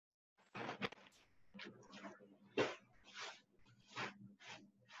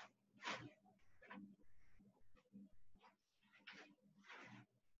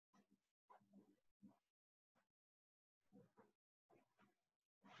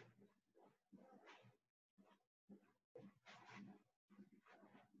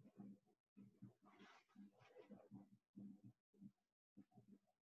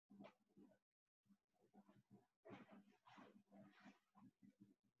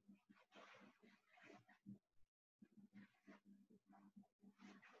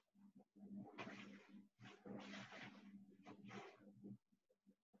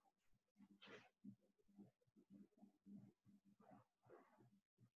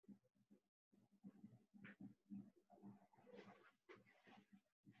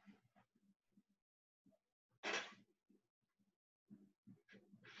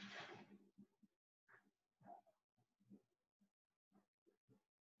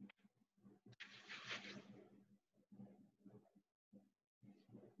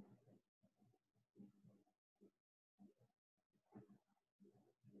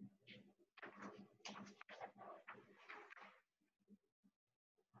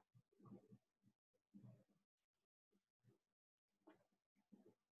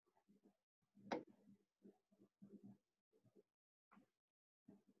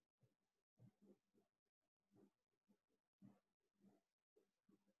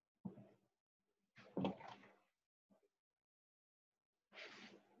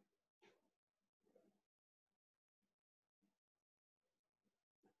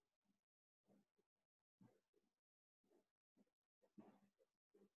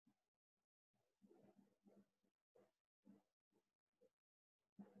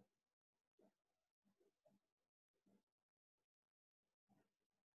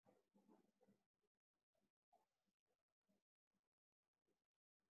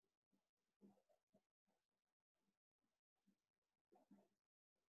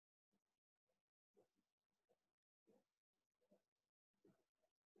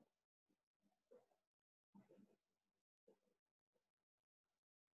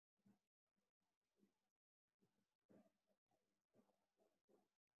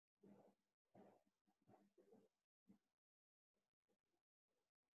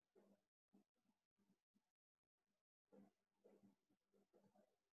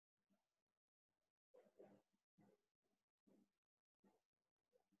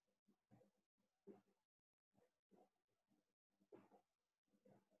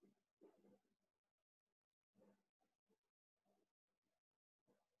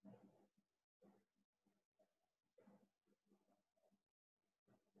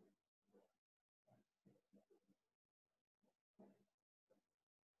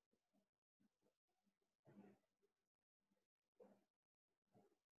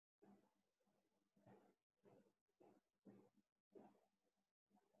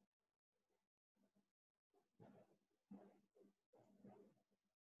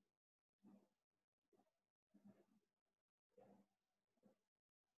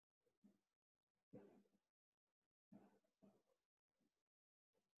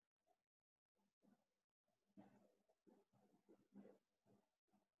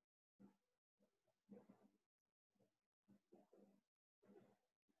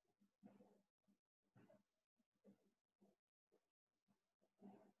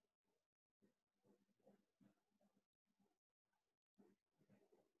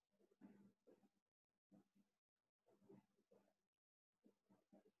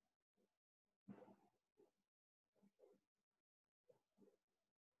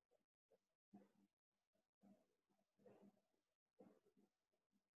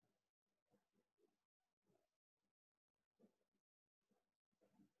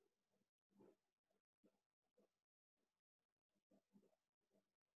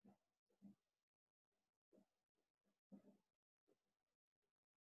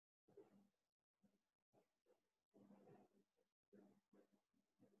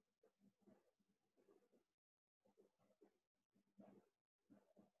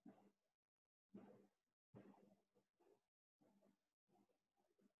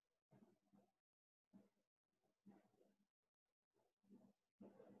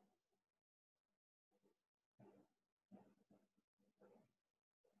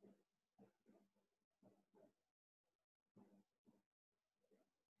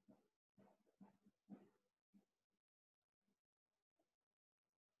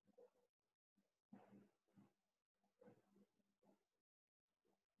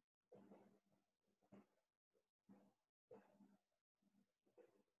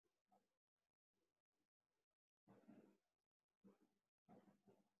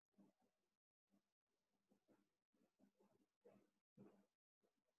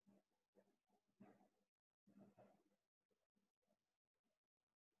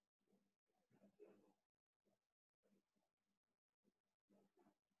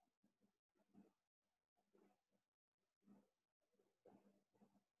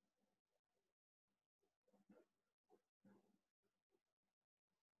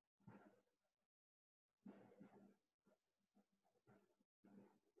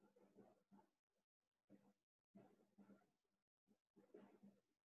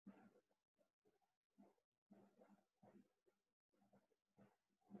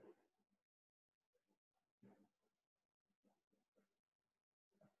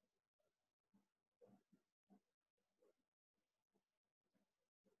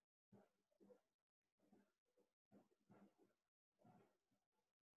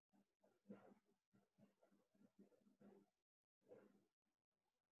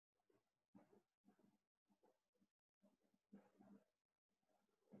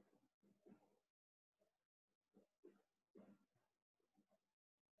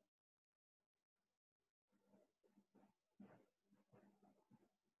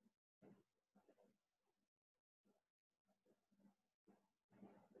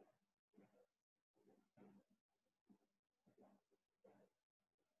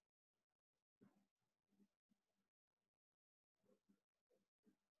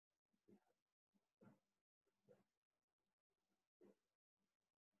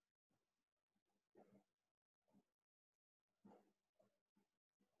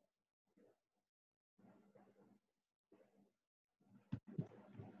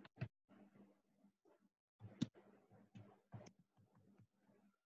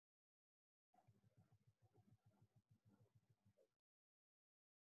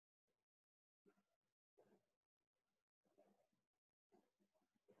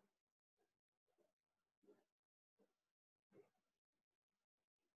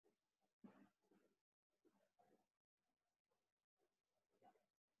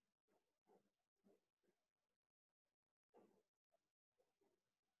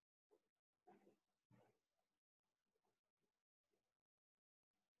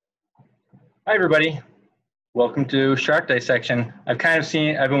Hi, everybody. Welcome to Shark Dissection. I've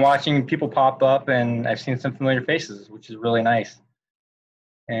been watching people pop up and I've seen some familiar faces, which is really nice.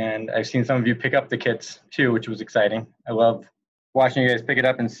 And I've seen some of you pick up the kits too, which was exciting. I love watching you guys pick it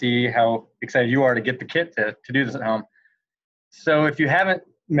up and see how excited you are to get the kit to do this at home. So if you haven't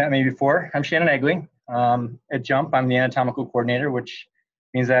met me before, I'm Shannon Egley. At JUMP, I'm the anatomical coordinator, which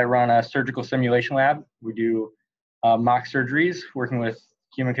means that I run a surgical simulation lab. We do mock surgeries working with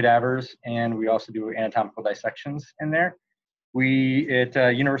human cadavers, and we also do anatomical dissections in there.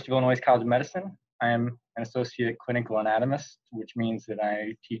 At University of Illinois College of Medicine, I'm an associate clinical anatomist, which means that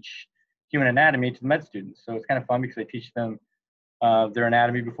I teach human anatomy to the med students. So it's kind of fun because I teach them their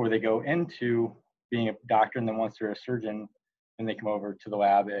anatomy before they go into being a doctor, and then once they're a surgeon, then they come over to the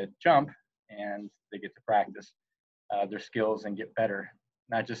lab at JUMP and they get to practice their skills and get better,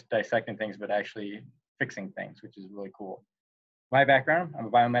 not just dissecting things, but actually fixing things, which is really cool. My background, I'm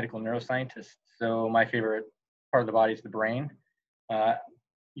a biomedical neuroscientist, so my favorite part of the body is the brain.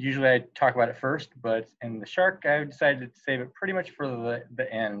 Usually I talk about it first, but in the shark, I decided to save it pretty much for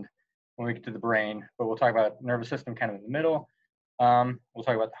the end when we get to the brain. But we'll talk about nervous system kind of in the middle. We'll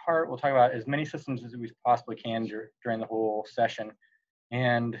talk about the heart. We'll talk about as many systems as we possibly can during the whole session.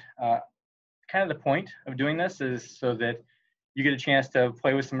 And kind of the point of doing this is so that you get a chance to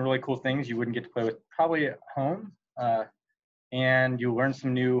play with some really cool things you wouldn't get to play with probably at home. And you'll learn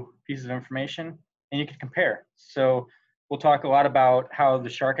some new pieces of information and you can compare. So we'll talk a lot about how the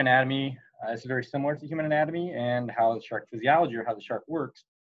shark anatomy is very similar to human anatomy, and how the shark physiology, or how the shark works,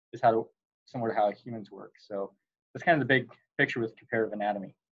 is similar to how humans work. So that's kind of the big picture with comparative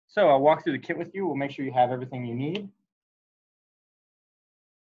anatomy. So I'll walk through the kit with you. We'll make sure you have everything you need.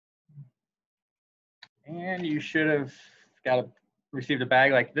 And you should have received a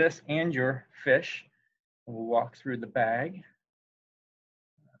bag like this and your fish. We'll walk through the bag.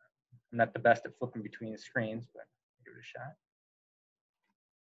 I'm not the best at flipping between screens, but I'll give it a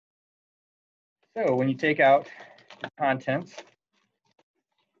shot. So when you take out the contents,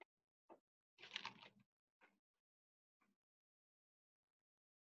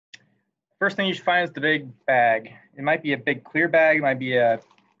 first thing you should find is the big bag. It might be a big clear bag, it might be a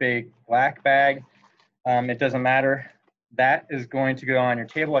big black bag. It doesn't matter. That is going to go on your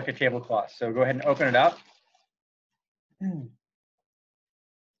table like a tablecloth. So go ahead and open it up.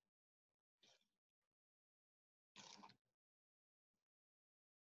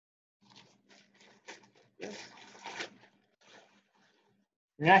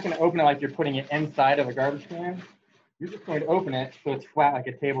 You're not going to open it like you're putting it inside of a garbage can. You're just going to open it so it's flat like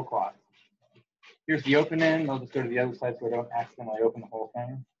a tablecloth. Here's the open end. I'll just go to the other side so I don't accidentally open the whole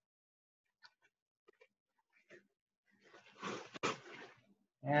thing.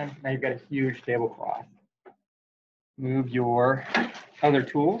 And now you've got a huge tablecloth. Move your other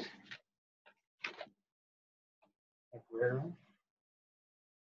tools.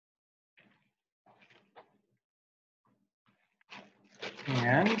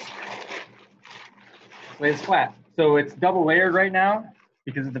 And lay this flat. So it's double layered right now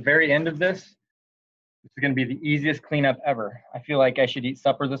because at the very end of this is going to be the easiest cleanup ever. I feel like I should eat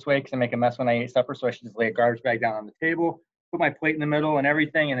supper this way because I make a mess when I eat supper, so I should just lay a garbage bag down on the table, put my plate in the middle and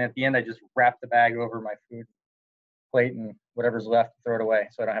everything, and at the end I just wrap the bag over my food plate and whatever's left, throw it away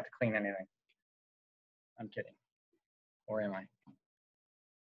so I don't have to clean anything. I'm kidding. Or am I?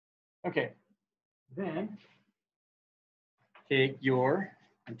 Okay. Then take your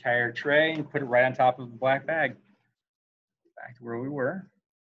entire tray and put it right on top of the black bag. Back to where we were.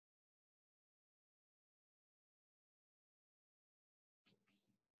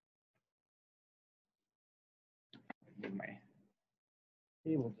 Move my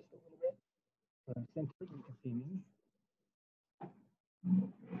table just a little bit so I'm centered, you can see me.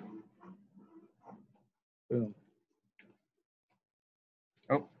 Boom.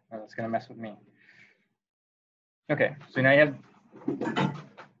 Oh, that's gonna mess with me. Okay, so now you have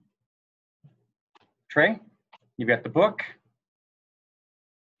tray, you've got the book.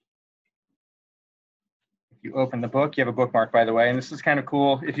 If you open the book, you have a bookmark, by the way, and this is kind of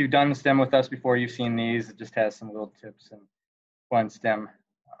cool. If you've done the STEM with us before, you've seen these. It just has some little tips and fun STEM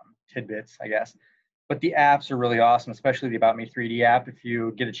tidbits, I guess. But the apps are really awesome, especially the About Me 3D app. If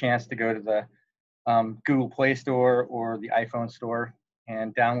you get a chance to go to the Google Play Store or the iPhone store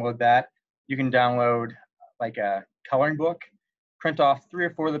and download that, you can download like a coloring book, print off 3 or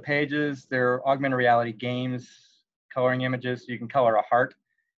 4 of the pages. They're augmented reality games, coloring images, so you can color a heart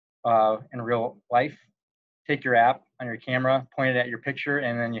in real life. Take your app on your camera, point it at your picture,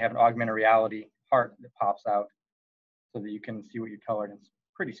 and then you have an augmented reality heart that pops out so that you can see what you colored. It's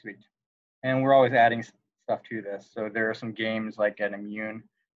pretty sweet. And we're always adding stuff to this. So there are some games like an immune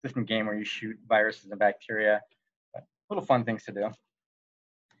different game where you shoot viruses and bacteria. Little fun things to do.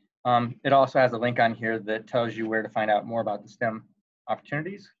 It also has a link on here that tells you where to find out more about the STEM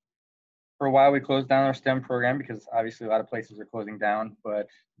opportunities. For a while, we closed down our STEM program because obviously a lot of places are closing down, but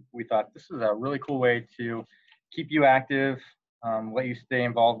we thought this was a really cool way to keep you active, let you stay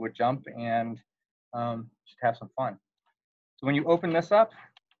involved with JUMP, and just have some fun. So when you open this up,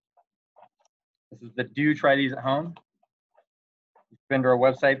 this is the Do Try These at Home. If you've been to our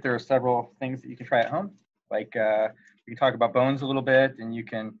website, there are several things that you can try at home. Like we can talk about bones a little bit, and you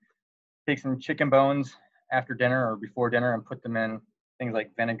can take some chicken bones after dinner or before dinner and put them in things like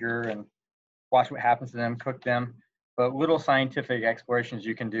vinegar and watch what happens to them, cook them. But little scientific explorations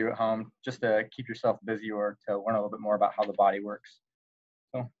you can do at home just to keep yourself busy or to learn a little bit more about how the body works.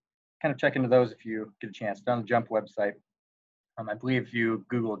 So kind of check into those if you get a chance. It's on the JUMP website. I believe if you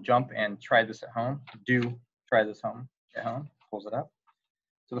Google JUMP and try this at home, do try this at home, pulls it up.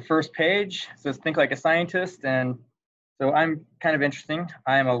 So the first page says think like a scientist, and so I'm kind of interesting.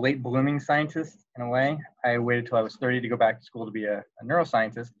 I am a late blooming scientist in a way. I waited till I was 30 to go back to school to be a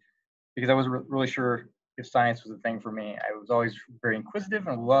neuroscientist because I wasn't really sure if science was a thing for me. I was always very inquisitive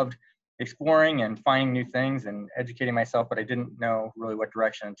and loved exploring and finding new things and educating myself, but I didn't know really what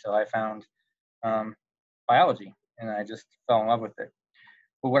direction until I found biology, and I just fell in love with it.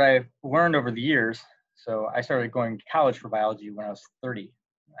 But what I've learned over the years, so I started going to college for biology when I was 30.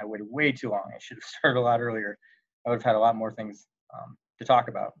 I waited way too long. I should have started a lot earlier. I would have had a lot more things to talk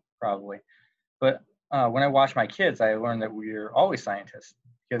about, probably. But when I watch my kids, I learned that we're always scientists,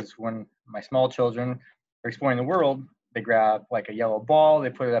 because when my small children are exploring the world, they grab like a yellow ball, they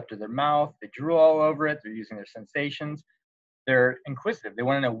put it up to their mouth, they drool all over it, they're using their sensations. They're inquisitive. They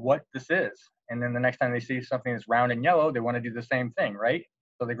want to know what this is. And then the next time they see something that's round and yellow, they want to do the same thing, right?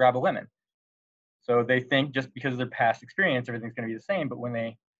 So they grab a lemon. So they think just because of their past experience, everything's going to be the same. But when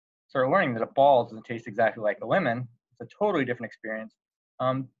they start learning that a ball doesn't taste exactly like a lemon, it's a totally different experience.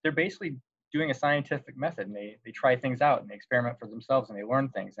 They're basically doing a scientific method, and they try things out and they experiment for themselves and they learn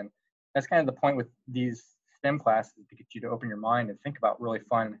things. And that's kind of the point with these STEM classes, to get you to open your mind and think about really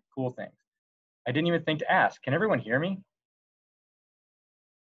fun, cool things. I didn't even think to ask, can everyone hear me?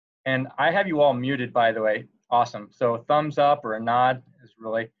 And I have you all muted, by the way. Awesome. So a thumbs up or a nod is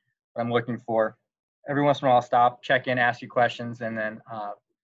really what I'm looking for. Every once in a while, I'll stop, check in, ask you questions, and then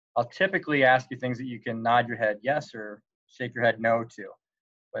I'll typically ask you things that you can nod your head yes or shake your head no to.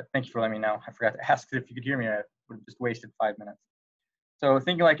 But thank you for letting me know. I forgot to ask if you could hear me. I would have just wasted 5 minutes. So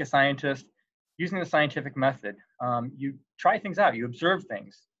thinking like a scientist, using the scientific method, you try things out. You observe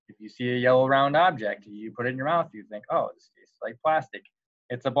things. If you see a yellow round object, you put it in your mouth. You think, oh, this tastes like plastic.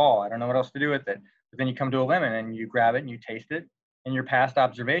 It's a ball. I don't know what else to do with it. But then you come to a lemon and you grab it and you taste it. And your past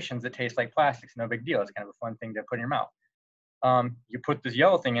observations, it tastes like plastic. It's no big deal. It's kind of a fun thing to put in your mouth. You put this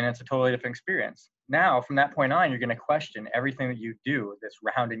yellow thing in, it's a totally different experience. Now, from that point on, you're going to question everything that you do that's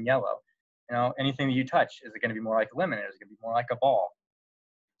round and yellow. You know, anything that you touch, is it going to be more like a lemon? Is it going to be more like a ball?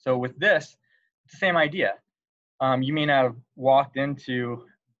 So with this, it's the same idea. You may not have walked into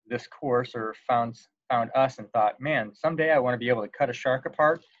this course or found us and thought, man, someday I want to be able to cut a shark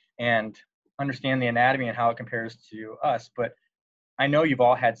apart and understand the anatomy and how it compares to us. But I know you've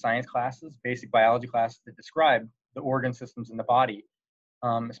all had science classes, basic biology classes that describe the organ systems in the body,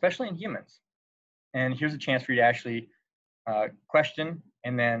 especially in humans. And here's a chance for you to actually question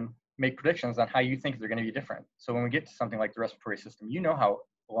and then make predictions on how you think they're going to be different. So when we get to something like the respiratory system, you know how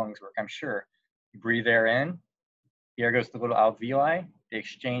lungs work, I'm sure. You breathe air in, the air goes to the little alveoli, they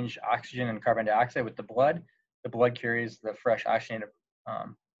exchange oxygen and carbon dioxide with the blood carries the fresh oxygenated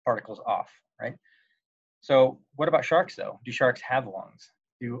particles off, right? So what about sharks though? Do sharks have lungs?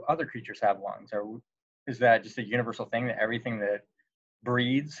 Do other creatures have lungs? Or is that just a universal thing that everything that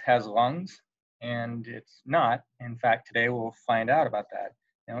breathes has lungs? And it's not. In fact, today we'll find out about that.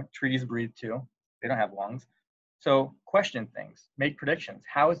 You know, trees breathe too. They don't have lungs. So question things, make predictions.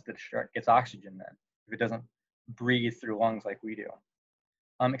 How is it that a shark gets oxygen then if it doesn't breathe through lungs like we do?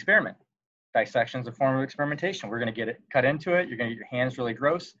 Experiment. Dissection is a form of experimentation. We're going to get it cut into it. You're going to get your hands really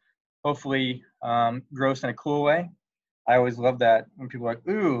gross, hopefully gross in a cool way. I always love that when people are like,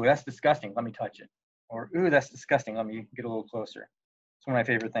 ooh, that's disgusting, let me touch it. Or, ooh, that's disgusting, let me get a little closer. It's one of my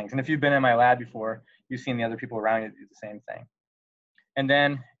favorite things. And if you've been in my lab before, you've seen the other people around you do the same thing. And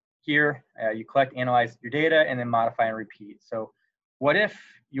then here, you collect, analyze your data, and then modify and repeat. So what if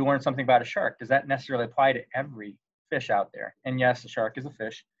you learn something about a shark? Does that necessarily apply to every fish out there? And yes, a shark is a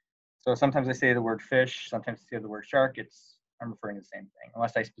fish. So sometimes I say the word fish, sometimes I say the word shark. I'm referring to the same thing,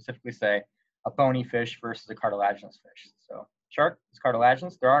 unless I specifically say a bony fish versus a cartilaginous fish. So shark is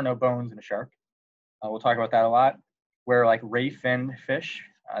cartilaginous. There are no bones in a shark. We'll talk about that a lot. Where like ray-finned fish,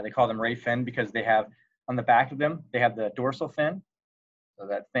 They call them ray fin because they have, on the back of them, they have the dorsal fin, so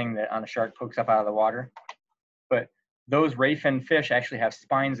that thing that on a shark pokes up out of the water. But those ray fin fish actually have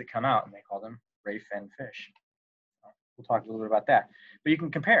spines that come out, and they call them ray fin fish. We'll talk a little bit about that. But you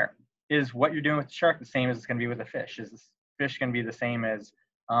can compare. Is what you're doing with the shark the same as it's going to be with a fish? Is this fish going to be the same as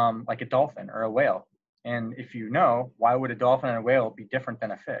like a dolphin or a whale? And if you know, why would a dolphin and a whale be different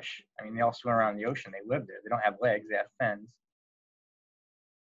than a fish? I mean, they all swim around the ocean. They live there. They don't have legs. They have fins.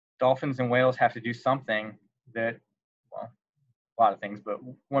 Dolphins and whales have to do something that, well, a lot of things, but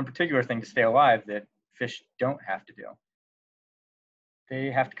one particular thing to stay alive that fish don't have to do.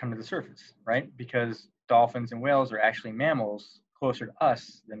 They have to come to the surface, right? Because dolphins and whales are actually mammals closer to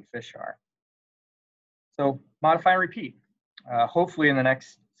us than fish are. So modify and repeat. Hopefully in the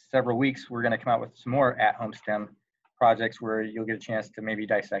next several weeks, we're going to come out with some more at-home STEM projects where you'll get a chance to maybe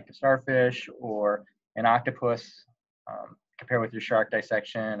dissect a starfish or an octopus, compare with your shark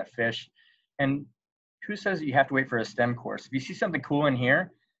dissection, a fish. And who says that you have to wait for a STEM course? If you see something cool in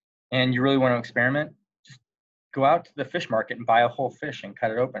here and you really want to experiment, just go out to the fish market and buy a whole fish and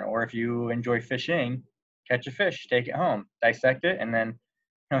cut it open. Or if you enjoy fishing, catch a fish, take it home, dissect it, and then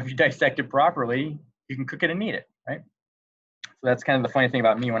if you dissect it properly, you can cook it and eat it, right? So that's kind of the funny thing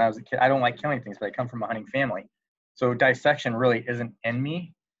about me when I was a kid. I don't like killing things, but I come from a hunting family. So dissection really isn't in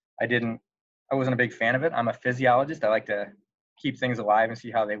me. I wasn't a big fan of it. I'm a physiologist. I like to keep things alive and see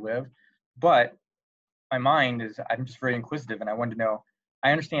how they live. But my mind is, I'm just very inquisitive, and I wanted to know,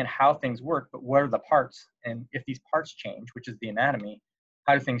 I understand how things work, but what are the parts? And if these parts change, which is the anatomy,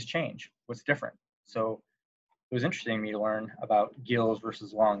 how do things change? What's different? So it was interesting to me to learn about gills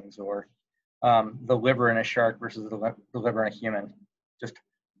versus lungs, or the liver in a shark versus the liver in a human. Just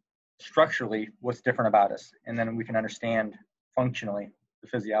structurally, what's different about us? And then we can understand functionally the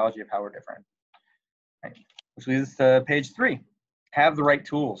physiology of how we're different. Right. Which leads us to page 3. Have the right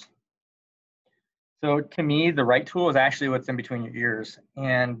tools. So to me, the right tool is actually what's in between your ears,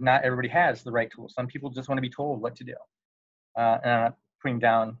 and not everybody has the right tool. Some people just want to be told what to do. And I'm not putting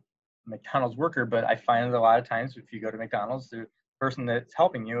down McDonald's worker, but I find that a lot of times if you go to McDonald's, the person that's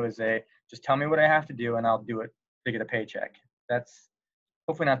helping you is just tell me what I have to do and I'll do it to get a paycheck. That's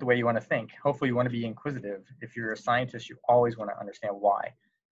hopefully not the way you want to think. Hopefully you want to be inquisitive. If you're a scientist, you always want to understand why.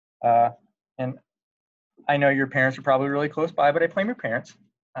 And I know your parents are probably really close by, but I blame your parents.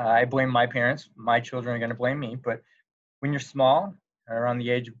 I blame my parents. My children are going to blame me. But when you're small, around the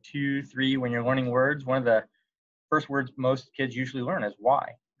age of 2, 3, when you're learning words, one of the first words most kids usually learn is why.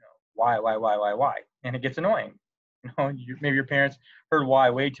 Why? And it gets annoying. Maybe your parents heard why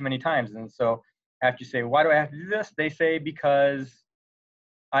way too many times. And so after you say, why do I have to do this? They say, because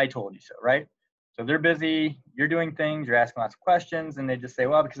I told you so, right? So they're busy, you're doing things, you're asking lots of questions, and they just say,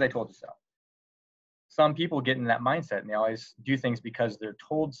 well, because I told you so. Some people get in that mindset and they always do things because they're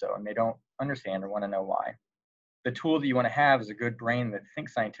told so, and they don't understand or want to know why. The tool that you want to have is a good brain that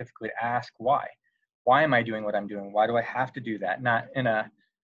thinks scientifically to ask why. Why am I doing what I'm doing? Why do I have to do that? Not in a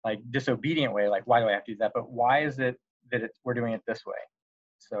disobedient way, like why do I have to do that? But why is it that we're doing it this way?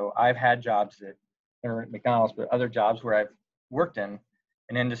 So I've had jobs at McDonald's, but other jobs where I've worked in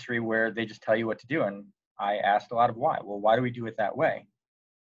an industry where they just tell you what to do. And I asked a lot of why. Well, why do we do it that way?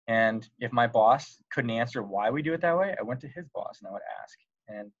 And if my boss couldn't answer why we do it that way, I went to his boss and I would ask.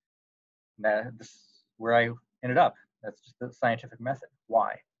 And this is where I ended up. That's just the scientific method.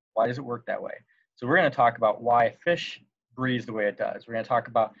 Why? Why does it work that way? So we're going to talk about why a fish breathes the way it does. We're going to talk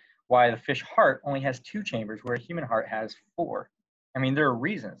about why the fish heart only has 2 chambers where a human heart has 4. I mean, there are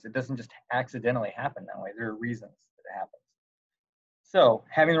reasons. It doesn't just accidentally happen that way. There are reasons that it happens. So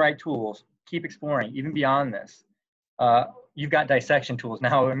having the right tools, keep exploring, even beyond this. You've got dissection tools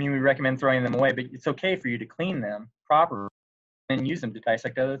now. I mean, we recommend throwing them away, but it's okay for you to clean them properly and use them to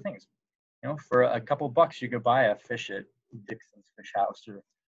dissect other things. For a couple bucks, you could buy a fish at Dixon's Fish House or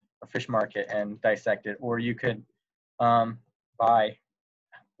a fish market and dissect it. Or you could buy,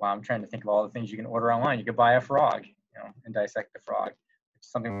 well, I'm trying to think of all the things you can order online. You could buy a frog, and dissect the frog.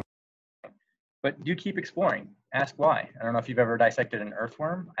 It's something. But do keep exploring. Ask why. I don't know if you've ever dissected an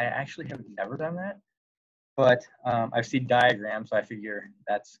earthworm. I actually have never done that. But I've seen diagrams, so I figure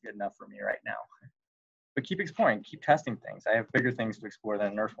that's good enough for me right now. But keep exploring, keep testing things. I have bigger things to explore than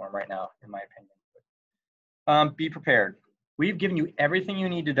an earthworm right now, in my opinion. Be prepared. We've given you everything you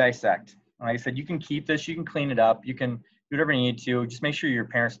need to dissect. Like I said, you can keep this, you can clean it up, you can do whatever you need to. Just make sure your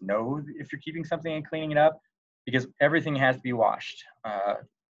parents know if you're keeping something and cleaning it up, because everything has to be washed.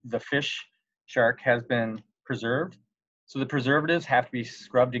 The fish shark has been preserved, so the preservatives have to be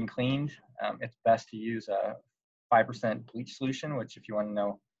scrubbed and cleaned. It's best to use a 5% bleach solution, which if you want to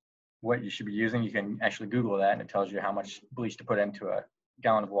know what you should be using, you can actually Google that and it tells you how much bleach to put into a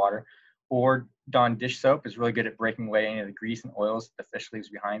gallon of water. Or Dawn dish soap is really good at breaking away any of the grease and oils the fish leaves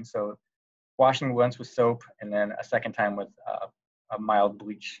behind. So washing once with soap and then a second time with a mild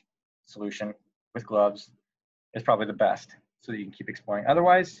bleach solution with gloves is probably the best, so that you can keep exploring.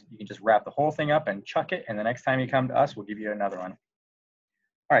 Otherwise, you can just wrap the whole thing up and chuck it, and the next time you come to us, we'll give you another one.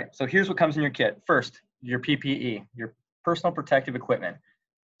 All right, so here's what comes in your kit. First, your PPE, your personal protective equipment.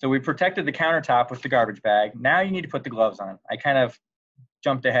 So we protected the countertop with the garbage bag. Now you need to put the gloves on. I kind of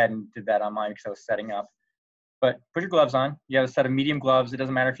jumped ahead and did that on mine because I was setting up. But put your gloves on. You have a set of medium gloves. It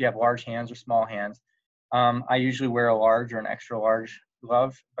doesn't matter if you have large hands or small hands. I usually wear a large or an extra large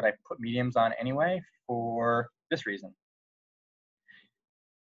glove, but I put mediums on anyway for this reason.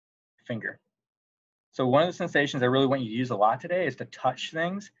 Finger. So one of the sensations I really want you to use a lot today is to touch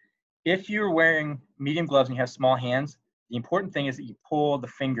things. If you're wearing medium gloves and you have small hands, the important thing is that you pull the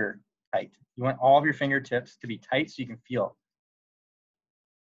finger tight. You want all of your fingertips to be tight so you can feel.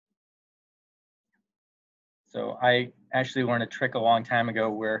 So I actually learned a trick a long time ago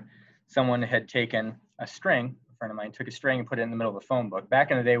where someone had taken a string, a friend of mine took a string and put it in the middle of a phone book.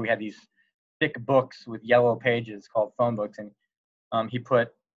 Back in the day, we had these thick books with yellow pages called phone books, and he put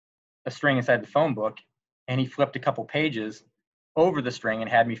a string inside the phone book and he flipped a couple pages over the string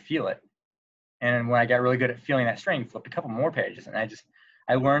and had me feel it. And when I got really good at feeling that string, he flipped a couple more pages, and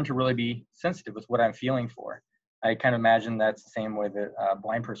I learned to really be sensitive with what I'm feeling for. I kind of imagine that's the same way that a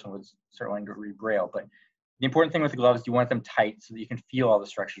blind person would start learning to read Braille. But the important thing with the gloves is you want them tight so that you can feel all the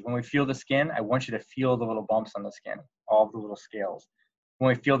structures. When we feel the skin, I want you to feel the little bumps on the skin, all of the little scales. When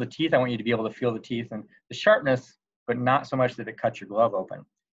we feel the teeth, I want you to be able to feel the teeth and the sharpness, but not so much that it cuts your glove open.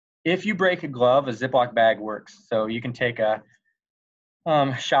 If you break a glove, a Ziploc bag works. So you can take a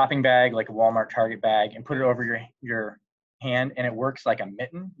shopping bag, like a Walmart Target bag, and put it over your hand, and it works like a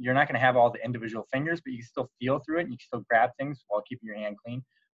mitten. You're not going to have all the individual fingers, but you can still feel through it, and you can still grab things while keeping your hand clean.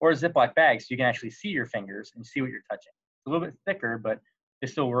 Or a Ziploc bag, so you can actually see your fingers and see what you're touching. It's a little bit thicker, but it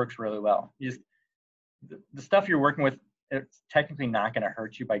still works really well. The stuff you're working with, it's technically not going to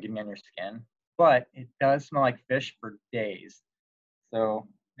hurt you by getting on your skin, but it does smell like fish for days. So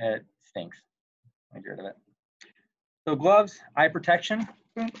it stinks. Get rid of it. So gloves, eye protection.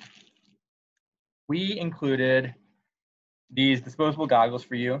 We included these disposable goggles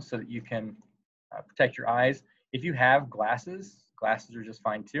for you so that you can protect your eyes. If you have glasses, glasses are just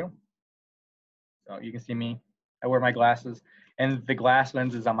fine too. So you can see me, I wear my glasses, and the glass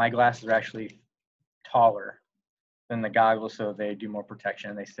lenses on my glasses are actually taller than the goggles, so they do more protection,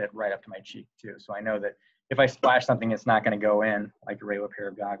 and they sit right up to my cheek too. So I know that if I splash something, it's not going to go in like a regular pair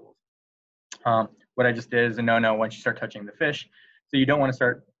of goggles. What I just did is a no-no once you start touching the fish. So you don't want to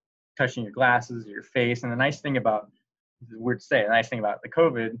start touching your glasses or your face. And the nice thing about, this is weird to say, the nice thing about the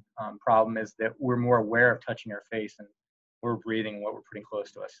COVID problem is that we're more aware of touching our face and we're breathing and what we're putting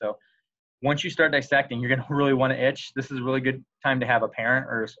close to us. So once you start dissecting, you're going to really want to itch. This is a really good time to have a parent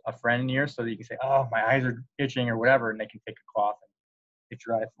or a friend near so that you can say, oh, my eyes are itching or whatever, and they can take a cloth and itch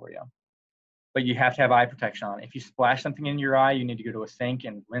your eye for you. But you have to have eye protection on. If you splash something in your eye, you need to go to a sink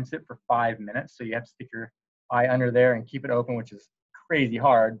and rinse it for 5 minutes. So you have to stick your eye under there and keep it open, which is crazy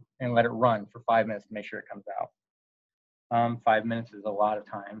hard, and let it run for 5 minutes to make sure it comes out. 5 minutes is a lot of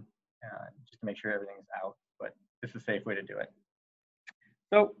time just to make sure everything's out, but this is a safe way to do it.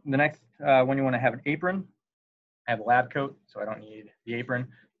 So the next one, you want to have an apron. I have a lab coat, so I don't need the apron,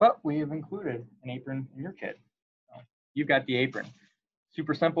 but we have included an apron in your kit. So you've got the apron.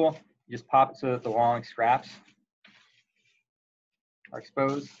 Super simple. You just pop it so that the long straps are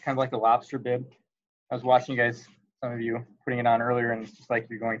exposed, kind of like a lobster bib. I was watching you guys, some of you, putting it on earlier, and it's just like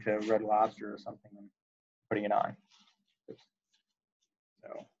you're going to Red Lobster or something and putting it on.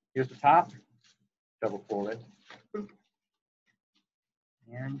 So here's the top, double fold it.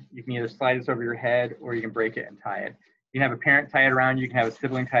 And you can either slide this over your head or you can break it and tie it. You can have a parent tie it around you, you can have a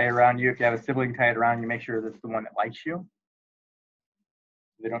sibling tie it around you. If you have a sibling tie it around you, make sure that's the one that likes you.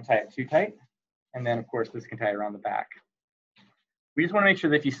 They don't tie it too tight. And then, of course, this can tie around the back. We just want to make sure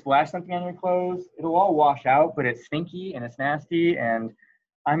that if you splash something on your clothes, it'll all wash out, but it's stinky and it's nasty. And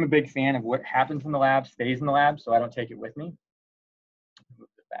I'm a big fan of what happens in the lab stays in the lab, so I don't take it with me. Move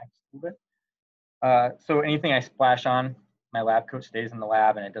it back a little bit. So anything I splash on, my lab coat stays in the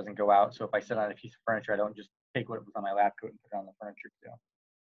lab and it doesn't go out. So if I sit on a piece of furniture, I don't just take what was on my lab coat and put it on the furniture too.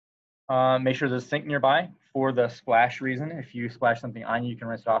 Make sure there's a sink nearby for the splash reason. If you splash something on you, you can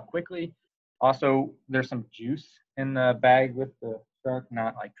rinse it off quickly. Also, there's some juice in the bag with the shark,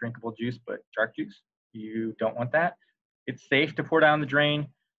 not like drinkable juice, but shark juice. You don't want that. It's safe to pour down the drain.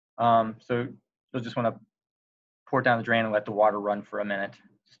 So you'll just want to pour it down the drain and let the water run for a minute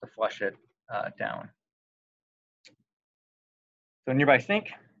just to flush it down. So nearby sink,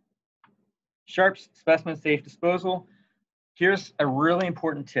 sharps, specimen safe disposal. Here's a really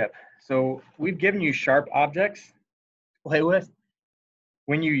important tip. So we've given you sharp objects to play with.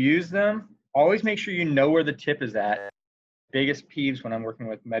 When you use them, always make sure you know where the tip is at. Biggest peeves when I'm working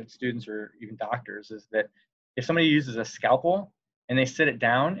with med students or even doctors is that if somebody uses a scalpel and they sit it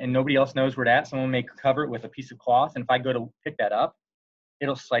down and nobody else knows where it's at, someone may cover it with a piece of cloth, and if I go to pick that up,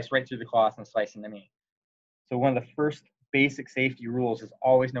 it'll slice right through the cloth and slice into me. So one of the first basic safety rules is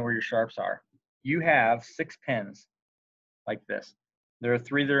always know where your sharps are. You have 6 pins like this. There are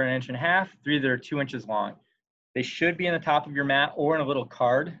 3 that are 1.5 inches, 3 that are 2 inches long. They should be in the top of your mat or in a little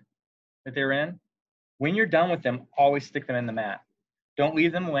card that they're in. When you're done with them, always stick them in the mat. Don't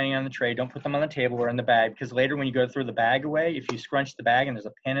leave them laying on the tray. Don't put them on the table or in the bag, because later when you go to throw the bag away, if you scrunch the bag and there's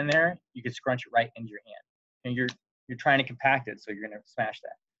a pin in there, you could scrunch it right into your hand. And you're trying to compact it, so you're going to smash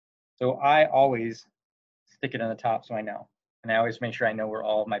that. So I always stick it on the top so I know. And I always make sure I know where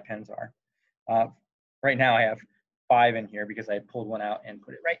all of my pins are. Right now I have 5 in here because I pulled one out and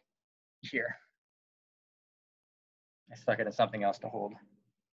put it right here. I stuck it in something else to hold.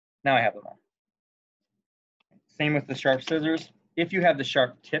 Now I have them all. Same with the sharp scissors. If you have the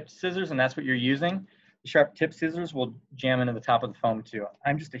sharp tip scissors and that's what you're using, the sharp tip scissors will jam into the top of the foam too.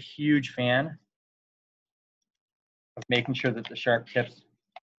 I'm just a huge fan of making sure that the sharp tips,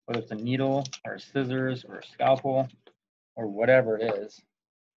 whether it's a needle or scissors or a scalpel or whatever it is,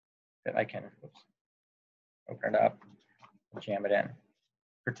 that I can open it up and jam it in,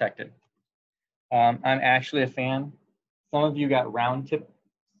 protected. I'm actually a fan. Some of you got round tip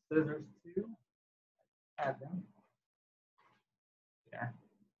scissors too. Add them. Yeah.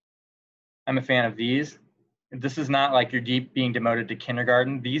 I'm a fan of these. This is not like you're being demoted to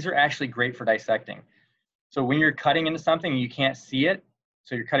kindergarten. These are actually great for dissecting. So when you're cutting into something and you can't see it,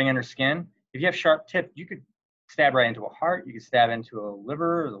 so you're cutting under skin, if you have sharp tip, you could stab right into a heart, you could stab into a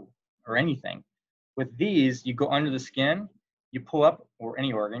liver or anything. With these, you go under the skin, you pull up, or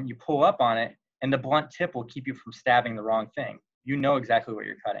any organ, you pull up on it, and the blunt tip will keep you from stabbing the wrong thing. You know exactly what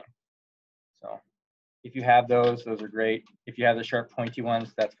you're cutting. So if you have those are great. If you have the sharp pointy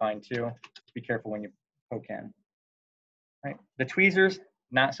ones, that's fine too. Just be careful when you poke in. Right. The tweezers,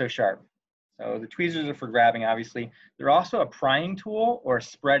 not so sharp. So the tweezers are for grabbing, obviously. They're also a prying tool or a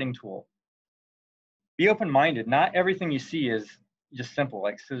spreading tool. Be open-minded. Not everything you see is just simple,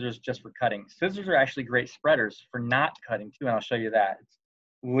 like scissors just for cutting. Scissors are actually great spreaders for not cutting too, and I'll show you that.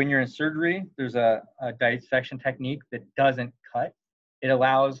 When you're in surgery, there's a dissection technique that doesn't cut. It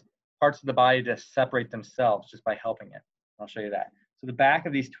allows parts of the body to separate themselves just by helping it. I'll show you that. So the back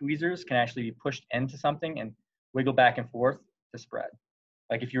of these tweezers can actually be pushed into something and wiggle back and forth to spread.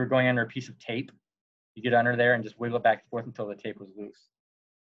 Like if you were going under a piece of tape, you get under there and just wiggle it back and forth until the tape was loose.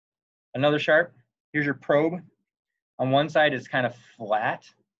 Another sharp, here's your probe. On one side, it's kind of flat,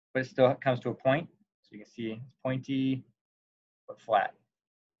 but it still comes to a point. So you can see it's pointy, but flat.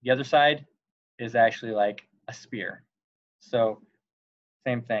 The other side is actually like a spear. So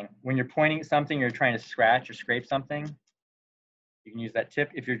same thing. When you're pointing at something, you're trying to scratch or scrape something, you can use that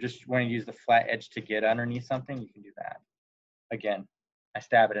tip. If you're just wanting to use the flat edge to get underneath something, you can do that. Again, I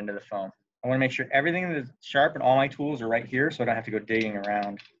stab it into the foam. I want to make sure everything is sharp and all my tools are right here so I don't have to go digging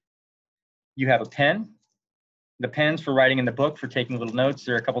around. You have a pen. The pen's for writing in the book, for taking little notes.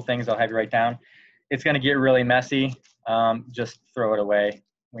 There are a couple things I'll have you write down. It's going to get really messy. Just throw it away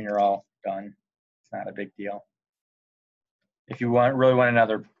when you're all done. It's not a big deal. If you really want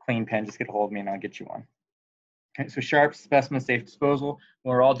another clean pen, just get a hold of me and I'll get you one. Okay, so sharp, specimen safe disposal.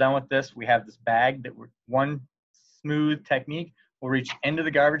 When we're all done with this, we have this bag that one smooth technique. We'll reach into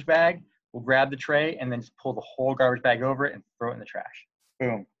the garbage bag, we'll grab the tray, and then just pull the whole garbage bag over it and throw it in the trash.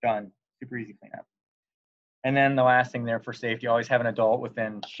 Boom, done. Super easy cleanup. And then the last thing there for safety, always have an adult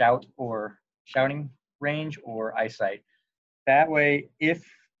within shouting range or eyesight. That way, if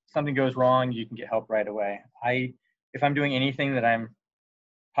something goes wrong, you can get help right away. If I'm doing anything that I'm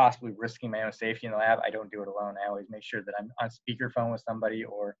possibly risking my own safety in the lab, I don't do it alone. I always make sure that I'm on speakerphone with somebody,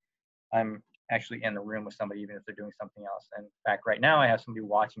 or I'm actually in the room with somebody, even if they're doing something else. And in fact, right now I have somebody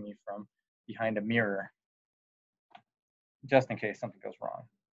watching me from behind a mirror, just in case something goes wrong.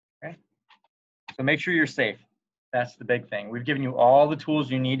 Okay. So make sure you're safe. That's the big thing. We've given you all the tools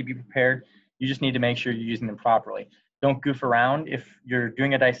you need to be prepared. You just need to make sure you're using them properly. Don't goof around. If you're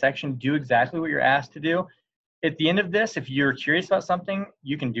doing a dissection, do exactly what you're asked to do. At the end of this, if you're curious about something,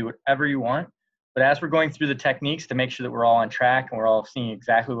 you can do whatever you want. But as we're going through the techniques to make sure that we're all on track and we're all seeing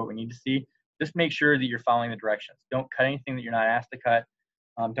exactly what we need to see, just make sure that you're following the directions. Don't cut anything that you're not asked to cut.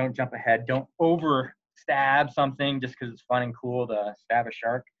 Don't jump ahead. Don't over stab something just because it's fun and cool to stab a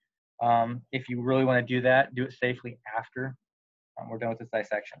shark. If you really want to do that, do it safely after We're done with this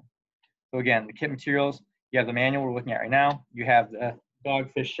dissection. So again, the kit materials, you have the manual we're looking at right now. You have the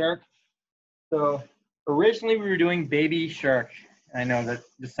dogfish shark. So originally we were doing baby shark. I know that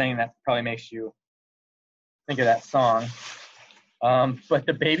just saying that probably makes you think of that song. But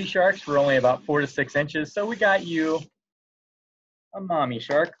the baby sharks were only about 4 to 6 inches. So we got you a mommy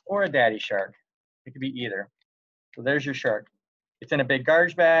shark or a daddy shark. It could be either. So there's your shark. It's in a big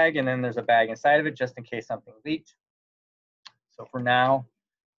garbage bag, and then there's a bag inside of it just in case something leaked. So for now,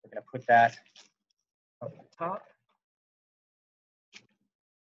 we're going to put that up the top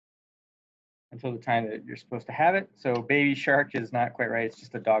until the time that you're supposed to have it. So baby shark is not quite right. It's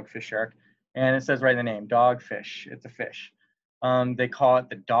just a dogfish shark. And it says right in the name, dogfish. It's a fish. They call it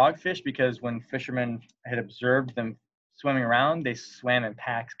the dogfish because when fishermen had observed them swimming around, they swam in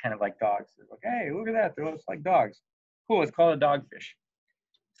packs kind of like dogs. They're like, hey, look at that. They're just like dogs. Cool, it's called a dogfish.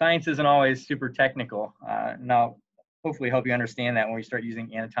 Science isn't always super technical. And I'll hopefully help you understand that when we start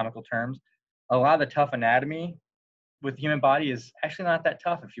using anatomical terms. A lot of the tough anatomy with the human body is actually not that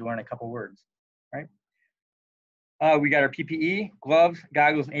tough if you learn a couple words, right? We got our PPE, gloves,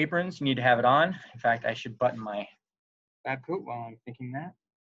 goggles, and aprons. You need to have it on. In fact, I should button my lab coat while I'm thinking that,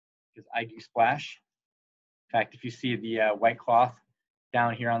 because I do splash. In fact, if you see the white cloth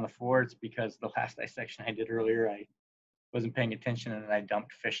down here on the floor, it's because the last dissection I did earlier, I wasn't paying attention and I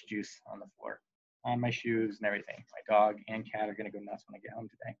dumped fish juice on the floor, on my shoes and everything. My dog and cat are gonna go nuts when I get home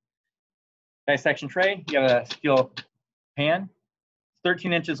today. Dissection tray, you have a steel pan.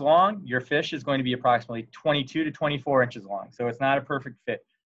 13 inches long, your fish is going to be approximately 22 to 24 inches long. So it's not a perfect fit.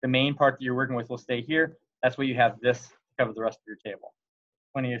 The main part that you're working with will stay here. That's why you have this to cover the rest of your table.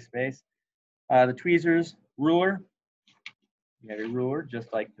 Plenty of space. The tweezers, ruler. You have a ruler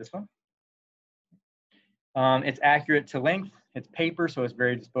just like this one. It's accurate to length. It's paper, so it's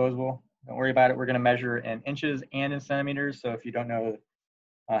very disposable. Don't worry about it. We're going to measure in inches and in centimeters. So if you don't know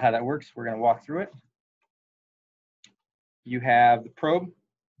how that works, we're going to walk through it. You have the probe.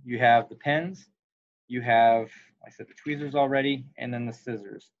 You have the pens. You have, I said, the tweezers already, and then the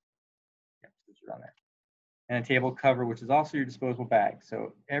scissors. Yeah, scissors on there. And a table cover, which is also your disposable bag.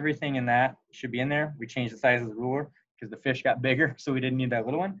 So everything in that should be in there. We changed the size of the ruler because the fish got bigger, so we didn't need that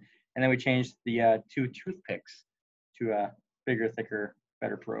little one. And then we changed the 2 toothpicks to a bigger, thicker,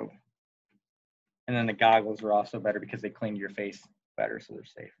 better probe. And then the goggles are also better because they clean your face better, so they're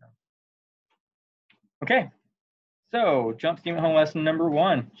safer. Okay, so jump steam at home lesson number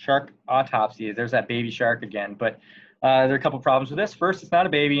 1, shark autopsy. There's that baby shark again, but there are a couple problems with this. First, it's not a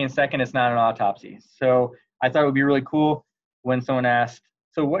baby, and second, it's not an autopsy. So I thought it would be really cool when someone asked,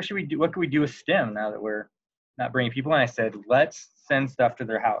 so what should we do? What can we do with STEM now that we're not bringing people? And I said, let's send stuff to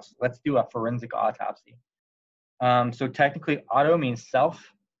their house. Let's do a forensic autopsy. So technically, auto means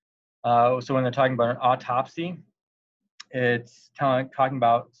self. So when they're talking about an autopsy, it's talking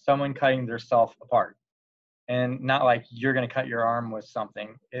about someone cutting their self apart. And not like you're going to cut your arm with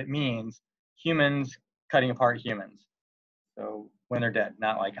something. It means humans cutting apart humans. So when they're dead,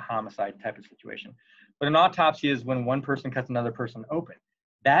 not like a homicide type of situation. But an autopsy is when one person cuts another person open.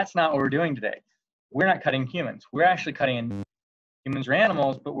 That's not what we're doing today. We're not cutting humans. We're actually cutting humans or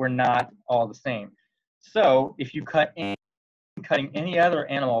animals, but we're not all the same. So if you cutting any other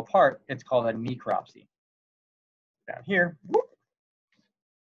animal apart, it's called a necropsy. Down here, whoop.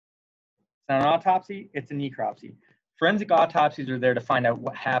 It's not an autopsy, it's a necropsy. Forensic autopsies are there to find out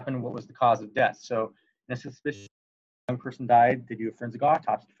what happened, what was the cause of death. So in a suspicious young person died, they do a forensic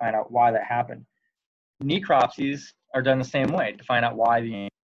autopsy to find out why that happened. Necropsies are done the same way to find out why the.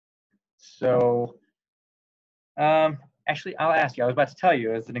 So actually, I'll ask you, I was about to tell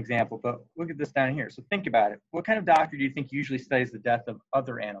you as an example, but look at this down here. So think about it. What kind of doctor do you think usually studies the death of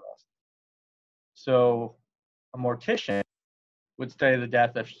other animals? So a mortician would study the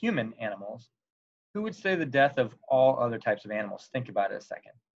death of human animals. Who would study the death of all other types of animals? Think about it a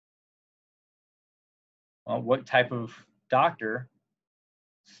second. Well, what type of doctor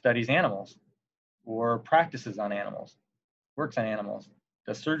studies animals or practices on animals, works on animals,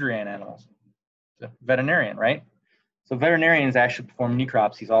 does surgery on animals? It's a veterinarian, right? So veterinarians actually perform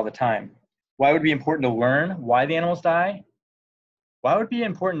necropsies all the time. Why would it be important to learn why the animals die? Why would it be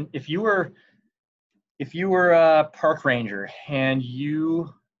important if you were a park ranger and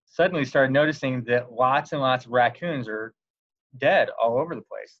you suddenly started noticing that lots and lots of raccoons are dead all over the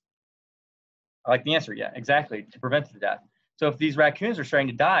place? I like the answer, yeah, exactly, to prevent the death. So if these raccoons are starting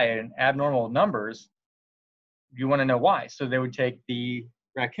to die in abnormal numbers, you want to know why. So they would take the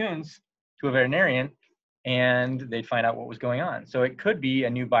raccoons to a veterinarian and they'd find out what was going on. So it could be a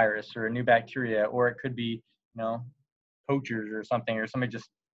new virus or a new bacteria, or it could be, poachers or something, or somebody just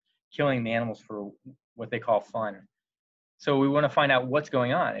killing the animals for what they call fun. So we want to find out what's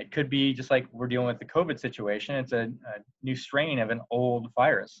going on. It could be just like we're dealing with the COVID situation. It's a new strain of an old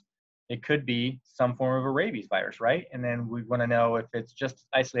virus. It could be some form of a rabies virus, right? And then we want to know if it's just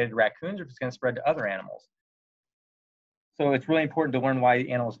isolated to raccoons or if it's going to spread to other animals. So it's really important to learn why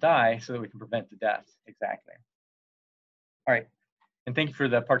the animals die so that we can prevent the deaths. Exactly. All right. And thank you for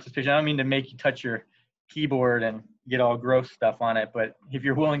the participation. I don't mean to make you touch your keyboard and get all gross stuff on it, but if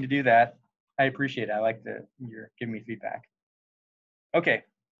you're willing to do that, I appreciate it. I like that you're giving me feedback. Okay,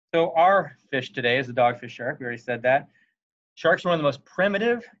 so our fish today is the dogfish shark. We already said that. Sharks are one of the most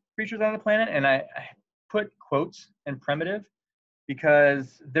primitive creatures on the planet, and I put quotes in primitive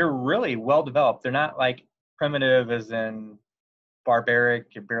because they're really well developed. They're not like primitive as in barbaric,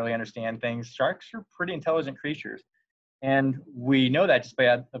 you barely understand things. Sharks are pretty intelligent creatures. And we know that just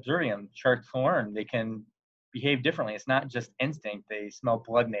by observing them. Sharks can learn. They can behave differently. It's not just instinct. They smell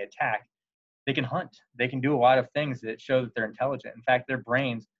blood and they attack. They can hunt. They can do a lot of things that show that they're intelligent. In fact, their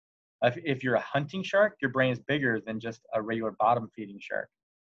brains, if you're a hunting shark, your brain is bigger than just a regular bottom-feeding shark.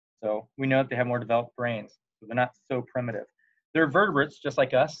 So we know that they have more developed brains. So they're not so primitive. They're vertebrates just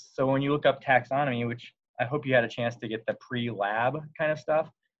like us. So when you look up taxonomy, which I hope you had a chance to get the pre-lab kind of stuff,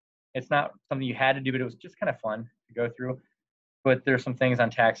 it's not something you had to do, but it was just kind of fun to go through. But there's some things on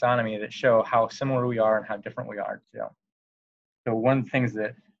taxonomy that show how similar we are and how different we are too. So one of the things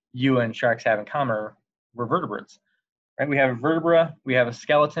that you and sharks have in common are we're vertebrates, right? We have a vertebra, we have a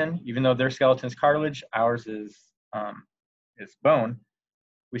skeleton. Even though their skeleton is cartilage, ours is bone.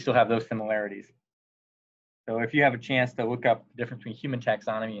 We still have those similarities. So if you have a chance to look up the difference between human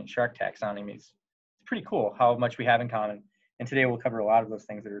taxonomy and shark taxonomy, it's pretty cool how much we have in common. And today we'll cover a lot of those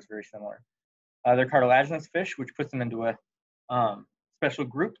things that are very similar. They're cartilaginous fish, which puts them into a special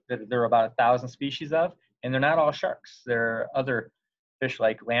group that there are about 1,000 species of, and they're not all sharks. There are other fish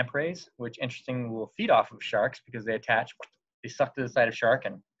like lampreys, which interestingly will feed off of sharks because they suck to the side of shark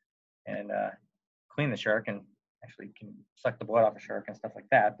and clean the shark and actually can suck the blood off a shark and stuff like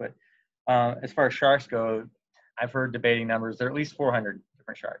that. But as far as sharks go, I've heard debating numbers. There are at least 400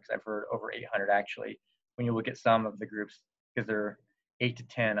 different sharks. I've heard over 800 actually when you look at some of the groups because there are 8 to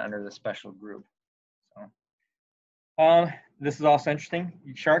 10 under the special group. So this is also interesting.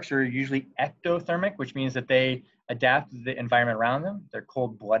 Sharks are usually ectothermic, which means that they adapt to the environment around them. They're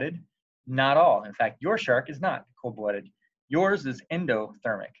cold-blooded. Not all. In fact, your shark is not cold-blooded. Yours is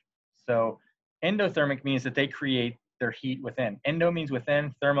endothermic. So endothermic means that they create their heat within. Endo means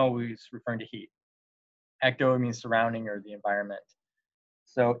within. Thermo is referring to heat. Ecto means surrounding or the environment.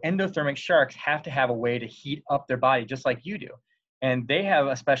 So endothermic sharks have to have a way to heat up their body just like you do. And they have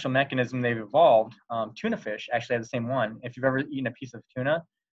a special mechanism they've evolved. Tuna fish actually have the same one. If you've ever eaten a piece of tuna,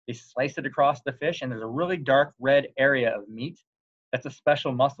 they slice it across the fish and there's a really dark red area of meat. That's a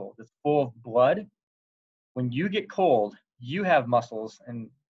special muscle that's full of blood. When you get cold, you have muscles, and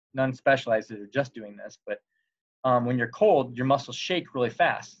none specialized that are just doing this, but when you're cold, your muscles shake really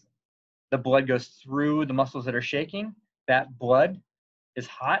fast. The blood goes through the muscles that are shaking. That blood is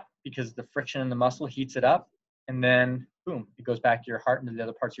hot because the friction in the muscle heats it up, and then boom, it goes back to your heart and to the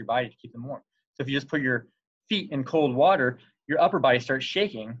other parts of your body to keep them warm. So if you just put your feet in cold water, your upper body starts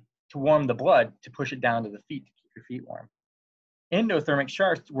shaking to warm the blood to push it down to the feet to keep your feet warm. Endothermic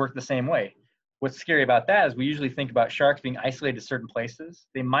sharks work the same way. What's scary about that is we usually think about sharks being isolated to certain places.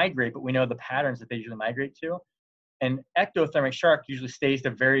 They migrate, but we know the patterns that they usually migrate to. An ectothermic shark usually stays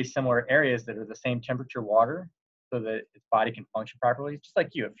to very similar areas that are the same temperature water so that its body can function properly. It's just like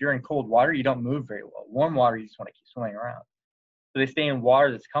you. If you're in cold water, you don't move very well. Warm water, you just want to keep swimming around. So they stay in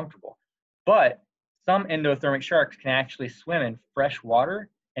water that's comfortable. But some endothermic sharks can actually swim in fresh water,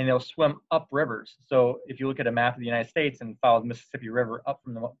 and they'll swim up rivers. So if you look at a map of the United States and follow the Mississippi River up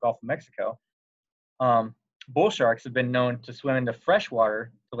from the Gulf of Mexico, bull sharks have been known to swim into fresh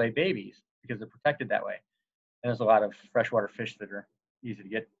water to lay babies because they're protected that way. And there's a lot of freshwater fish that are easy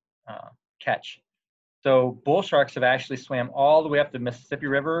to catch. So bull sharks have actually swam all the way up the Mississippi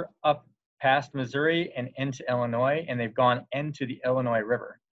River, up past Missouri and into Illinois, and they've gone into the Illinois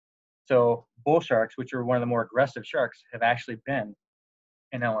River. So bull sharks, which are one of the more aggressive sharks, have actually been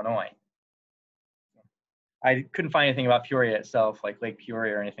in Illinois. I couldn't find anything about Peoria itself, like Lake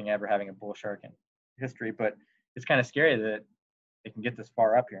Peoria or anything ever having a bull shark in history, but it's kind of scary that they can get this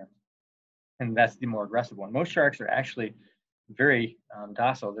far up here. And that's the more aggressive one. Most sharks are actually very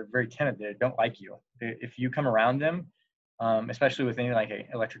docile. They're very timid. They don't like you. If you come around them, especially with anything like an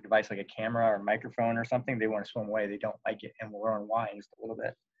electric device, like a camera or microphone or something, they want to swim away. They don't like it, and we'll learn why in just a little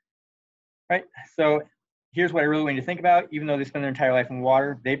bit. Right, so here's what I really want you to think about. Even though they spend their entire life in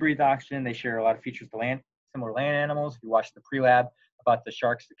water, they breathe oxygen. They share a lot of features to land, similar land animals. If you watch the pre-lab about the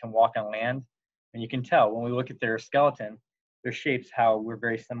sharks that can walk on land, and you can tell when we look at their skeleton, their shapes, how we're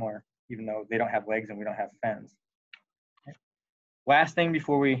very similar, even though they don't have legs and we don't have fins. Okay. Last thing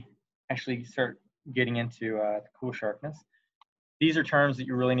before we actually start getting into the cool sharkness, these are terms that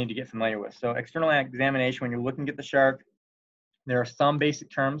you really need to get familiar with. So external examination, when you're looking at the shark, there are some basic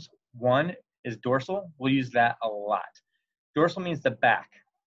terms. One is dorsal. We'll use that a lot. Dorsal means the back.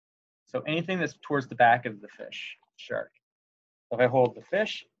 So anything that's towards the back of the fish, shark. So if I hold the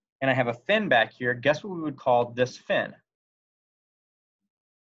fish and I have a fin back here, guess what we would call this fin?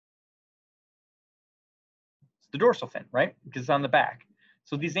 It's the dorsal fin, right? Because it's on the back.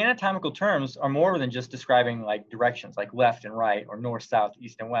 So these anatomical terms are more than just describing like directions, like left and right, or north, south,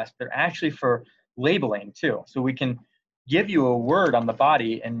 east, and west. They're actually for labeling too. So we can give you a word on the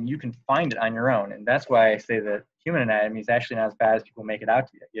body and you can find it on your own. And that's why I say that human anatomy is actually not as bad as people make it out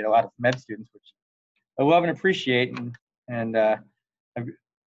to be. I get a lot of med students, which I love and appreciate, and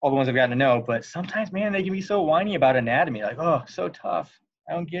all the ones I've gotten to know, but sometimes, man, they can be so whiny about anatomy, like, oh, so tough.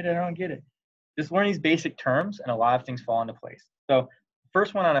 I don't get it. Just learn these basic terms and a lot of things fall into place. So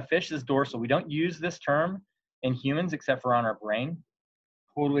first one on a fish is dorsal. We don't use this term in humans except for on our brain.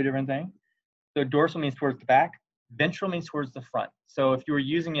 Totally different thing. So dorsal means towards the back. Ventral means towards the front. So if you were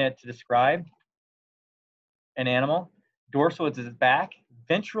using it to describe an animal, dorsal is its back.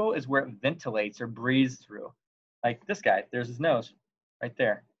 Ventral is where it ventilates or breathes through. Like this guy, there's his nose right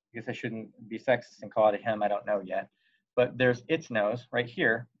there. I guess I shouldn't be sexist and call it a him, I don't know yet. But there's its nose right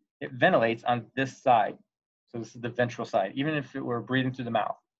here. It ventilates on this side. So this is the ventral side. Even if it were breathing through the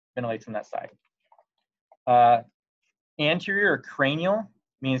mouth, ventilates on that side. Anterior or cranial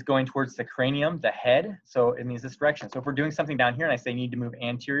means going towards the cranium, the head. So it means this direction. So if we're doing something down here and I say you need to move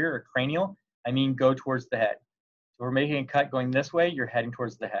anterior or cranial, I mean go towards the head. So we're making a cut going this way, you're heading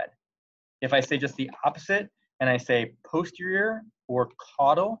towards the head. If I say just the opposite and I say posterior or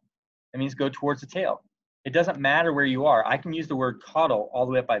caudal, it means go towards the tail. It doesn't matter where you are. I can use the word caudal all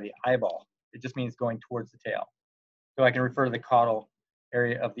the way up by the eyeball. It just means going towards the tail. So I can refer to the caudal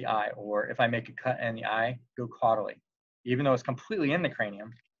area of the eye, or if I make a cut in the eye, go caudally. Even though it's completely in the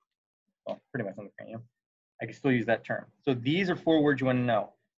cranium, well, pretty much in the cranium, I can still use that term. So these are 4 words you want to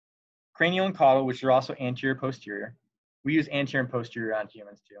know. Cranial and caudal, which are also anterior, posterior. We use anterior and posterior on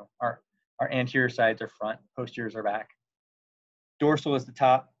humans too. Our anterior sides are front, posteriors are back. Dorsal is the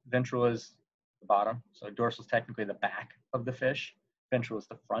top, ventral is the bottom. So dorsal is technically the back of the fish. Ventral is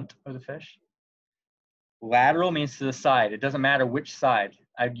the front of the fish. Lateral means to the side. It doesn't matter which side.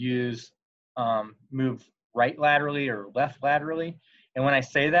 I'd use move right laterally or left laterally. And when I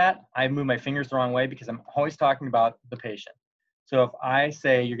say that, I move my fingers the wrong way because I'm always talking about the patient. So if I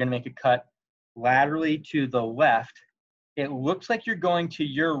say you're going to make a cut laterally to the left, it looks like you're going to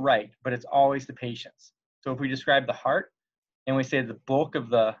your right, but it's always the patient's. So if we describe the heart and we say the bulk of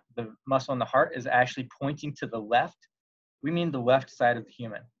the muscle in the heart is actually pointing to the left, we mean the left side of the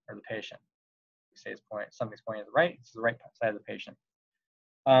human or the patient. We say something's pointing to the right, it's the right side of the patient.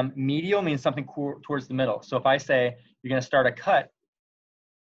 Medial means something towards the middle. So if I say you're going to start a cut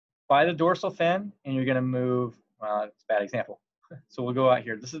by the dorsal fin and you're going to move, it's a bad example. So we'll go out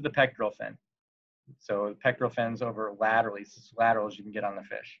here. This is the pectoral fin. So the pectoral fin's over laterally. It's as lateral as you can get on the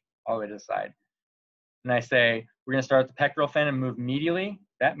fish, all the way to the side. And I say, we're going to start at the pectoral fin and move medially.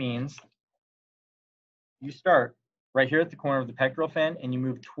 That means you start right here at the corner of the pectoral fin and you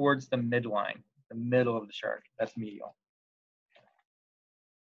move towards the midline, the middle of the shark. That's medial.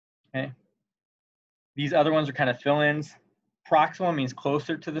 Okay. These other ones are kind of fill-ins. Proximal means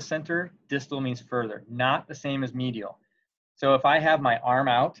closer to the center. Distal means further. Not the same as medial. So if I have my arm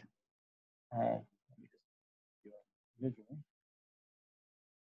out, let me just do a visual.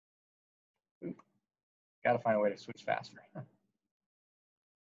 Got to find a way to switch faster.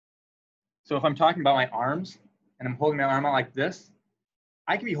 So if I'm talking about my arms and I'm holding my arm out like this,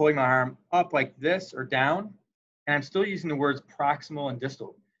 I can be holding my arm up like this or down, and I'm still using the words proximal and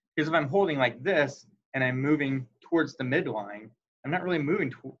distal. Because if I'm holding like this and I'm moving towards the midline, I'm not really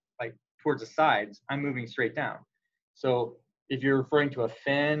moving towards the sides. I'm moving straight down. So if you're referring to a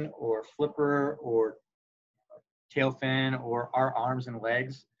fin or flipper or tail fin or our arms and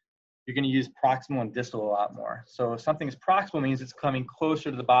legs, you're going to use proximal and distal a lot more. So if something is proximal, means it's coming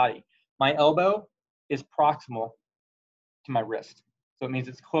closer to the body. My elbow is proximal to my wrist. So it means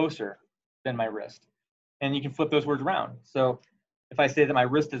it's closer than my wrist. And you can flip those words around. So if I say that my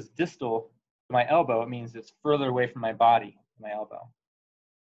wrist is distal to my elbow, it means it's further away from my body, my elbow.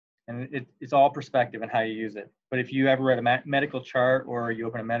 And it's all perspective and how you use it. But if you ever read a medical chart or you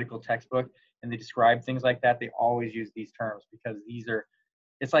open a medical textbook and they describe things like that, they always use these terms because these are,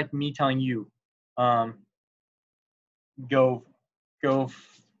 it's like me telling you, go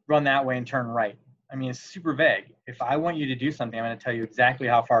run that way and turn right. I mean, it's super vague. If I want you to do something, I'm going to tell you exactly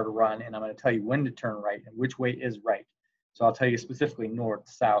how far to run, and I'm going to tell you when to turn right and which way is right. So I'll tell you specifically north,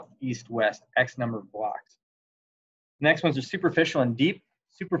 south, east, west, X number of blocks. The next ones are superficial and deep.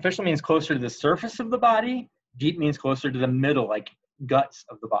 Superficial means closer to the surface of the body. Deep means closer to the middle, like guts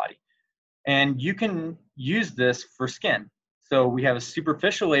of the body. And you can use this for skin. So we have a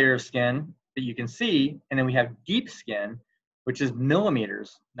superficial layer of skin that you can see, and then we have deep skin, which is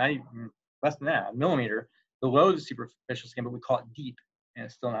millimeters, not even less than that, a millimeter below the superficial skin, but we call it deep, and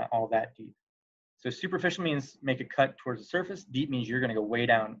it's still not all that deep. So superficial means make a cut towards the surface. Deep means you're going to go way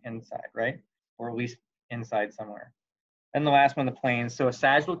down inside, right? Or at least inside somewhere. And the last one, the plane. So a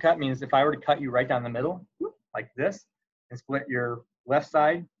sagittal cut means if I were to cut you right down the middle, like this, and split your left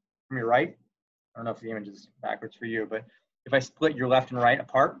side from your right. I don't know if the image is backwards for you, but if I split your left and right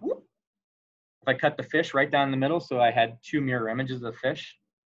apart, if I cut the fish right down the middle, so I had two mirror images of the fish,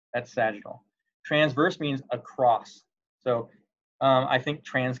 that's sagittal. Transverse means across. So I think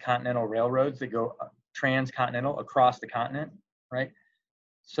transcontinental railroads that go transcontinental across the continent, right?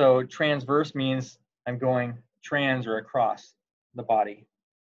 So transverse means I'm going trans or across the body.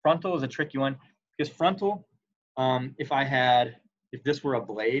 Frontal is a tricky one because frontal, if this were a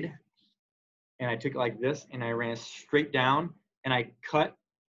blade and I took it like this and I ran straight down and I cut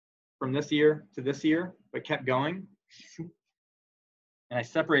from this ear to this ear, but kept going, and I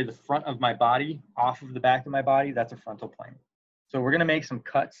separated the front of my body off of the back of my body, that's a frontal plane. So we're gonna make some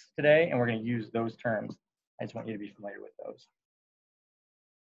cuts today and we're gonna use those terms. I just want you to be familiar with those.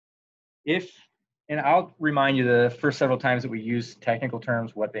 And I'll remind you the first several times that we use technical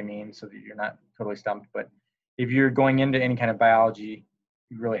terms, what they mean, so that you're not totally stumped. But if you're going into any kind of biology,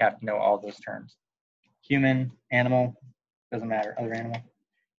 you really have to know all those terms. Human, animal, doesn't matter, other animal.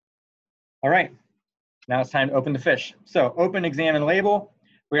 All right, now it's time to open the fish. So open, examine, label.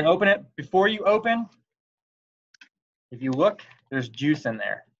 We're gonna open it. Before you open, if you look, there's juice in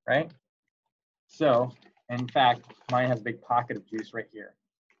there, right? So, in fact, mine has a big pocket of juice right here.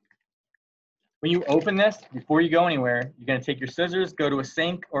 When you open this, before you go anywhere, you're gonna take your scissors, go to a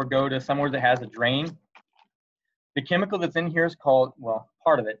sink or go to somewhere that has a drain. The chemical that's in here is called, well,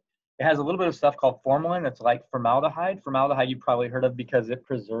 part of it, it has a little bit of stuff called formalin that's like formaldehyde. Formaldehyde you've probably heard of because it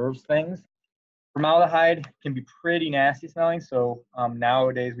preserves things. Formaldehyde can be pretty nasty smelling, so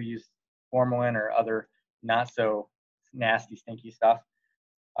nowadays we use formalin or other not so nasty, stinky stuff.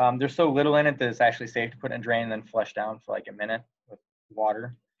 There's so little in it that it's actually safe to put in a drain and then flush down for like a minute with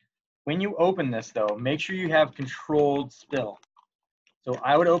water. When you open this though, make sure you have controlled spill. So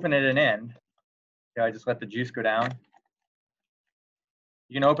I would open it at an end. Okay, I just let the juice go down.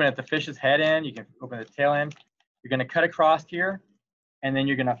 You can open at the fish's head end, you can open the tail end. You're gonna cut across here, and then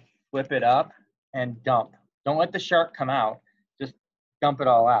you're gonna flip it up and dump. Don't let the shark come out, just dump it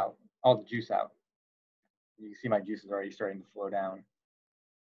all out, all the juice out. You can see my juice is already starting to flow down.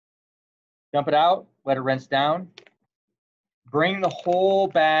 Dump it out, let it rinse down. Bring the whole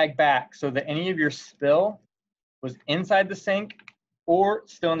bag back so that any of your spill was inside the sink or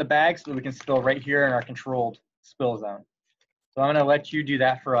still in the bag so that we can spill right here in our controlled spill zone. So I'm gonna let you do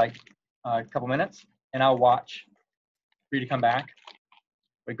that for like a couple minutes and I'll watch for you to come back.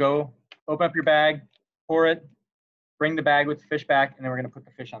 But go open up your bag, pour it, bring the bag with the fish back, and then we're gonna put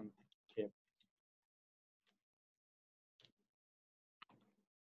the fish on the table.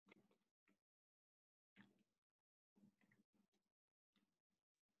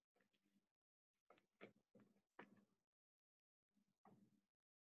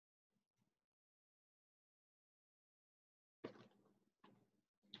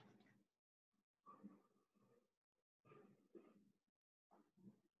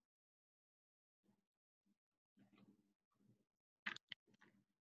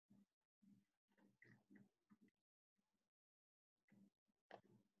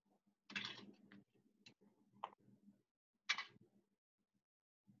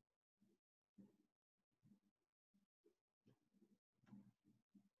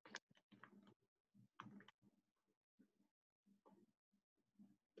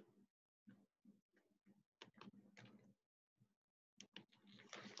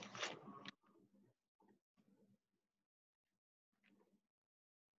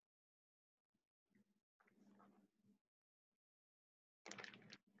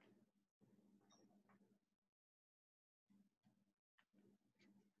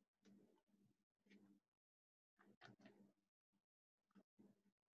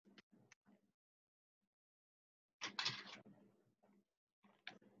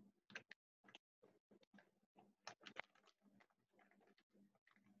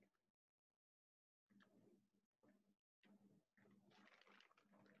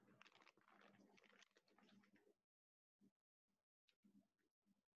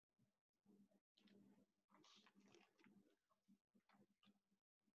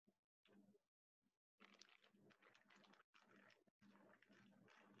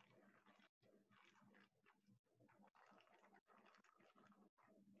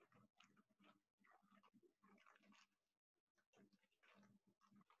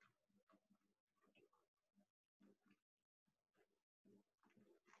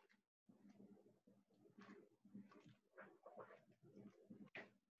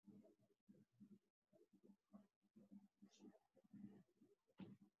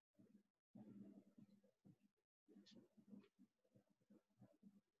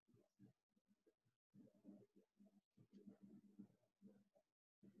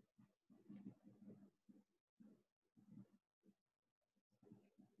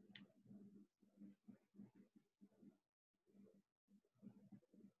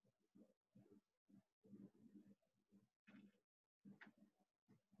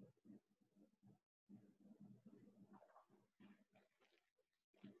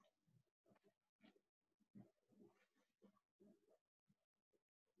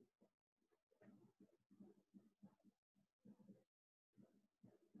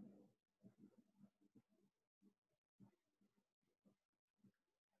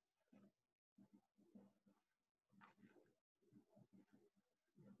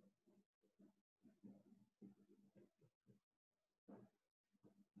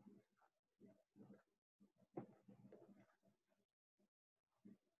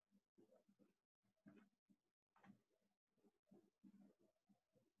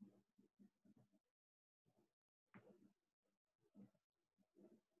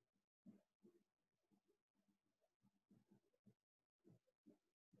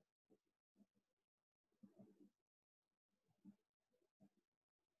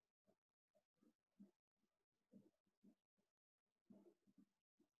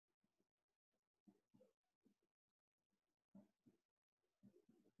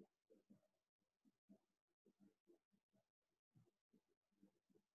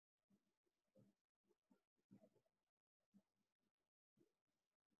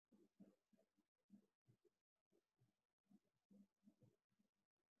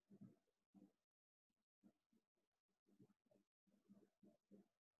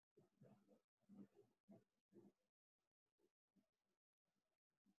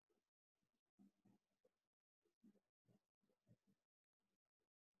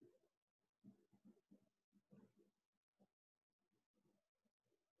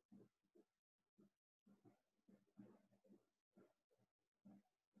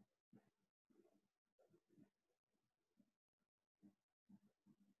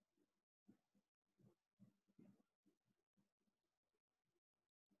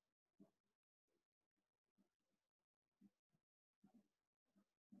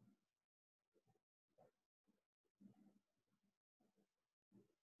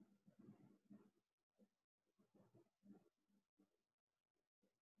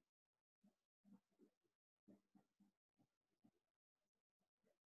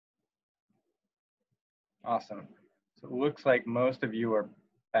 Awesome. So it looks like most of you are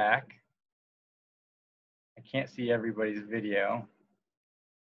back. I can't see everybody's video.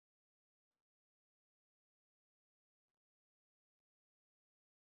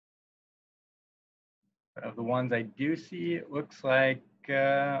 But of the ones I do see, it looks like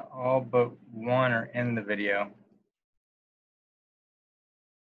all but one are in the video.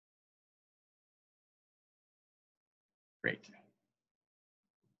 Great.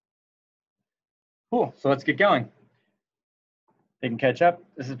 Cool, so let's get going. They can catch up.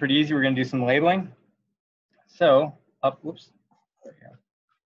 This is pretty easy. We're gonna do some labeling. So whoops.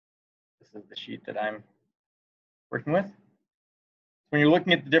 This is the sheet that I'm working with. When you're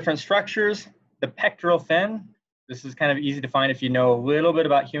looking at the different structures, the pectoral fin, this is kind of easy to find if you know a little bit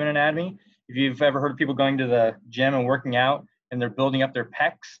about human anatomy. If you've ever heard of people going to the gym and working out and they're building up their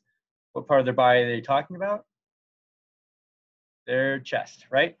pecs, what part of their body are they talking about? Their chest,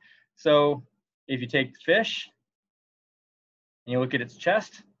 right? So if you take fish and you look at its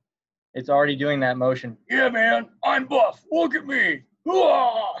chest, it's already doing that motion. Yeah, man, I'm buff. Look at me.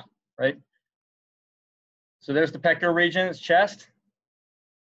 Right? So there's the pectoral region, its chest.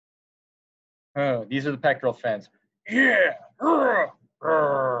 Oh, these are the pectoral fins. Yeah.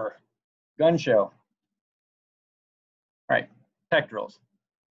 Gun show. All right, pectorals.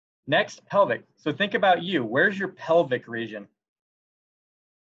 Next, pelvic. So think about you. Where's your pelvic region?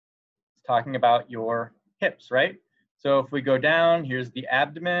 It's talking about your hips, right? So if we go down, here's the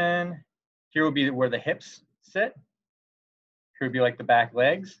abdomen. Here will be where the hips sit. Here would be like the back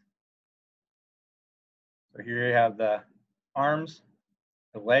legs. So here you have the arms,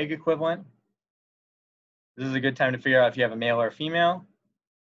 the leg equivalent. This is a good time to figure out if you have a male or a female.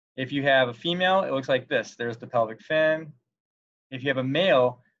 If you have a female, it looks like this. There's the pelvic fin. If you have a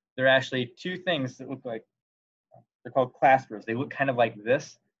male, there are actually two things that look like, they're called claspers. They look kind of like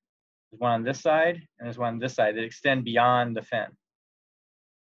this. There's one on this side and there's one on this side that extend beyond the fin.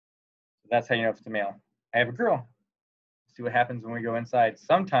 So that's how you know if it's a male. I have a girl. See what happens when we go inside.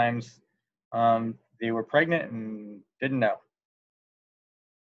 Sometimes they were pregnant and didn't know.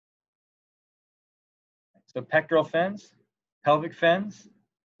 So pectoral fins, pelvic fins.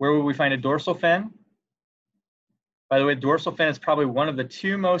 Where will we find a dorsal fin? By the way, dorsal fin is probably one of the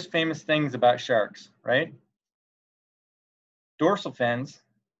two most famous things about sharks, right? Dorsal fins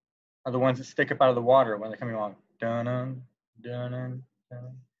are the ones that stick up out of the water when they're coming along. Dun-dun, dun-dun,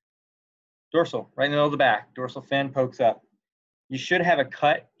 dun-dun. Dorsal, right in the middle of the back. Dorsal fin pokes up. You should have a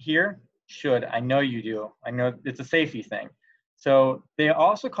cut here. Should, I know you do. I know it's a safety thing. So they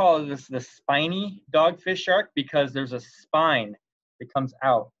also call this the spiny dogfish shark because there's a spine that comes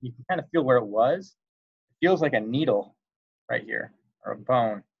out. You can kind of feel where it was. It feels like a needle right here or a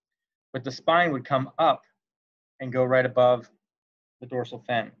bone. But the spine would come up and go right above the dorsal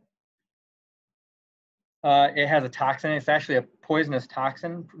fin. It has a toxin. It's actually a poisonous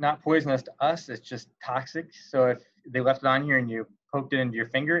toxin, not poisonous to us. It's just toxic. So if they left it on here and you poked it into your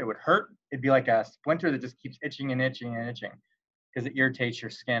finger, it would hurt. It'd be like a splinter that just keeps itching and itching and itching because it irritates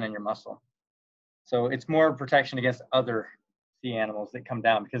your skin and your muscle. So it's more protection against other sea animals that come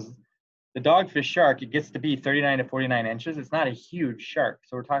down because the dogfish shark, it gets to be 39 to 49 inches. It's not a huge shark.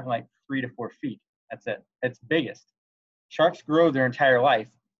 So we're talking like 3 to 4 feet. That's it. It's biggest. Sharks grow their entire life.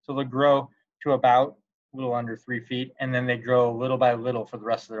 So they'll grow to about a little under 3 feet, and then they grow little by little for the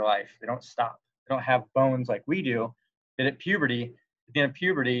rest of their life. They don't stop. They don't have bones like we do. That at puberty, at the end of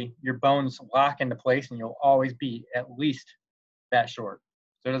puberty, your bones lock into place and you'll always be at least that short.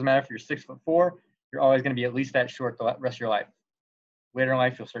 So it doesn't matter if you're 6'4", you're always going to be at least that short the rest of your life. Later in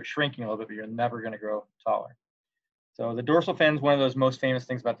life, you'll start shrinking a little bit, but you're never going to grow taller. So the dorsal fin is one of those most famous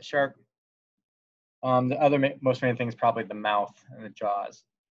things about the shark. The other most famous thing is probably the mouth and the jaws.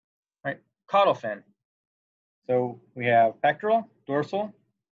 Right? Caudal fin. So we have pectoral, dorsal,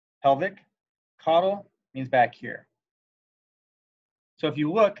 pelvic. Caudal means back here. So if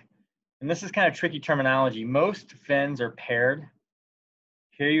you look, and this is kind of tricky terminology, most fins are paired.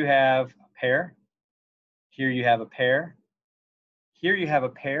 Here you have a pair. Here you have a pair. Here you have a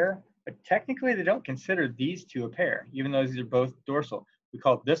pair, but technically they don't consider these two a pair, even though these are both dorsal. We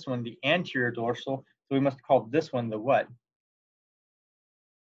call this one the anterior dorsal, so we must call this one the what?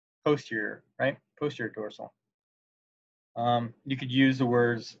 Posterior, right? Posterior dorsal. You could use the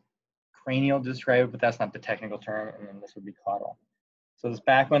words cranial to describe it, but that's not the technical term, and then this would be caudal. So this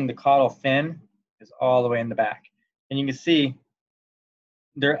back one, the caudal fin, is all the way in the back. And you can see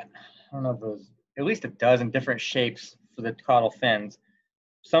there, I don't know if there's at least a dozen different shapes for the caudal fins.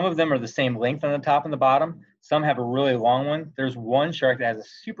 Some of them are the same length on the top and the bottom. Some have a really long one. There's one shark that has a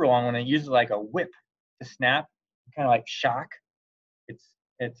super long one and it uses like a whip to snap, kind of like shock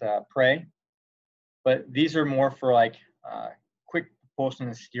its prey. but these are more for like quick propulsion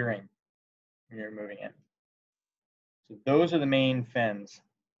and steering when you're moving it. So those are the main fins.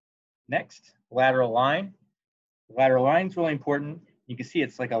 Next, lateral line. The lateral line is really important. You can see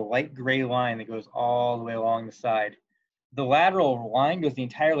it's like a light gray line that goes all the way along the side. The lateral line goes the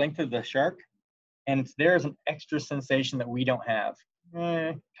entire length of the shark, and it's there as an extra sensation that we don't have.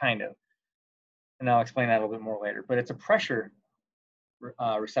 Kind of. And I'll explain that a little bit more later. But it's a pressure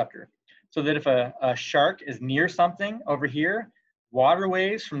receptor. So that if a shark is near something over here, water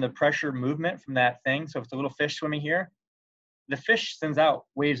waves from the pressure movement from that thing, so if it's a little fish swimming here, the fish sends out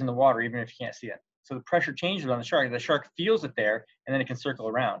waves in the water even if you can't see it. So the pressure changes on the shark feels it there, and then it can circle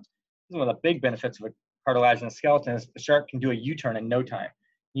around. This is one of the big benefits of a cartilaginous skeleton is the shark can do a U-turn in no time.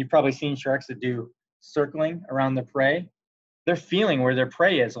 You've probably seen sharks that do circling around their prey. They're feeling where their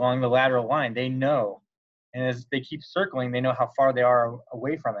prey is along the lateral line. They know. And as they keep circling, they know how far they are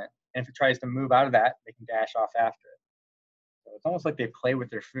away from it. And if it tries to move out of that, they can dash off after it. So it's almost like they play with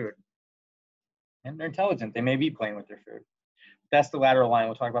their food. And they're intelligent. They may be playing with their food. That's the lateral line.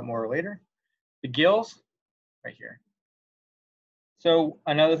 We'll talk about more later. The gills, right here. So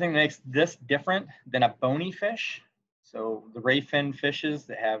another thing that makes this different than a bony fish, so the ray fin fishes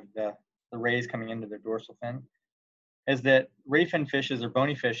that have the rays coming into their dorsal fin, is that ray fin fishes or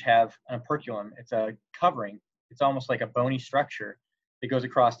bony fish have an operculum. It's a covering. It's almost like a bony structure that goes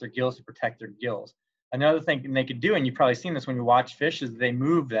across their gills to protect their gills. Another thing they could do, and you've probably seen this when you watch fish, is they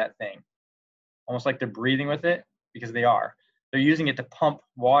move that thing, almost like they're breathing with it, because they are. They're using it to pump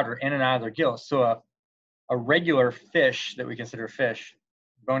water in and out of their gills. So a regular fish that we consider fish,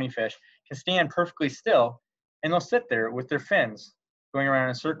 bony fish, can stand perfectly still, and they'll sit there with their fins going around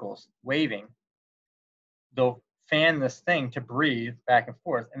in circles, waving. They'll fan this thing to breathe back and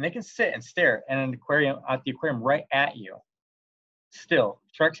forth, and they can sit and stare at the aquarium right at you. Still,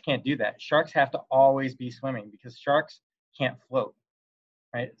 sharks can't do that. Sharks have to always be swimming because sharks can't float,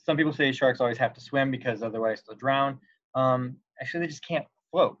 right? Some people say sharks always have to swim because otherwise they'll drown. Actually, they just can't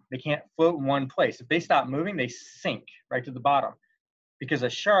float. They can't float in one place. If they stop moving, they sink right to the bottom because a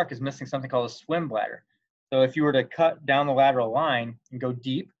shark is missing something called a swim bladder. So if you were to cut down the lateral line and go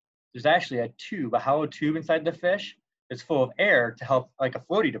deep, there's actually a tube, a hollow tube inside the fish that's full of air to help, like a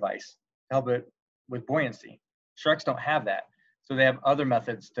floaty device, to help it with buoyancy. Sharks don't have that. So they have other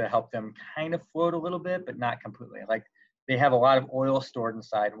methods to help them kind of float a little bit, but not completely. Like they have a lot of oil stored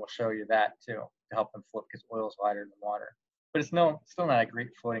inside, and we'll show you that too, to help them float because oil is lighter than water. But it's still not a great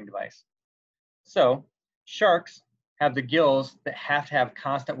floating device. So sharks have the gills that have to have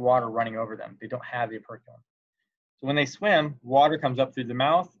constant water running over them. They don't have the operculum. So when they swim, water comes up through the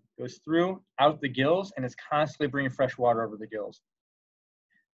mouth, goes through, out the gills, and is constantly bringing fresh water over the gills.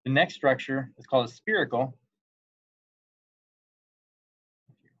 The next structure is called a spiracle.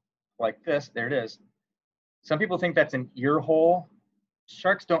 Like this, there it is. Some people think that's an ear hole.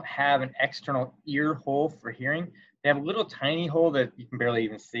 Sharks don't have an external ear hole for hearing. They have a little tiny hole that you can barely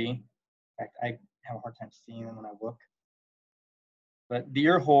even see. In fact, I have a hard time seeing them when I look. But the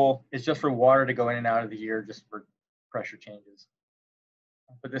ear hole is just for water to go in and out of the ear, just for pressure changes.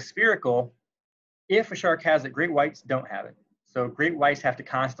 But the spiracle, if a shark has it, great whites don't have it. So great whites have to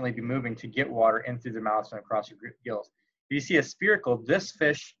constantly be moving to get water in through their mouths and across your gills. If you see a spiracle, this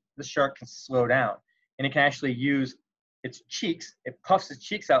shark can slow down, and it can actually use its cheeks. It puffs its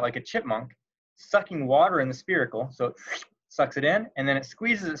cheeks out like a chipmunk, sucking water in the spiracle. So it sucks it in, and then it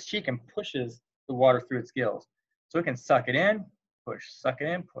squeezes its cheek and pushes the water through its gills. So it can suck it in, push, suck it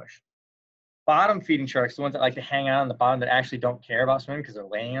in, push. Bottom feeding sharks, the ones that like to hang out on the bottom that actually don't care about swimming because they're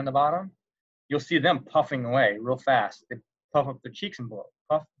laying on the bottom, you'll see them puffing away real fast. They puff up their cheeks and blow,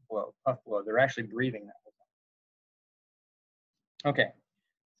 puff, blow, puff, blow. They're actually breathing that whole time. Okay,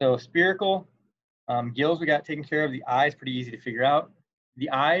 so spiracle, gills we got taken care of. The eyes, pretty easy to figure out.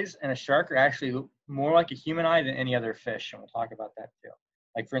 The eyes in a shark are actually more like a human eye than any other fish, and we'll talk about that too.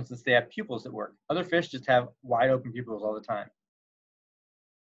 Like for instance, they have pupils that work. Other fish just have wide open pupils all the time.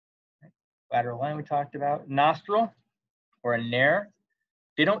 Lateral line we talked about. Nostril, or a nair,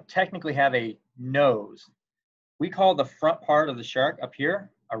 they don't technically have a nose. We call the front part of the shark up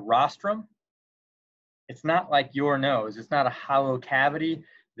here a rostrum. It's not like your nose. It's not a hollow cavity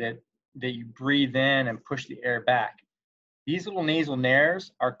that you breathe in and push the air back. These little nasal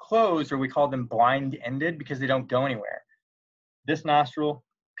nairs are closed, or we call them blind-ended, because they don't go anywhere. This nostril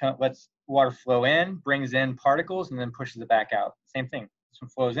kind of lets water flow in, brings in particles, and then pushes it back out. Same thing. This one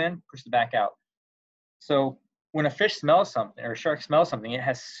flows in, pushes it back out. So when a fish smells something, or a shark smells something, it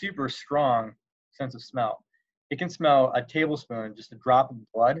has super strong sense of smell. It can smell a tablespoon, just a drop of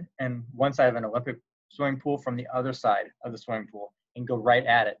blood, and one side of an Olympic swimming pool from the other side of the swimming pool, and go right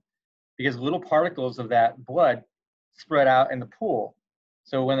at it. because little particles of that blood spread out in the pool.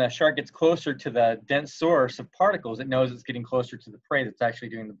 So when the shark gets closer to the dense source of particles, it knows it's getting closer to the prey that's actually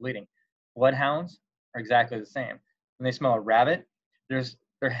doing the bleeding. Bloodhounds are exactly the same. When they smell a rabbit, their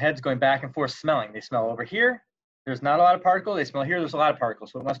heads going back and forth smelling. They smell over here, there's not a lot of particles. They smell here, there's a lot of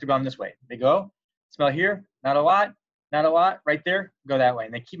particles. So it must have gone this way. They go, smell here, not a lot, right there, go that way.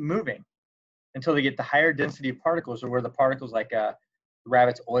 And they keep moving until they get the higher density of particles, or where the particles like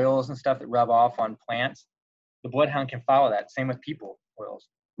rabbit's oils and stuff that rub off on plants, the bloodhound can follow that. Same with people oils.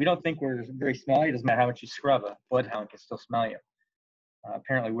 We don't think we're very smelly. It doesn't matter how much you scrub, a bloodhound can still smell you.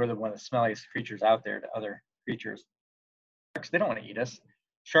 Apparently, we're one of the smelliest creatures out there to other creatures. Sharks, they don't want to eat us.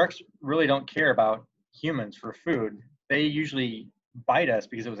 Sharks really don't care about humans for food. They usually bite us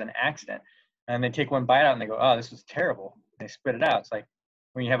because it was an accident. And they take one bite out and they go, oh, this was terrible. And they spit it out. It's like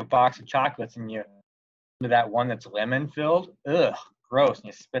when you have a box of chocolates and you into that one that's lemon filled, ugh, gross, and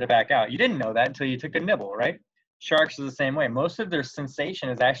you spit it back out. You didn't know that until you took a nibble, right? Sharks are the same way. Most of their sensation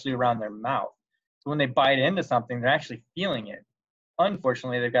is actually around their mouth. So when they bite into something, they're actually feeling it.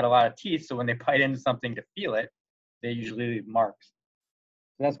 Unfortunately, they've got a lot of teeth, so when they bite into something to feel it, they usually leave marks.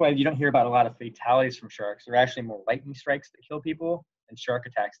 So that's why you don't hear about a lot of fatalities from sharks. They're actually more lightning strikes that kill people than shark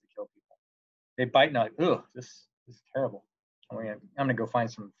attacks that kill people. They bite and they're like, ugh, this is terrible. I'm gonna go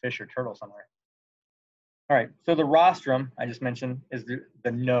find some fish or turtle somewhere. All right, so the rostrum, I just mentioned, is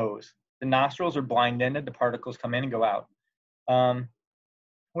the nose. The nostrils are blind-ended. The particles come in and go out.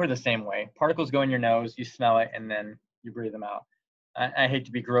 We're the same way. Particles go in your nose, you smell it, and then you breathe them out. I hate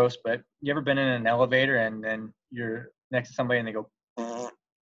to be gross, but you ever been in an elevator and then you're next to somebody and they go,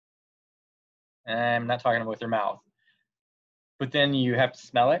 and I'm not talking about with their mouth, but then you have to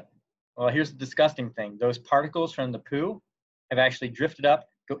smell it? Well, here's the disgusting thing. Those particles from the poo have actually drifted up,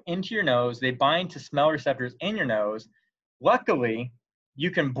 go into your nose. They bind to smell receptors in your nose. Luckily,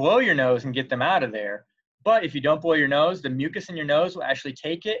 you can blow your nose and get them out of there. But if you don't blow your nose, the mucus in your nose will actually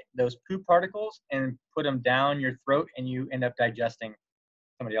take it, those poo particles, and put them down your throat, and you end up digesting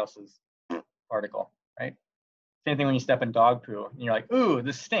somebody else's particle, right? Same thing when you step in dog poo, and you're like, ooh,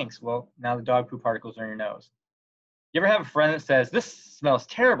 this stinks. Well, now the dog poo particles are in your nose. You ever have a friend that says, this smells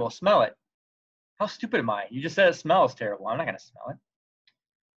terrible, smell it? How stupid am I? You just said it smells terrible. I'm not going to smell it.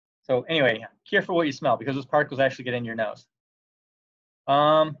 So anyway, careful what you smell, because those particles actually get in your nose.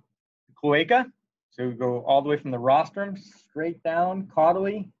 Cloaca. So we go all the way from the rostrum straight down,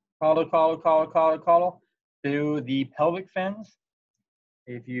 caudal, to the pelvic fins.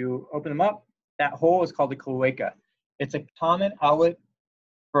 If you open them up, that hole is called the cloaca. It's a common outlet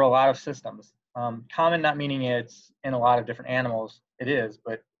for a lot of systems. Common not meaning it's in a lot of different animals. It is,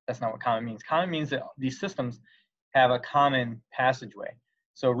 but that's not what common means. Common means that these systems have a common passageway.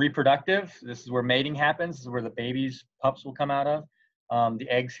 So reproductive, this is where mating happens. This is where the babies, pups will come out of. The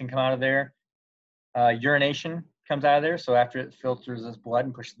eggs can come out of there. Urination comes out of there. So after it filters this blood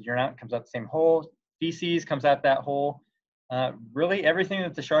and pushes the urine out, it comes out the same hole. Feces comes out that hole. Really, everything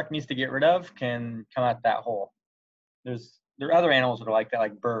that the shark needs to get rid of can come out that hole. There are other animals that are like that,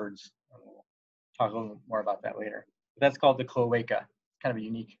 like birds. We'll talk a little more about that later. But that's called the cloaca. It's kind of a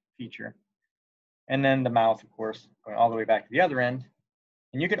unique feature. And then the mouth, of course, going all the way back to the other end.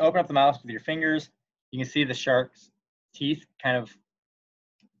 And you can open up the mouth with your fingers. You can see the shark's teeth kind of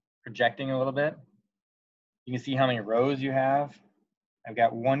projecting a little bit. You can see how many rows you have. I've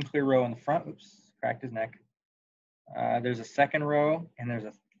got one clear row in the front. Oops, cracked his neck. There's a second row and there's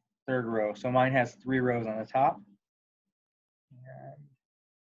a third row. So mine has 3 rows on the top. And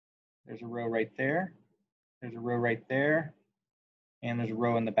there's a row right there. There's a row right there. And there's a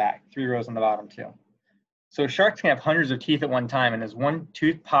row in the back. 3 rows on the bottom too. So sharks can have hundreds of teeth at one time, and as one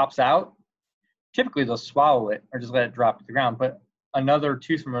tooth pops out, typically they'll swallow it or just let it drop to the ground, but another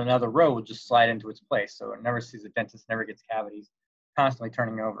tooth from another row will just slide into its place. So it never sees a dentist, never gets cavities, constantly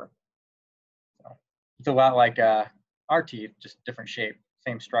turning over. So it's a lot like our teeth, just different shape,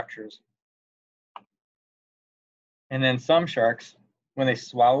 same structures. And then some sharks, when they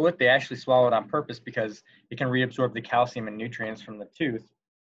swallow it, they actually swallow it on purpose because it can reabsorb the calcium and nutrients from the tooth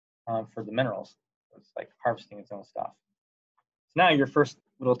for the minerals. So it's like harvesting its own stuff. So now your first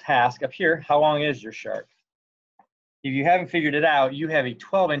little task up here, how long is your shark? If you haven't figured it out, you have a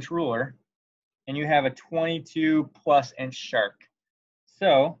 12-inch ruler and you have a 22+ inch shark.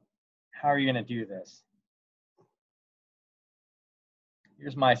 So how are you going to do this?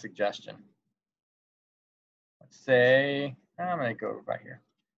 Here's my suggestion. Let's say, I'm going to go over by here.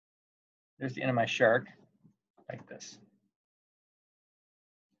 There's the end of my shark, like this.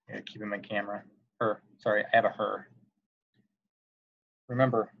 I gotta keep in my camera. Sorry, I have a her.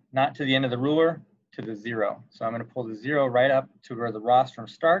 Remember, not to the end of the ruler, to the 0. So I'm going to pull the 0 right up to where the rostrum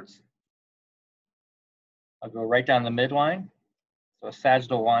starts. I'll go right down the midline, so a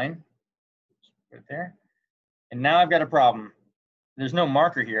sagittal line, right there. And now I've got a problem. There's no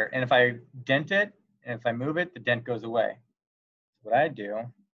marker here, and if I dent it, and if I move it, the dent goes away. So what I do,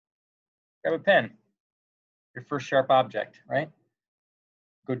 grab a pen, your first sharp object, right?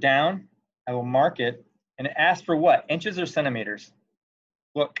 Go down, I will mark it, and it asks for what? Inches or centimeters?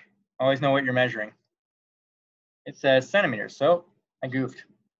 Look, always know what you're measuring. It says centimeters, so I goofed.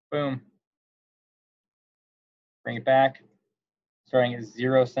 Boom. Bring it back, starting at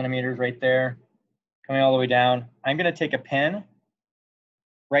 0 centimeters right there, coming all the way down. I'm gonna take a pen.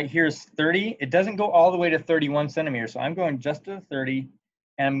 Right here is 30. It doesn't go all the way to 31 centimeters, so I'm going just to 30,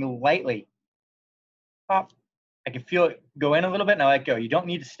 and I'm gonna lightly pop. I can feel it go in a little bit, and I let go. You don't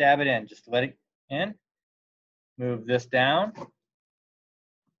need to stab it in, just let it in. Move this down.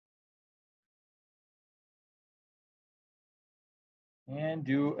 And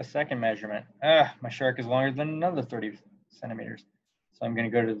do a second measurement. My shark is longer than another 30 centimeters. So I'm gonna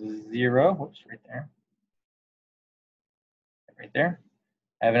go to the 0, whoops, right there. Right there.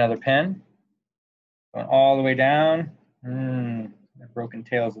 I have another pen, going all the way down. The broken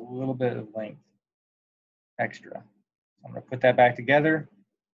tail is a little bit of length extra. So I'm gonna put that back together.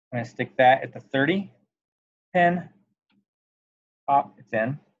 I'm gonna stick that at the 30 pen. Pop, it's in.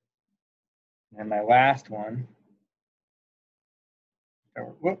 And then my last one.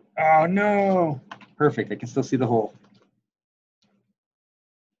 Whoop, oh no! Perfect, I can still see the hole.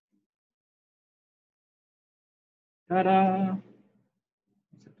 Ta-da!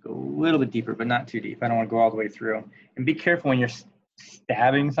 Go a little bit deeper, but not too deep. I don't want to go all the way through. And be careful when you're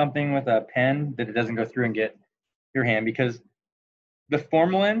stabbing something with a pen that it doesn't go through and get your hand, because the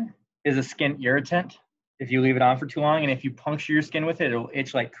formalin is a skin irritant if you leave it on for too long. And if you puncture your skin with it, it'll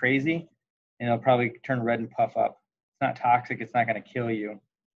itch like crazy, and it'll probably turn red and puff up. It's not toxic. It's not going to kill you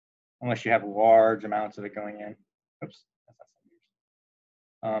unless you have large amounts of it going in. Oops.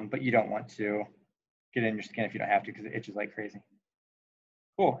 But you don't want to get it in your skin if you don't have to, because it itches like crazy.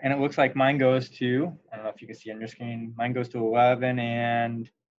 Cool, and it looks like mine goes to, I don't know if you can see on your screen, mine goes to 11, and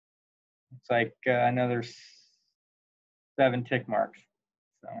it's like another 7 tick marks.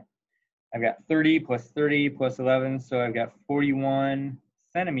 So I've got 30 plus 30 plus 11, so I've got 41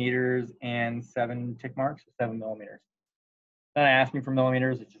 centimeters and 7 tick marks, 7 millimeters. It's not asking for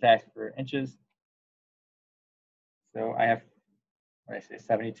millimeters, it's just asking for inches. So I have, what did I say,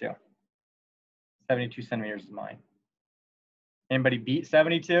 72. 72 centimeters is mine. Anybody beat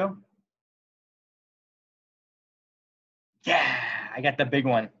 72? Yeah, I got the big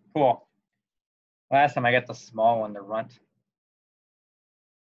one. Cool. Last time I got the small one, the runt.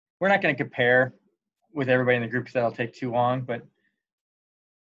 We're not going to compare with everybody in the group because that'll take too long, but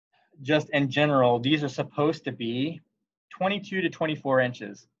just in general, these are supposed to be 22 to 24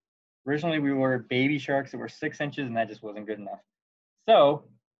 inches. Originally, we ordered baby sharks that were 6 inches, and that just wasn't good enough. So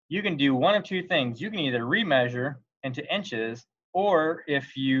you can do one of two things. You can either remeasure into inches, or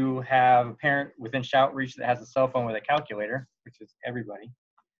if you have a parent within shout reach that has a cell phone with a calculator, which is everybody,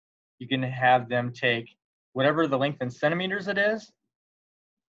 you can have them take whatever the length in centimeters it is,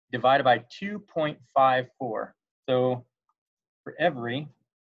 divided by 2.54. So for every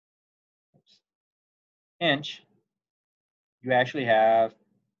inch, you actually have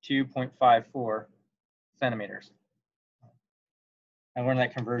 2.54 centimeters. I learned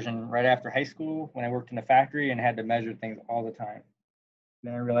that conversion right after high school when I worked in a factory and had to measure things all the time.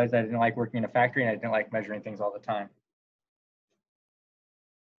 Then I realized I didn't like working in a factory and I didn't like measuring things all the time.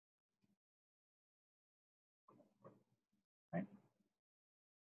 Right.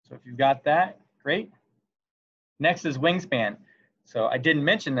 So if you've got that, great. Next is wingspan. So I didn't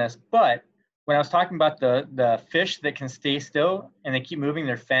mention this, but when I was talking about the fish that can stay still and they keep moving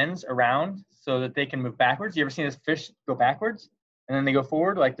their fins around so that they can move backwards. You ever seen this fish go backwards and then they go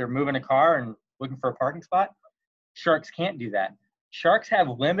forward like they're moving a car and looking for a parking spot? Sharks can't do that. Sharks have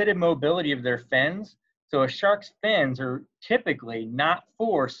limited mobility of their fins. So a shark's fins are typically not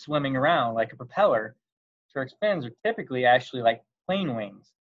for swimming around like a propeller. Shark's fins are typically actually like plane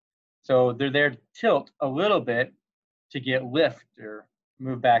wings. So they're there to tilt a little bit to get lift or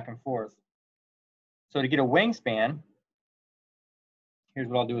move back and forth. So to get a wingspan, here's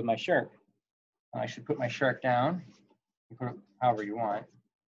what I'll do with my shark. I should put my shark down. You put it however you want.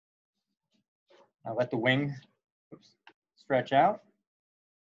 I'll let the wings stretch out.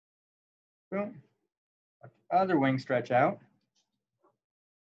 Boom. Let the other wing stretch out.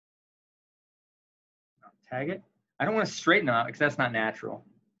 I'll tag it. I don't want to straighten them out because that's not natural.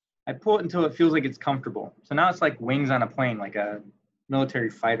 I pull it until it feels like it's comfortable. So now it's like wings on a plane, like a military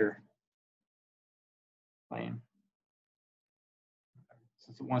fighter plane.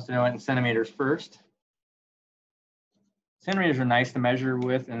 Since it wants to know it in centimeters first, Centimeters are nice to measure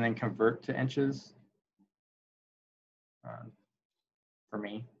with and then convert to inches for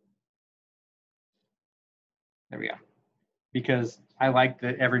me. There we go. Because I like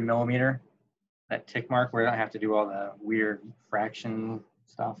the every millimeter, that tick mark where I don't have to do all the weird fraction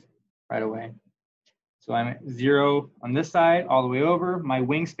stuff right away. So I'm at 0 on this side all the way over. My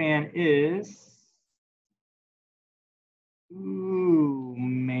wingspan is, ooh,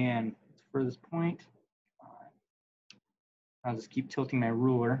 man, it's furthest point. I'll just keep tilting my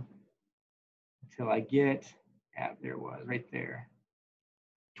ruler until I get, yeah, there it was, right there.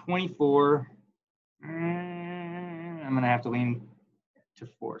 24, I'm gonna have to lean to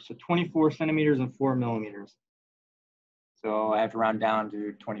 4. So 24 centimeters and 4 millimeters. So I have to round down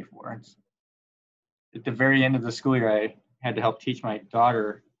to 24. It's, at the very end of the school year, I had to help teach my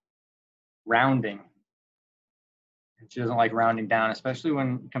daughter rounding. And she doesn't like rounding down, especially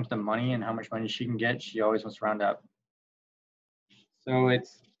when it comes to money and how much money she can get. She always wants to round up. So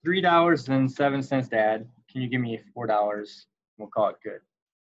it's $3.07, Dad. Can you give me $4? We'll call it good.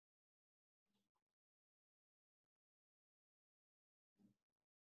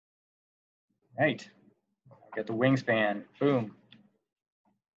 Right. Got the wingspan. Boom.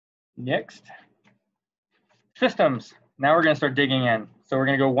 Next. Systems. Now we're going to start digging in. So we're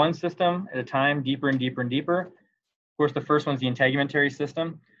going to go one system at a time, deeper and deeper and deeper. Of course, the first one's the integumentary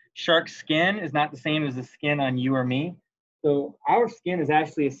system. Shark skin is not the same as the skin on you or me. So our skin is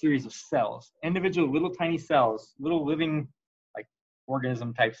actually a series of cells, individual little tiny cells, little living like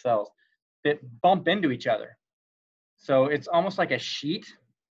organism type cells that bump into each other. So it's almost like a sheet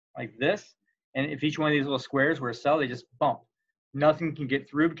like this. And if each one of these little squares were a cell, they just bump. Nothing can get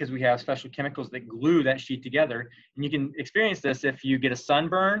through because we have special chemicals that glue that sheet together. And you can experience this if you get a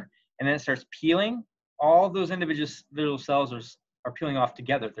sunburn and then it starts peeling. All those individual little cells are peeling off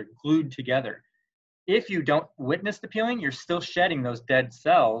together. They're glued together. If you don't witness the peeling, you're still shedding those dead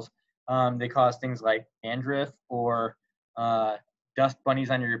cells. They cause things like dandruff or dust bunnies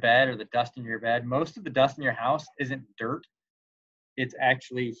under your bed or the dust in your bed. Most of the dust in your house isn't dirt. It's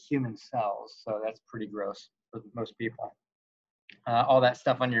actually human cells. So that's pretty gross for most people. All that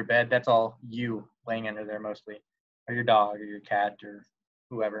stuff under your bed, that's all you laying under there mostly, or your dog or your cat or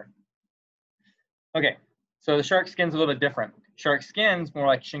whoever. Okay, so the shark skin's a little bit different. Shark skin's more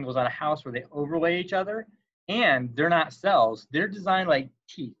like shingles on a house where they overlay each other, and they're not cells. They're designed like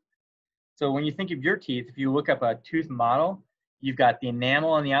teeth. So when you think of your teeth, if you look up a tooth model, you've got the enamel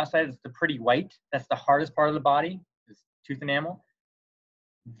on the outside. It's the pretty white. That's the hardest part of the body, is tooth enamel.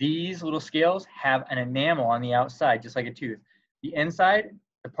 These little scales have an enamel on the outside, just like a tooth. The inside,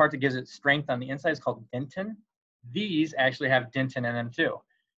 the part that gives it strength on the inside is called dentin. These actually have dentin in them too.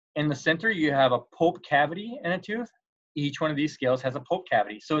 In the center, you have a pulp cavity in a tooth. Each one of these scales has a pulp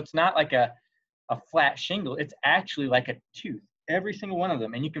cavity. So it's not like a flat shingle. It's actually like a tooth, every single one of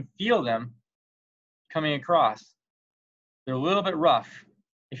them. And you can feel them coming across. They're a little bit rough.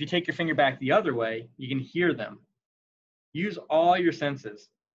 If you take your finger back the other way, you can hear them. Use all your senses.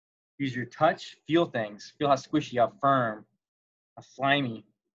 Use your touch, feel things. Feel how squishy, how firm, how slimy,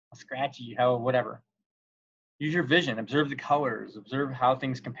 how scratchy, how whatever. Use your vision. Observe the colors. Observe how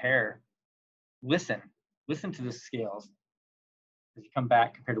things compare. Listen. Listen to the scales as you come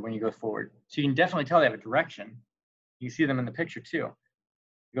back compared to when you go forward. So you can definitely tell they have a direction. You can see them in the picture too.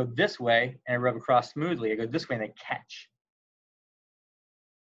 You go this way and I rub across smoothly. I go this way and they catch.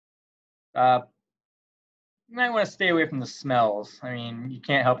 You might want to stay away from the smells. I mean, you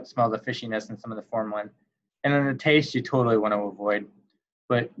can't help but smell the fishiness in some of the formalin. And then the taste you totally want to avoid.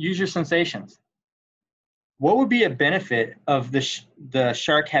 But use your sensations. What would be a benefit of the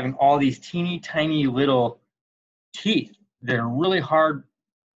shark having all these teeny tiny little teeth that are really hard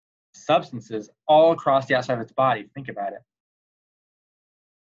substances all across the outside of its body? Think about it.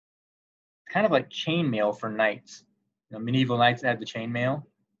 It's kind of like chainmail for knights. You know, medieval knights had the chainmail.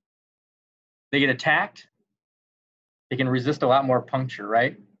 They get attacked, they can resist a lot more puncture,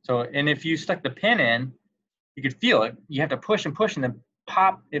 right? So, and if you stuck the pin in, you could feel it. You have to push and push and then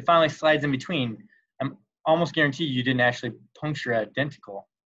pop, it finally slides in between. I'm almost guarantee you didn't actually puncture a denticle,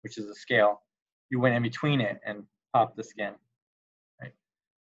 which is a scale. You went in between it and popped the skin, right?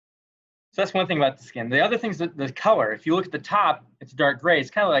 So that's one thing about the skin. The other thing is the color. If you look at the top, it's dark gray.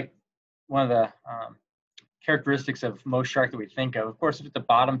 It's kind of like one of the characteristics of most shark that we think of. Of course, if it's a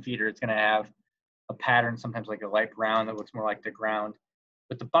bottom feeder, it's going to have a pattern, sometimes like a light brown that looks more like the ground.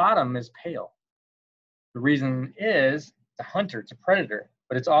 But the bottom is pale. The reason is it's a hunter, it's a predator,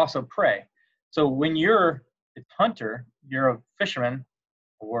 but it's also prey. So when you're a hunter, you're a fisherman,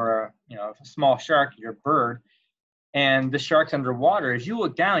 or a small shark, you're a bird, and the shark's underwater. As you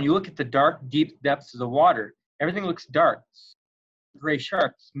look down, you look at the dark, deep depths of the water. everything looks dark. Gray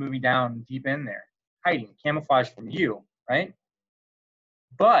shark's moving down deep in there, hiding, camouflage from you, right?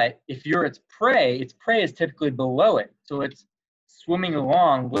 But if you're its prey is typically below it. So it's swimming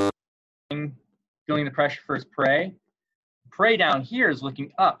along, feeling the pressure for its prey. Prey down here is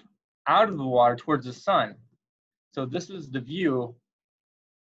looking up out of the water towards the sun. So this is the view.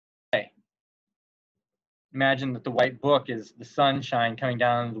 Imagine that the white book is the sunshine coming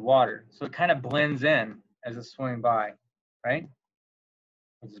down into the water. So it kind of blends in as it's swimming by, right?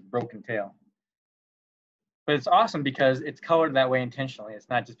 With this broken tail. But it's awesome because it's colored that way intentionally. It's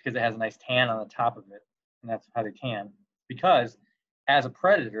not just because it has a nice tan on the top of it, and that's how they tan. Because as a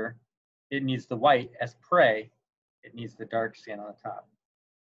predator, it needs the white. As prey, it needs the dark skin on the top.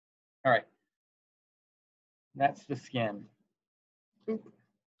 All right. That's the skin. And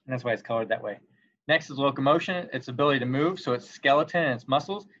that's why it's colored that way. Next is locomotion, its ability to move, so its skeleton and its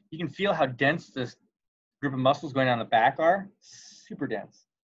muscles. You can feel how dense this group of muscles going down the back are. Super dense,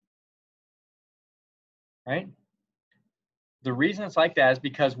 right? The reason it's like that is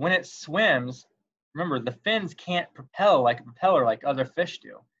because when it swims, remember, the fins can't propel like a propeller like other fish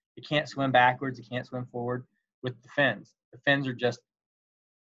do. It can't swim backwards, it can't swim forward with the fins. The fins are just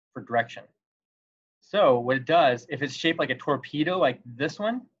for direction. So what it does, if it's shaped like a torpedo like this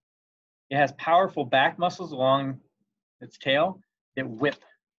one, it has powerful back muscles along its tail that whip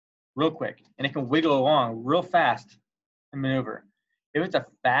real quick, and it can wiggle along real fast and maneuver. If it's a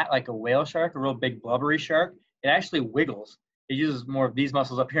fat, like a whale shark, a real big blubbery shark, it actually wiggles. It uses more of these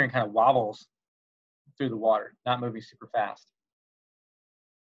muscles up here and kind of wobbles through the water, not moving super fast.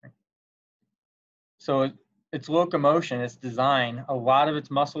 So its locomotion, its design, a lot of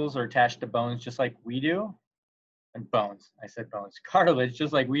its muscles are attached to bones just like we do. And bones, I said bones, cartilage,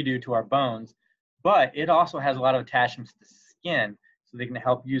 just like we do to our bones, but it also has a lot of attachments to skin, so they can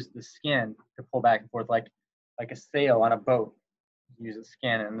help use the skin to pull back and forth like a sail on a boat. Use its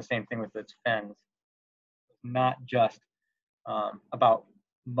skin, and the same thing with its fins. It's not just about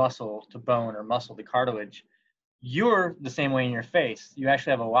muscle to bone or muscle to cartilage. You're the same way in your face. You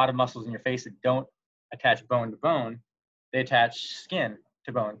actually have a lot of muscles in your face that don't attach bone to bone. They attach skin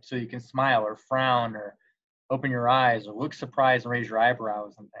to bone, so you can smile or frown or open your eyes or look surprised and raise your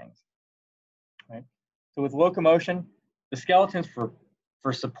eyebrows and things, right? So with locomotion, the skeleton's for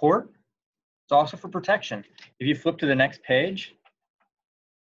support. It's also for protection. If you flip to the next page,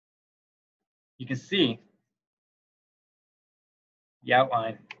 you can see the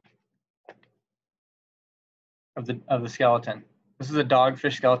outline of the skeleton. This is a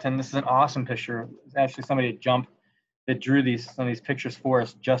dogfish skeleton. This is an awesome picture. It's actually somebody at Jump that drew some of these pictures for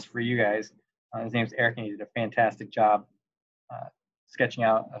us just for you guys. His name's Eric, and he did a fantastic job sketching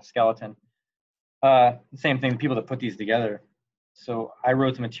out a skeleton. The same thing, the people that put these together. So I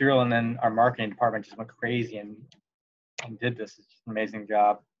wrote the material, and then our marketing department just went crazy and did this. It's just an amazing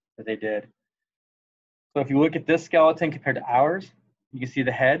job that they did. So if you look at this skeleton compared to ours, you can see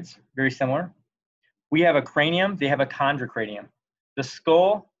the heads, very similar. We have a cranium, they have a chondrocranium. The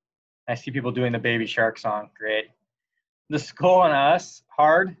skull, I see people doing the Baby Shark song, great. The skull on us,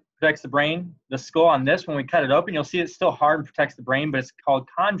 hard, protects the brain. The skull on this, when we cut it open, you'll see it's still hard and protects the brain, but it's called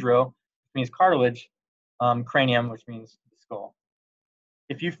chondro, which means cartilage, cranium, which means the skull.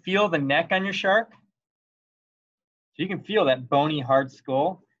 If you feel the neck on your shark, so you can feel that bony, hard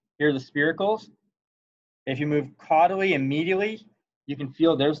skull. Here are the spiracles. If you move caudally and medially, you can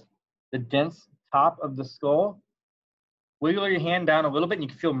feel there's the dense top of the skull. Wiggle your hand down a little bit and you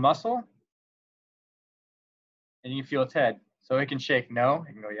can feel muscle. And you can feel its head. So it can shake no,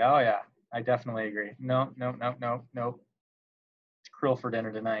 it can go, yeah, oh yeah, I definitely agree. No, no, no, no, no. It's krill for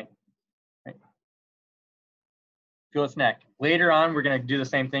dinner tonight. Right. Feel its neck. Later on, we're going to do the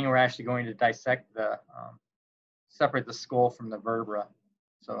same thing. We're actually going to dissect separate the skull from the vertebra.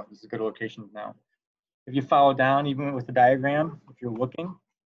 So this is a good location now. If you follow down, even with the diagram, if you're looking,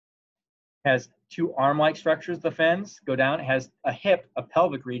 it has two arm-like structures, the fins go down. It has a hip, a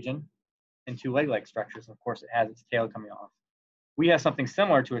pelvic region, and two leg-like structures. Of course, it has its tail coming off. We have something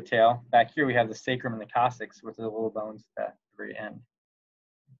similar to a tail. Back here, we have the sacrum and the coccyx with the little bones at the very end.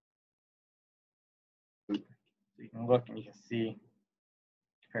 So you can look and you can see,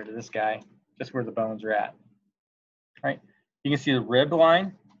 compared to this guy, just where the bones are at. Right? You can see the rib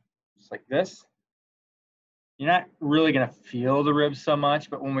line, just like this. You're not really going to feel the ribs so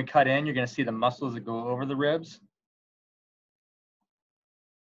much, but when we cut in, you're going to see the muscles that go over the ribs.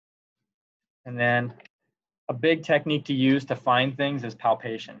 And then a big technique to use to find things is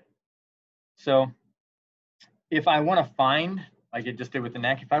palpation. So if I want to find, like it just did with the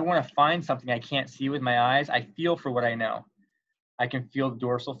neck, if I want to find something I can't see with my eyes, I feel for what I know. I can feel the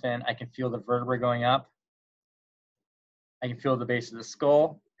dorsal fin. I can feel the vertebra going up. I can feel the base of the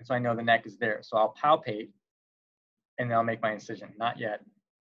skull, and so I know the neck is there. So I'll palpate, and then I'll make my incision. Not yet,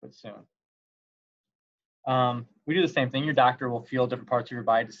 but soon. We do the same thing. Your doctor will feel different parts of your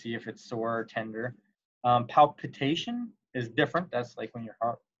body to see if it's sore or tender. Palpitation is different. That's like when your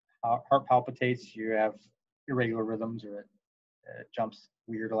heart palpitates, you have irregular rhythms, or it jumps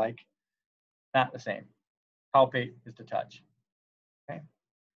weird like. Not the same. Palpate is to touch. Okay.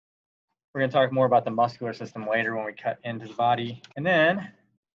 We're going to talk more about the muscular system later when we cut into the body. And then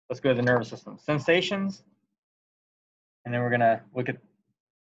let's go to the nervous system. Sensations. And then we're going to look at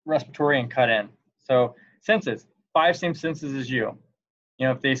respiratory and cut in. So senses, 5 same senses as you. You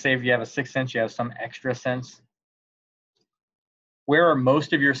know, if they say if you have a 6th sense, you have some extra sense. Where are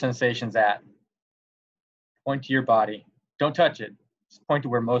most of your sensations at? Point to your body. Don't touch it. Just point to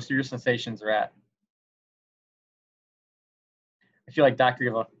where most of your sensations are at. I feel like Dr.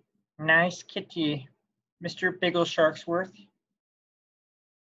 Evil. Nice kitty, Mr. Biggle Sharksworth.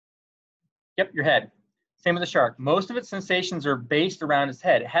 Yep, your head. Same with the shark. Most of its sensations are based around its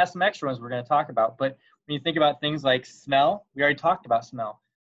head. It has some extra ones we're going to talk about, but when you think about things like smell, we already talked about smell.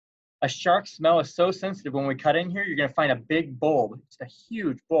 A shark's smell is so sensitive. When we cut in here, you're going to find a big bulb. It's a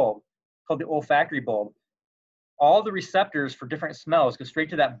huge bulb called the olfactory bulb. All the receptors for different smells go straight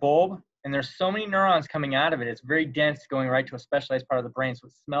to that bulb, and there's so many neurons coming out of it. It's very dense, going right to a specialized part of the brain, so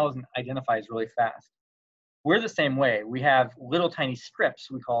it smells and identifies really fast. We're the same way. We have little tiny strips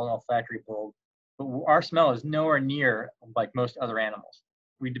we call an olfactory bulb, but our smell is nowhere near like most other animals.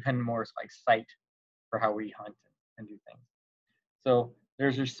 We depend more like sight for how we hunt and do things. So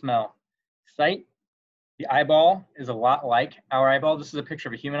there's your smell. Sight, the eyeball is a lot like our eyeball. This is a picture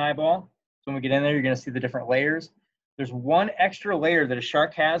of a human eyeball. So when we get in there, you're going to see the different layers. There's one extra layer that a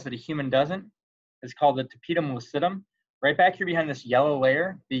shark has that a human doesn't. It's called the tapetum lucidum. Right back here behind this yellow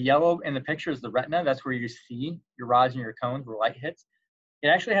layer, the yellow in the picture is the retina. That's where you see your rods and your cones where light hits. It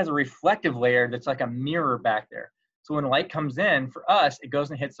actually has a reflective layer that's like a mirror back there. So when light comes in, for us, it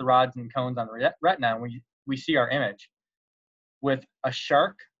goes and hits the rods and cones on the retina, and we see our image. With a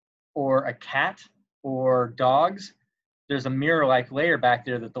shark or a cat or dogs, there's a mirror-like layer back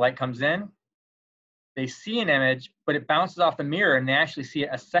there that the light comes in. They see an image, but it bounces off the mirror, and they actually see it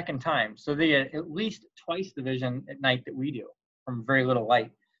a second time. So they get at least twice the vision at night that we do from very little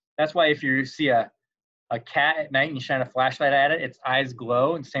light. That's why if you see a cat at night and you shine a flashlight at it, its eyes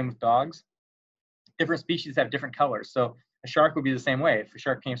glow, and same with dogs. Different species have different colors. So a shark would be the same way. If a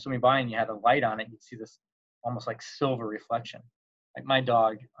shark came swimming by and you had a light on it, you'd see this almost like silver reflection. Like my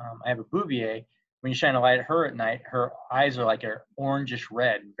dog, I have a Bouvier. When you shine a light at her at night, her eyes are like an orangish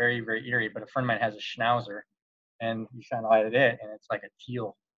red, very, very eerie. But a friend of mine has a Schnauzer, and you shine a light at it, and it's like a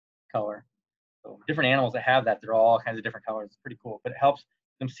teal color. So different animals that have that, they're all kinds of different colors. It's pretty cool, but it helps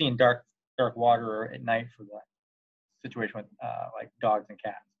them see in dark water at night for the situation with like dogs and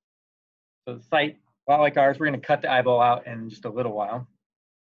cats. So the sight, a lot like ours, we're going to cut the eyeball out in just a little while.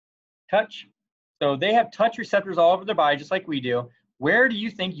 Touch. So they have touch receptors all over their body, just like we do. Where do you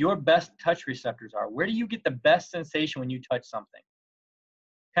think your best touch receptors are? Where do you get the best sensation when you touch something?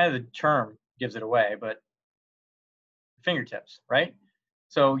 Kind of the term gives it away, but fingertips, right?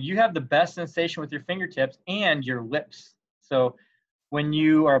 So you have the best sensation with your fingertips and your lips. So when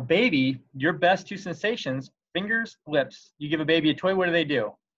you are a baby, your best 2 sensations, fingers, lips. You give a baby a toy, what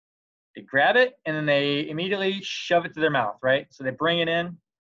do? They grab it, and then they immediately shove it to their mouth, right? So they bring it in, and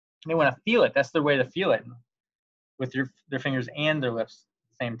they want to feel it. That's their way to feel it, with their fingers and their lips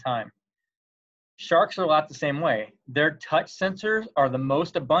at the same time. Sharks are a lot the same way. Their touch sensors are the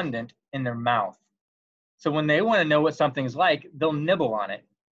most abundant in their mouth. So when they want to know what something's like, they'll nibble on it.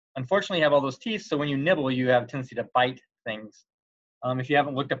 Unfortunately, you have all those teeth, so when you nibble, you have a tendency to bite things. If you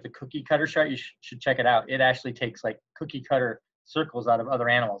haven't looked up the cookie cutter shark, you should check it out. It actually takes like cookie cutter circles out of other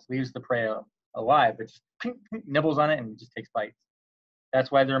animals, leaves the prey alive, but just nibbles on it and just takes bites. That's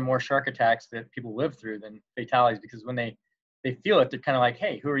why there are more shark attacks that people live through than fatalities, because when they feel it, they're kind of like,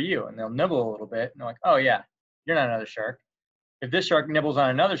 hey, who are you? And they'll nibble a little bit, and they're like, oh yeah, you're not another shark. If this shark nibbles on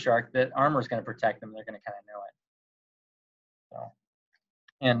another shark, that armor is going to protect them. They're going to kind of know it. So,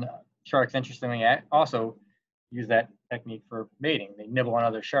 and sharks, interestingly, also use that technique for mating. They nibble on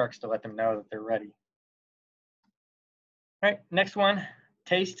other sharks to let them know that they're ready. All right, next one,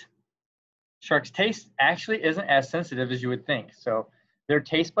 taste. Sharks' taste actually isn't as sensitive as you would think. So their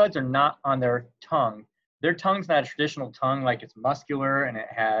taste buds are not on their tongue. Their tongue's not a traditional tongue, like it's muscular and it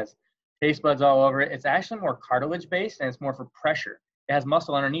has taste buds all over it. It's actually more cartilage based, and it's more for pressure. It has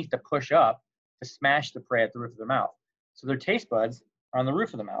muscle underneath to push up to smash the prey at the roof of their mouth. So their taste buds are on the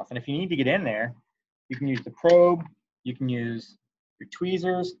roof of the mouth. And if you need to get in there, you can use the probe, you can use your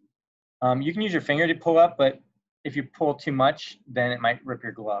tweezers, you can use your finger to pull up, but if you pull too much, then it might rip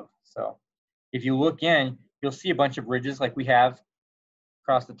your glove. So if you look in, you'll see a bunch of ridges like we have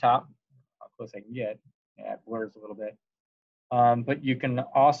across the top. How close I can get. Yeah, it blurs a little bit. But you can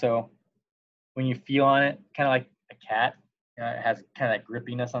also, when you feel on it, kind of like a cat, it has kind of that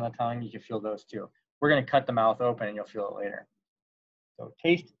grippiness on the tongue. You can feel those too. We're going to cut the mouth open and you'll feel it later. So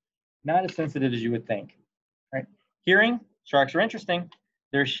taste, not as sensitive as you would think. Right? Hearing, sharks are interesting.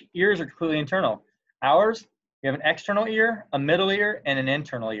 Their ears are completely internal. Ours, we have an external ear, a middle ear, and an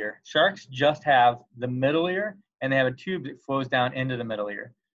internal ear. Sharks just have the middle ear, and they have a tube that flows down into the middle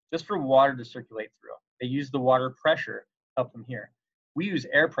ear, just for water to circulate through. They use the water pressure to help them hear. We use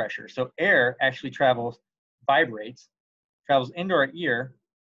air pressure. So air actually vibrates, travels into our ear.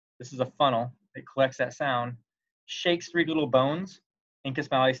 This is a funnel that collects that sound, shakes 3 little bones,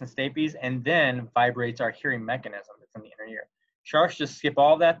 incus malleus and stapes, and then vibrates our hearing mechanism that's in the inner ear. Sharks just skip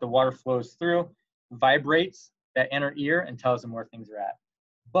all that. The water flows through, vibrates that inner ear, and tells them where things are at.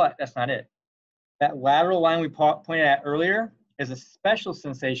 But that's not it. That lateral line we pointed at earlier is a special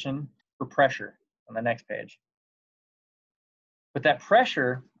sensation for pressure on the next page. But that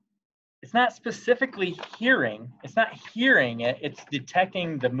pressure, it's not specifically hearing. It's not hearing it. It's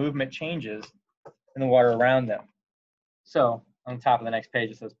detecting the movement changes in the water around them. So on the top of the next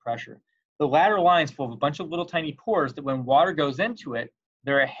page, it says pressure. The lateral line is full of a bunch of little tiny pores that when water goes into it,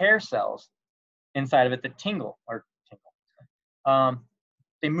 there are hair cells inside of it that tingle.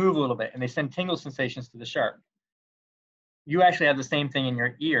 They move a little bit and they send tingle sensations to the shark. You actually have the same thing in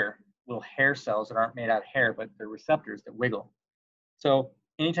your ear, little hair cells that aren't made out of hair, but they're receptors that wiggle. So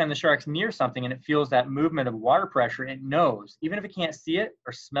anytime the shark's near something and it feels that movement of water pressure, it knows. Even if it can't see it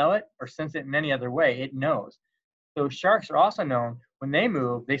or smell it or sense it in any other way, it knows. So sharks are also known, when they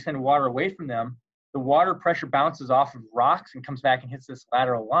move, they send water away from them. The water pressure bounces off of rocks and comes back and hits this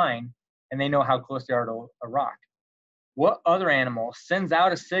lateral line, and they know how close they are to a rock. What other animal sends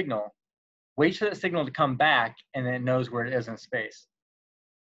out a signal, waits for that signal to come back, and then knows where it is in space?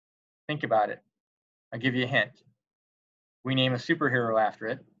 Think about it. I'll give you a hint. We name a superhero after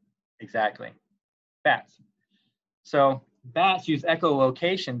it. Exactly. Bats. So bats use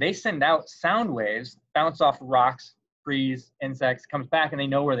echolocation. They send out sound waves, bounce off rocks, trees, insects, comes back, and they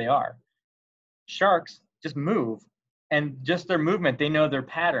know where they are. Sharks just move, and just their movement, they know their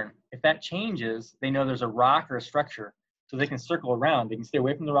pattern. If that changes, they know there's a rock or a structure, so they can circle around. They can stay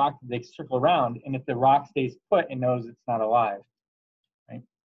away from the rock, they can circle around, and if the rock stays put, it knows it's not alive. Right?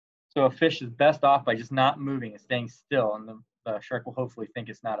 So a fish is best off by just not moving and staying still, and the shark will hopefully think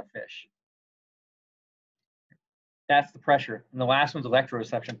it's not a fish. That's the pressure. And the last one's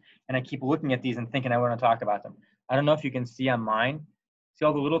electroreception. And I keep looking at these and thinking I want to talk about them. I don't know if you can see on mine. See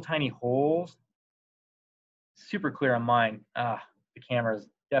all the little tiny holes? Super clear on mine. The camera is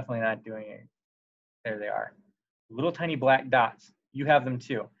definitely not doing it. There they are. Little tiny black dots. You have them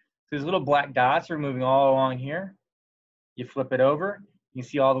too. So these little black dots are moving all along here. You flip it over. You can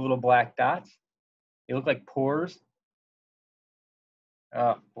see all the little black dots. They look like pores.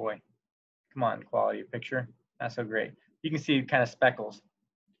 Oh boy. Come on, quality of picture. Not so great. You can see kind of speckles.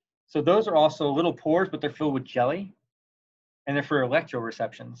 So those are also little pores, but they're filled with jelly, and they're for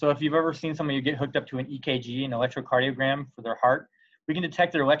electroreception. So if you've ever seen somebody get hooked up to an EKG, an electrocardiogram for their heart, we can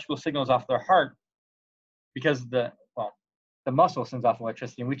detect their electrical signals off their heart because the muscle sends off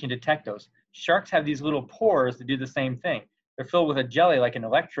electricity, and we can detect those. Sharks have these little pores that do the same thing. They're filled with a jelly, like an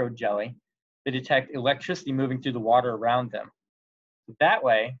electrode jelly, that detect electricity moving through the water around them. That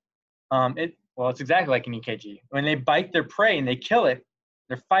way, it's exactly like an EKG. When they bite their prey and they kill it,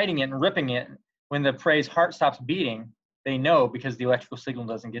 they're fighting it and ripping it. When the prey's heart stops beating, they know because the electrical signal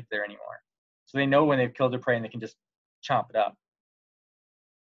doesn't get there anymore. So they know when they've killed their prey and they can just chomp it up.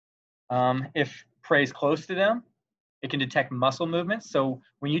 If prey's close to them, it can detect muscle movements. So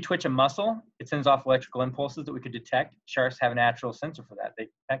when you twitch a muscle, it sends off electrical impulses that we could detect. Sharks have a natural sensor for that. They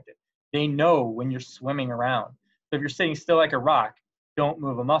detect it. They know when you're swimming around. So if you're sitting still like a rock, don't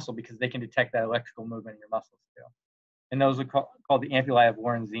move a muscle because they can detect that electrical movement in your muscles too. And those are called the ampullae of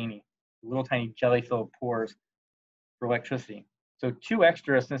Lorenzini, little tiny jelly-filled pores for electricity. So 2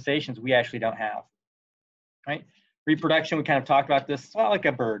 extra sensations we actually don't have, right? Reproduction, we kind of talked about this. It's a lot like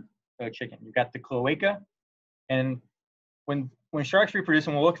a bird or a chicken. You've got the cloaca, and when sharks reproduce,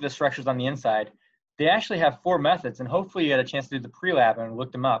 and we'll look at the structures on the inside, they actually have 4 methods, and hopefully you had a chance to do the pre-lab and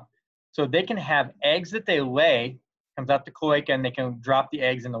look them up. So they can have eggs that they lay, comes out the cloaca, and they can drop the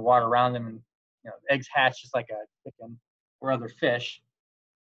eggs in the water around them, and eggs hatch just like a chicken or other fish.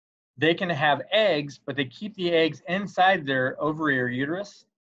 They can have eggs, but they keep the eggs inside their ovary or uterus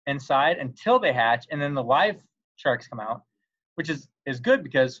inside until they hatch, and then the live sharks come out, which is good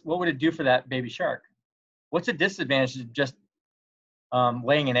because what would it do for that baby shark? What's a disadvantage of just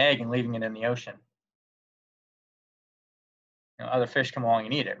laying an egg and leaving it in the ocean? You know, other fish come along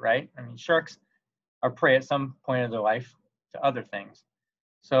and eat it, right? I mean, sharks are prey at some point of their life to other things.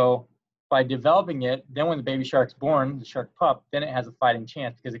 So by developing it, then when the baby shark's born, the shark pup, then it has a fighting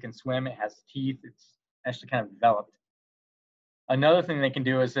chance because it can swim, it has teeth, it's actually kind of developed. Another thing they can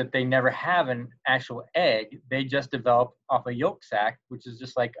do is that they never have an actual egg. They just develop off a yolk sac, which is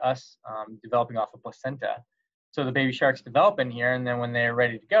just like us developing off a placenta. So the baby sharks develop in here, and then when they're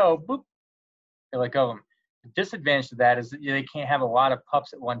ready to go, boop, they let go of them. The disadvantage of that is that they can't have a lot of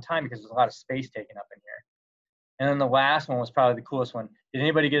pups at one time because there's a lot of space taken up in here. And then the last one was probably the coolest one. Did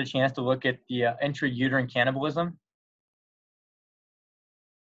anybody get a chance to look at the intrauterine cannibalism?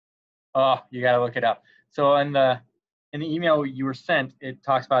 Oh, you got to look it up. So in the email you were sent, it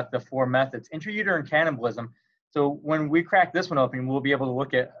talks about the 4 methods. Intrauterine cannibalism. So when we crack this one open, we'll be able to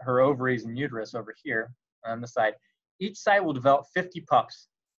look at her ovaries and uterus over here on the side. Each side will develop 50 pups.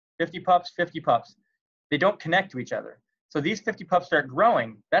 50 pups, 50 pups. They don't connect to each other. So these 50 pups start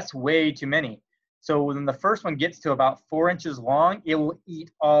growing. That's way too many. So when the first one gets to about 4 inches long, it will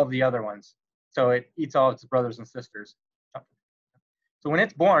eat all of the other ones. So it eats all of its brothers and sisters. So when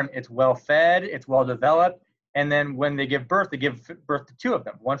it's born, it's well fed, it's well developed, and then when they give birth to 2 of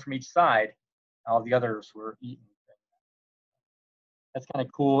them, 1 from each side. All the others were eaten. That's kind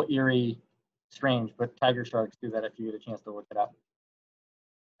of cool, eerie, strange, but tiger sharks do that if you get a chance to look it up.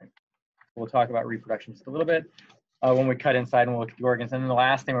 We'll talk about reproduction just a little bit when we cut inside and we'll look at the organs. And then the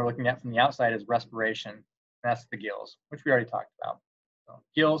last thing we're looking at from the outside is respiration. That's the gills, which we already talked about. So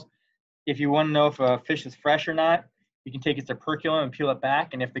gills, if you want to know if a fish is fresh or not, you can take its operculum and peel it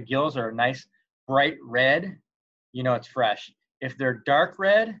back. And if the gills are a nice bright red, you know it's fresh. If they're dark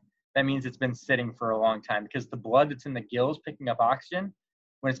red, that means it's been sitting for a long time because the blood that's in the gills picking up oxygen,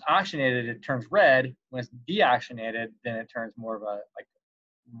 when it's oxygenated, it turns red. When it's deoxygenated, then it turns more of a like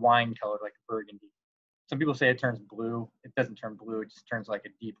wine color, like burgundy. Some people say it turns blue. It doesn't turn blue. It just turns like a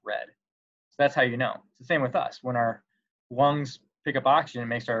deep red. So that's how you know. It's the same with us. When our lungs pick up oxygen, it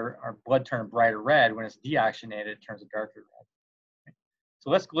makes our blood turn brighter red. When it's deoxygenated, it turns a darker red. Okay. So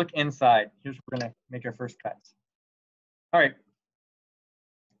let's look inside. Here's where we're going to make our first cuts. All right.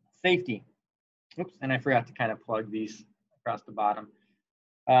 Safety. Oops, and I forgot to kind of plug these across the bottom.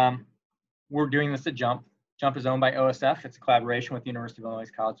 We're doing this at JUMP. JUMP is owned by OSF. It's a collaboration with the University of Illinois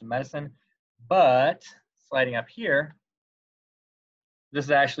College of Medicine. But sliding up here, this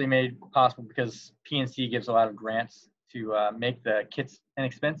is actually made possible because PNC gives a lot of grants to make the kits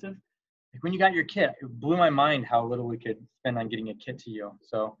inexpensive. Like when you got your kit, it blew my mind how little we could spend on getting a kit to you.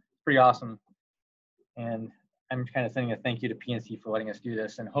 So it's pretty awesome. And I'm kind of sending a thank you to PNC for letting us do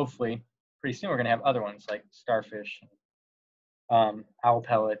this. And hopefully pretty soon we're going to have other ones like starfish, owl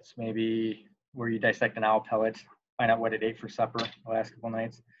pellets, maybe where you dissect an owl pellet, find out what it ate for supper the last couple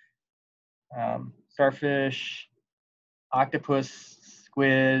nights. Starfish, octopus,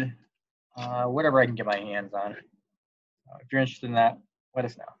 squid, whatever I can get my hands on. If you're interested in that, let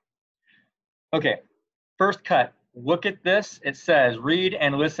us know. Okay, first cut. Look at this. It says, read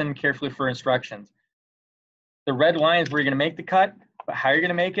and listen carefully for instructions. The red line is where you're going to make the cut, but how you're going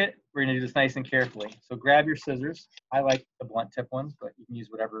to make it, we're going to do this nice and carefully. So grab your scissors. I like the blunt tip ones, but you can use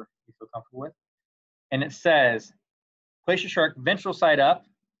whatever you feel comfortable with. And it says, place your shark ventral side up,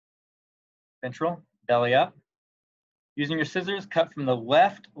 ventral, belly up. Using your scissors, cut from the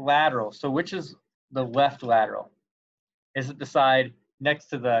left lateral. So which is the left lateral? Is it the side next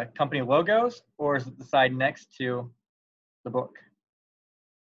to the company logos, or is it the side next to the book?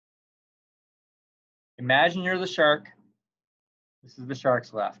 Imagine you're the shark. This is the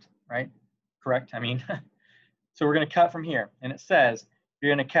shark's left, right? Correct? I mean, so we're going to cut from here. And it says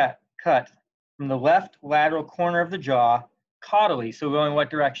you're going to cut from the left lateral corner of the jaw, caudally. So going what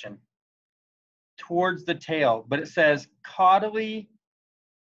direction? Towards the tail. But it says caudally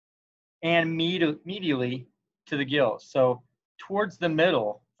and medially to the gills. So towards the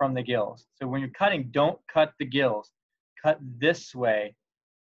middle from the gills. So when you're cutting, don't cut the gills. Cut this way.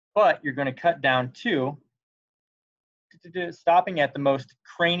 But you're going to cut down to stopping at the most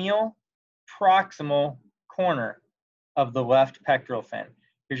cranial proximal corner of the left pectoral fin.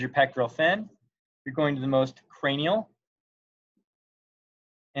 Here's your pectoral fin. You're going to the most cranial,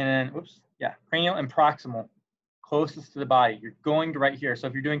 and then, oops, yeah, cranial and proximal, closest to the body. You're going to right here. So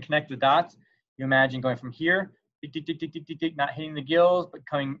if you're doing connect the dots, you imagine going from here, tick, tick, tick, tick, tick, tick, tick, not hitting the gills, but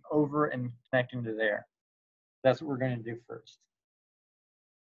coming over and connecting to there. That's what we're going to do first.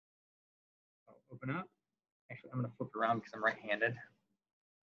 Open up. Actually, I'm going to flip it around because I'm right-handed.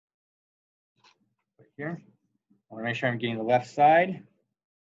 Right here. I want to make sure I'm getting the left side.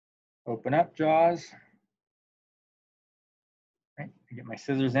 Open up jaws. I get my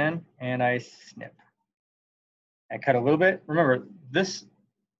scissors in and I snip. I cut a little bit. Remember, this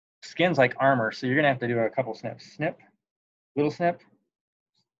skin's like armor, so you're gonna have to do a couple snips. Snip, little snip.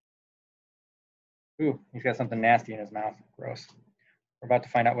 Ooh, he's got something nasty in his mouth. Gross. We're about to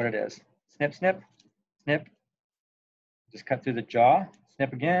find out what it is. Snip, snip, snip. Just cut through the jaw.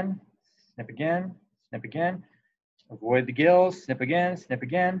 Snip again, snip again, snip again. Avoid the gills. Snip again, snip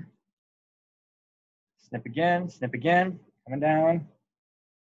again. Snip again, snip again. Coming down.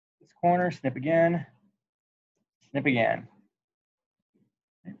 This corner, snip again, snip again.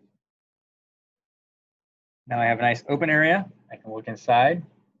 Now I have a nice open area. I can look inside.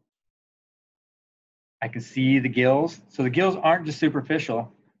 I can see the gills. So the gills aren't just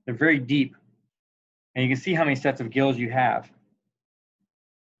superficial, they're very deep. And you can see how many sets of gills you have.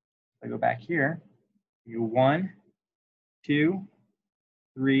 If I go back here, you go 1, 2,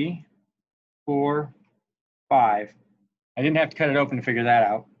 3, 4, 5. I didn't have to cut it open to figure that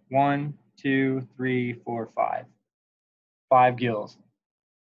out. 1, 2, 3, 4, 5. 5 gills.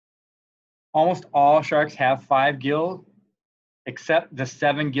 Almost all sharks have 5 gills, except the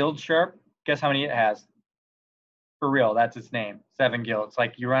 7-gilled shark. Guess how many it has? For real, that's its name, 7 gills. It's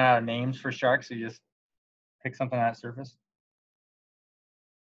like you run out of names for sharks, so you just pick something on that surface.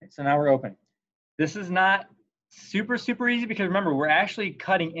 Okay, so now we're open. This is not super easy because remember, we're actually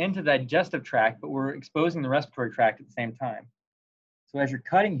cutting into the digestive tract, but we're exposing the respiratory tract at the same time. So as you're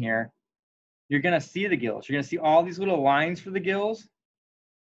cutting here, you're gonna see the gills. You're gonna see all these little lines for the gills.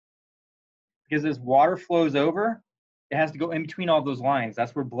 Because as water flows over, it has to go in between all those lines.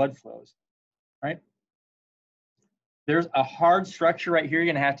 That's where blood flows, right? There's a hard structure right here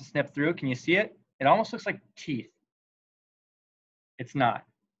you're gonna have to snip through. Can you see it? It almost looks like teeth. It's not,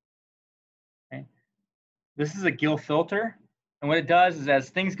 okay? This is a gill filter. And what it does is as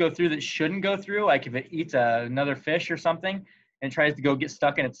things go through that shouldn't go through, like if it eats another fish or something and tries to go get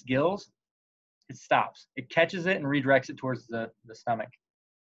stuck in its gills, it stops. It catches it and redirects it towards the stomach.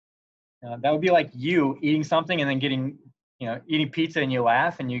 That would be like you eating something and then getting, eating pizza and you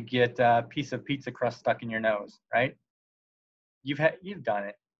laugh and you get a piece of pizza crust stuck in your nose, right? You've done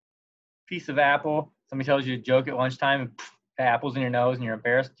it. Piece of apple, somebody tells you a joke at lunchtime and pff, the apple's in your nose and you're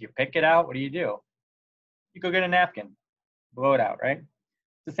embarrassed. Do you pick it out? What do? You go get a napkin, blow it out, right?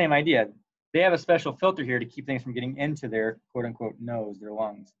 It's the same idea. They have a special filter here to keep things from getting into their quote unquote nose, their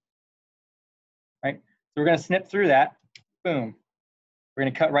lungs, right? So we're gonna snip through that, boom. We're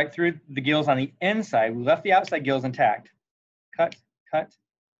going to cut right through the gills on the inside. We left the outside gills intact. Cut, cut,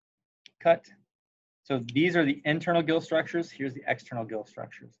 cut. So these are the internal gill structures. Here's the external gill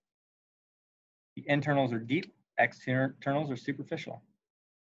structures. The internals are deep. Externals are superficial.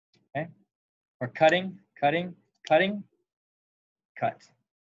 Okay. We're cutting, cutting, cutting, cut.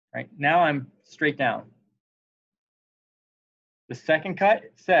 Right. Now I'm straight down. The second cut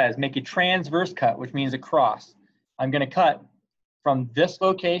says make a transverse cut, which means across. I'm going to cut from this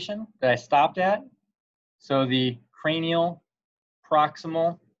location that I stopped at, so the cranial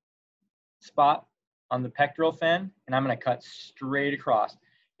proximal spot on the pectoral fin, and I'm gonna cut straight across.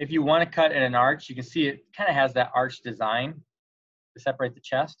 If you wanna cut in an arch, you can see it kind of has that arch design to separate the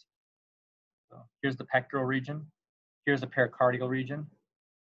chest. So here's the pectoral region. Here's the pericardial region.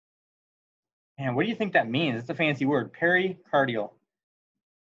 And what do you think that means? It's a fancy word, pericardial.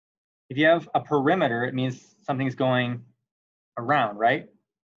 If you have a perimeter, it means something's going around, right?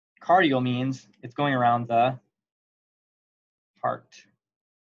 Cardial means it's going around the heart,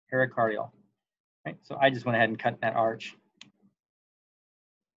 pericardial, right? So I just went ahead and cut that arch.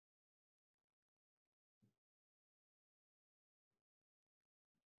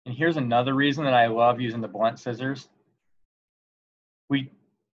 And here's another reason that I love using the blunt scissors.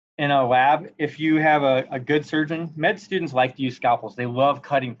 In a lab, if you have a good surgeon, med students like to use scalpels. They love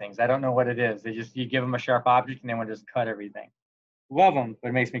cutting things. I don't know what it is. You give them a sharp object and they want to just cut everything. Love them, but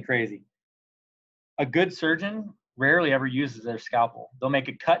it makes me crazy. A good surgeon rarely ever uses their scalpel. They'll make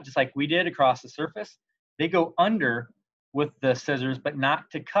a cut just like we did across the surface. They go under with the scissors, but not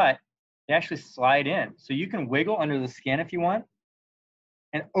to cut. They actually slide in. So you can wiggle under the skin if you want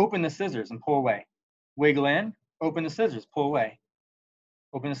and open the scissors and pull away. Wiggle in, open the scissors, pull away.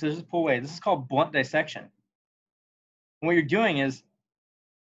 Open the scissors, pull away. This is called blunt dissection. And what you're doing is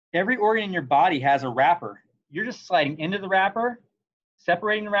every organ in your body has a wrapper. You're just sliding into the wrapper,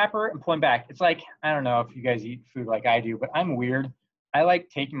 separating the wrapper and pulling back. It's like, I don't know if you guys eat food like I do, but I'm weird. I like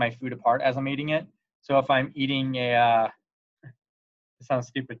taking my food apart as I'm eating it. So if I'm eating it sounds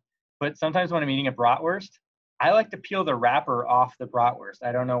stupid, but sometimes when I'm eating a bratwurst, I like to peel the wrapper off the bratwurst.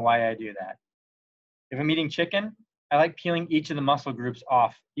 I don't know why I do that. If I'm eating chicken, I like peeling each of the muscle groups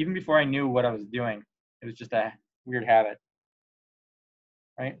off, even before I knew what I was doing. It was just a weird habit.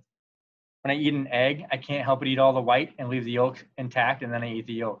 right? When I eat an egg, I can't help but eat all the white and leave the yolk intact, and then I eat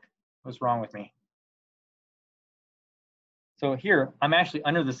the yolk. What's wrong with me? So here, I'm actually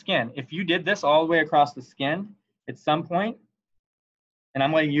under the skin. If you did this all the way across the skin at some point, and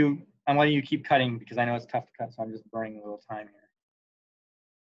I'm letting you keep cutting because I know it's tough to cut, so I'm just burning a little time here.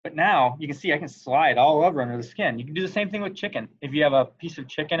 But now you can see I can slide all over under the skin. You can do the same thing with chicken. If you have a piece of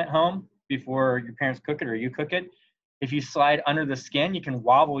chicken at home before your parents cook it or you cook it, if you slide under the skin, you can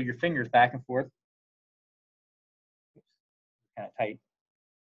wobble your fingers back and forth. Oops, kind of tight.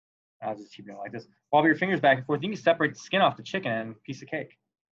 I'll just keep it like this. Wobble your fingers back and forth. You can separate the skin off the chicken and a piece of cake.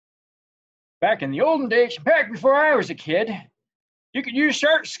 Back in the olden days, back before I was a kid, you could use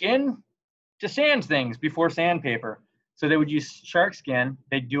shark skin to sand things before sandpaper. So they would use shark skin.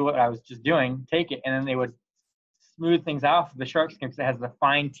 They'd do what I was just doing, take it, and then they would smooth things out with the shark skin because it has the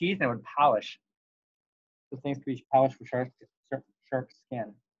fine teeth and it would polish. So things could be polished with shark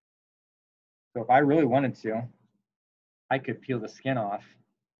skin. So if I really wanted to, I could peel the skin off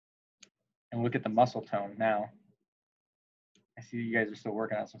and look at the muscle tone now. I see you guys are still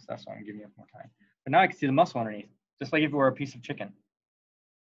working on some stuff, so I'm giving you more time. But now I can see the muscle underneath, just like if it were a piece of chicken.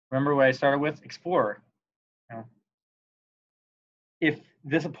 Remember what I started with? Explorer. You know, if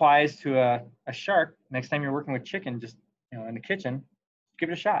this applies to a shark, next time you're working with chicken, just in the kitchen, give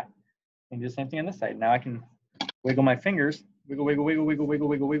it a shot. And do the same thing on this side. Now I can wiggle my fingers, wiggle, wiggle, wiggle, wiggle, wiggle,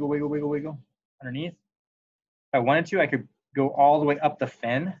 wiggle, wiggle, wiggle, wiggle, wiggle, underneath. If I wanted to, I could go all the way up the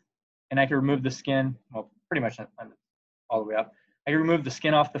fin, and I could remove the skin, well, pretty much all the way up. I can remove the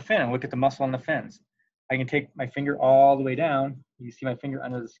skin off the fin and look at the muscle on the fins. I can take my finger all the way down. You can see my finger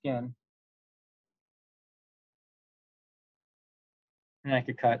under the skin. And I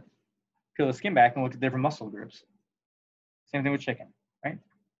could peel the skin back and look at different muscle groups. Same thing with chicken, right?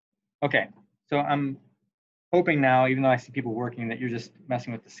 Okay, so I'm hoping now, even though I see people working, that you're just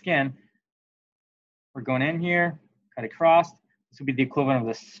messing with the skin. We're going in here, cut across. This would be the equivalent of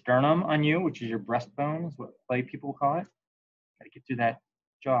the sternum on you, which is your breastbone, is what lay people call it. Got to get through that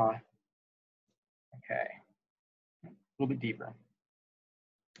jaw. Okay, a little bit deeper.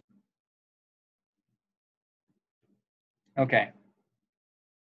 Okay,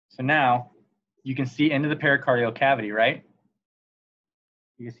 so now you can see into the pericardial cavity, right?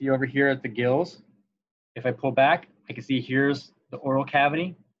 You can see over here at the gills. If I pull back, I can see here's the oral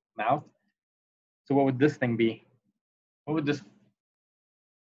cavity, mouth. So what would this thing be? What would this?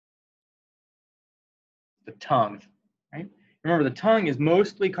 The tongue, right? Remember, the tongue is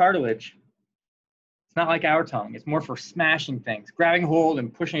mostly cartilage. It's not like our tongue. It's more for smashing things, grabbing hold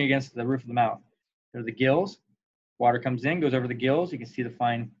and pushing against the roof of the mouth. There are the gills. Water comes in, goes over the gills. You can see the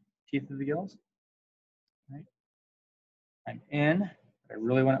fine teeth of the gills. Right? I'm in. I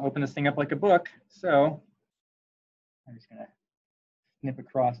really want to open this thing up like a book, so I'm just going to snip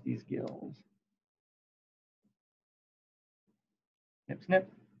across these gills. Snip,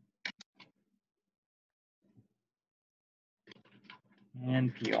 snip.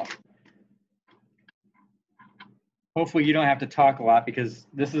 And peel. Hopefully you don't have to talk a lot because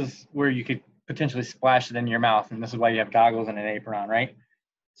this is where you could potentially splash it in your mouth, and this is why you have goggles and an apron on, right?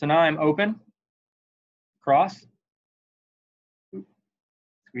 So now I'm open, cross,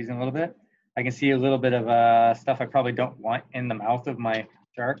 squeezing a little bit. I can see a little bit of stuff I probably don't want in the mouth of my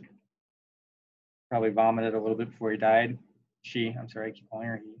shark. Probably vomited a little bit before he died. I'm sorry, I keep calling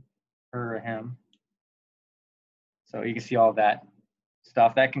her he, her or him. So you can see all of that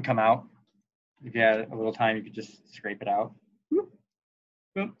stuff that can come out. If you had a little time, you could just scrape it out. Whoop,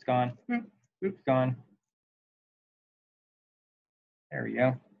 whoop, it's gone. Whoop, whoop, it's gone. There we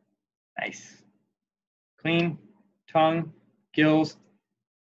go. Nice. Clean tongue, gills.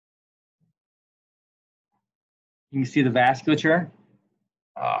 You can see the vasculature.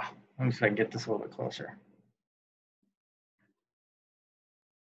 Let me see if I can get this a little bit closer.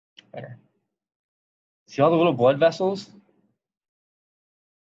 Better. See all the little blood vessels?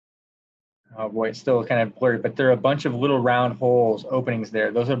 Oh boy, it's still kind of blurry, but there are a bunch of little round holes, openings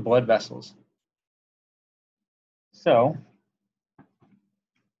there. Those are blood vessels. So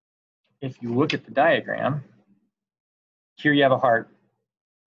if you look at the diagram, here you have a heart.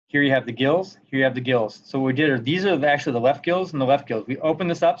 Here you have the gills, here you have the gills. So what we did are, these are actually the left gills and the left gills. We open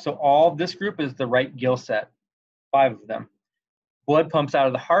this up, so all of this group is the right gill set, 5 of them. Blood pumps out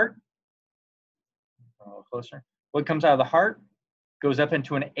of the heart. A little closer. Blood comes out of the heart, goes up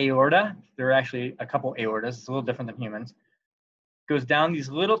into an aorta. There are actually a couple aortas. It's a little different than humans. Goes down these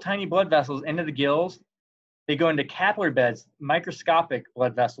little tiny blood vessels into the gills. They go into capillary beds, microscopic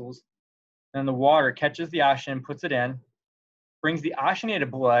blood vessels. And the water catches the oxygen, puts it in, brings the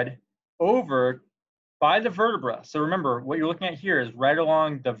oxygenated blood over by the vertebra. So remember, what you're looking at here is right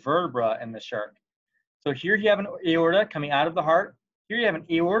along the vertebra in the shark. So here you have an aorta coming out of the heart. Here you have an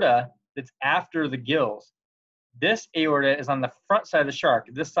aorta that's after the gills. This aorta is on the front side of the shark,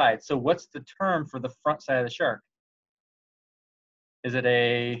 this side. So what's the term for the front side of the shark? Is it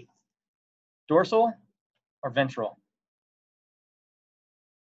a dorsal or ventral?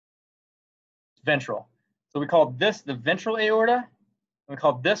 Ventral. So we call this the ventral aorta, and we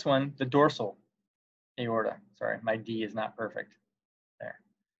call this one the dorsal aorta. Sorry, my D is not perfect there.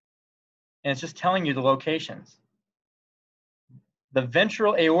 And it's just telling you the locations. The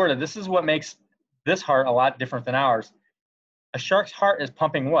ventral aorta, this is what makes this heart a lot different than ours. A shark's heart is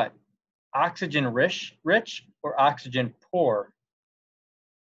pumping what? Oxygen rich or oxygen poor?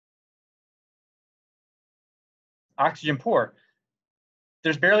 Oxygen poor.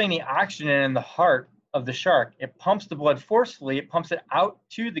 There's barely any oxygen in the heart of the shark. It pumps the blood forcefully, it pumps it out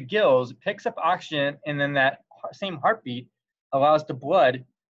to the gills, picks up oxygen, and then that same heartbeat allows the blood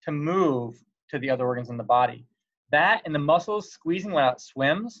to move to the other organs in the body. That and the muscles squeezing while it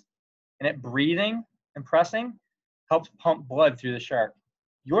swims, and it breathing and pressing helps pump blood through the shark.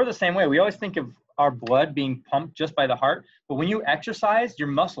 You're the same way. We always think of our blood being pumped just by the heart, but when you exercise, your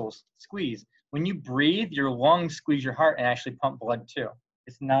muscles squeeze. When you breathe, your lungs squeeze your heart and actually pump blood too.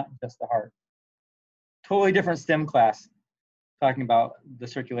 It's not just the heart. Totally different STEM class talking about the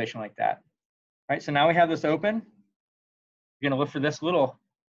circulation like that. All right, so now we have this open. You're gonna look for this little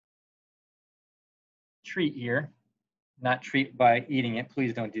treat here. Not treat by eating it,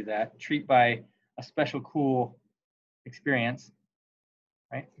 please don't do that. Treat by a special cool experience.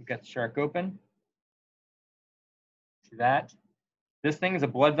 Right, we've got the shark open. See that? This thing is a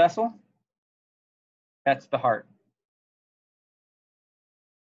blood vessel. That's the heart.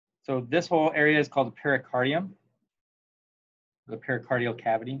 So this whole area is called the pericardium, the pericardial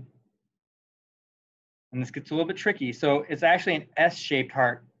cavity. And this gets a little bit tricky. So it's actually an S-shaped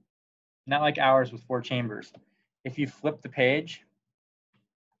heart, not like ours with 4 chambers. If you flip the page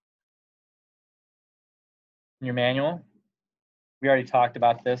in your manual, we already talked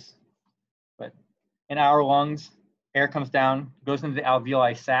about this, but in our lungs, air comes down, goes into the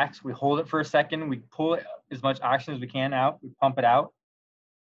alveoli sacs. We hold it for a second. We pull it as much oxygen as we can out. We pump it out.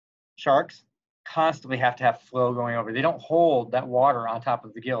 Sharks constantly have to have flow going over. They don't hold that water on top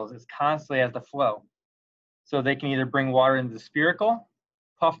of the gills. It's constantly has the flow. So they can either bring water into the spiracle,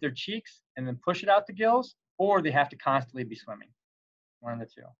 puff their cheeks, and then push it out the gills, or they have to constantly be swimming. One of the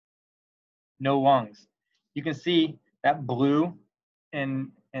two. No lungs. You can see that blue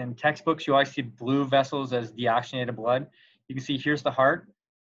in textbooks. You always see blue vessels as deoxygenated blood. You can see here's the heart,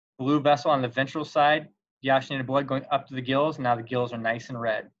 blue vessel on the ventral side, deoxygenated blood going up to the gills. Now the gills are nice and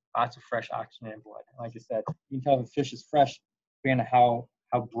red. Lots of fresh oxygenated blood. Like I said, you can tell the fish is fresh depending on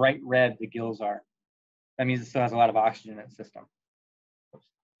how bright red the gills are. That means it still has a lot of oxygen in its system. Oops,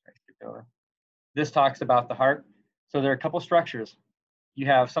 I skipped over. This talks about the heart. So there are a couple structures. You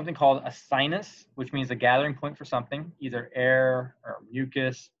have something called a sinus, which means a gathering point for something, either air or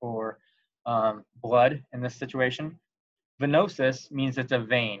mucus or blood in this situation. Venosus means it's a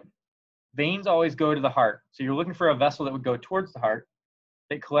vein. Veins always go to the heart. So you're looking for a vessel that would go towards the heart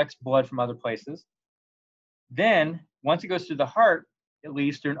that collects blood from other places. Then, once it goes through the heart, it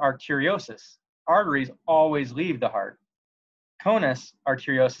leads through an arteriosus. Arteries always leave the heart. Conus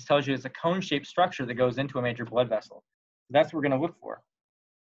arteriosus tells you it's a cone-shaped structure that goes into a major blood vessel. That's what we're going to look for.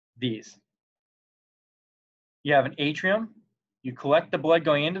 These. You have an atrium. You collect the blood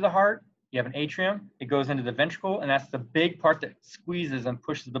going into the heart. You have an atrium. It goes into the ventricle, and that's the big part that squeezes and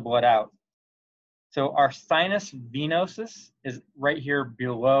pushes the blood out. So our sinus venosus is right here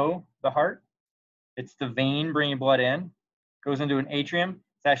below the heart. It's the vein bringing blood in. Goes into an atrium.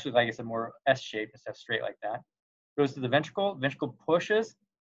 It's actually, like I said, more S-shaped instead of straight like that. Goes to the ventricle. Ventricle pushes.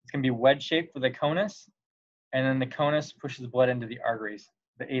 It's going to be wedge-shaped for the conus. And then the conus pushes blood into the arteries,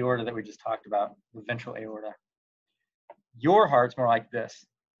 the aorta that we just talked about, the ventral aorta. Your heart's more like this.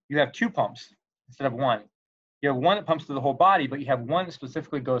 You have 2 pumps instead of 1. You have one that pumps to the whole body, but you have one that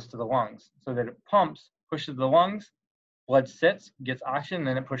specifically goes to the lungs, so that it pumps, pushes the lungs, blood sits, gets oxygen, and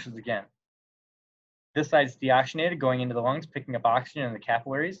then it pushes again. This side's deoxygenated, going into the lungs, picking up oxygen in the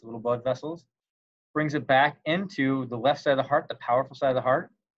capillaries, little blood vessels, brings it back into the left side of the heart, the powerful side of the heart,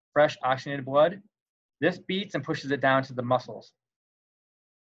 fresh oxygenated blood. This beats and pushes it down to the muscles.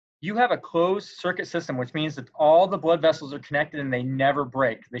 You have a closed circuit system, which means that all the blood vessels are connected and they never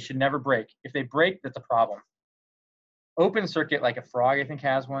break. They should never break. If they break, that's a problem. Open circuit, like a frog, I think,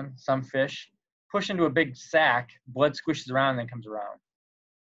 has one, some fish, push into a big sac, blood squishes around and then comes around.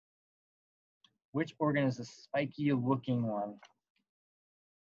 Which organ is the spiky looking one?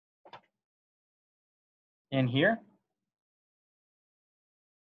 in here.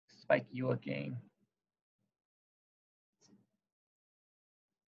 Spiky looking.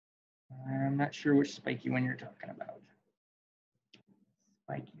 I'm not sure which spiky one you're talking about.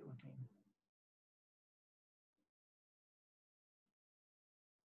 Spiky looking.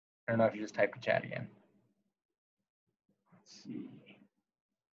 I don't know if you just type the chat again. Let's see.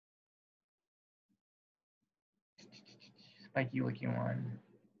 Spiky looking one.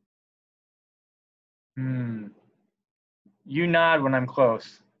 You nod when I'm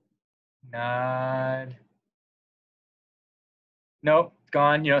close. Nod. Nope, it's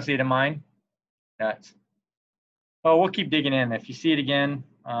gone. You don't see it in mine? Nuts. Oh, we'll keep digging in. If you see it again,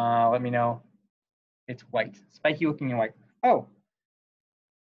 let me know. It's white, spiky looking and white. Oh,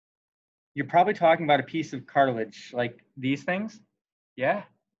 you're probably talking about a piece of cartilage like these things? Yeah?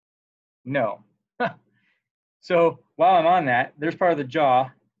 No. So while I'm on that, there's part of the jaw.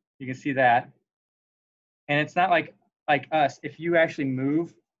 You can see that. And it's not like us. If you actually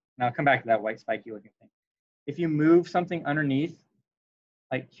move, and I'll come back to that white spiky looking thing. If you move something underneath,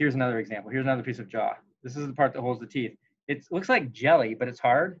 like here's another example. Here's another piece of jaw. This is the part that holds the teeth. It looks like jelly, but it's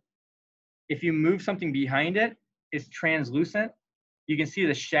hard. If you move something behind it, it's translucent. You can see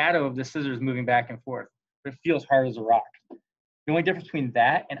the shadow of the scissors moving back and forth, but it feels hard as a rock. The only difference between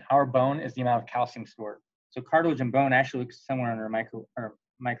that and our bone is the amount of calcium stored. So cartilage and bone actually look similar under a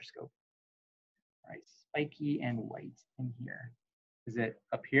microscope. All right, spiky and white in here. Is it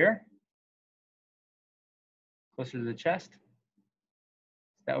up here? Closer to the chest?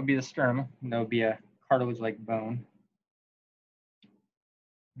 That would be the sternum, and that would be a cartilage-like bone.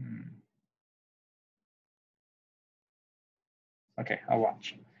 Okay, I'll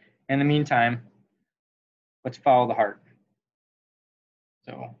watch. In the meantime, let's follow the heart.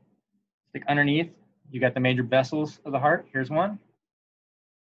 So stick underneath, you got the major vessels of the heart. Here's one.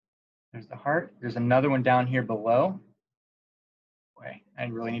 There's the heart. There's another one down here below. Boy, I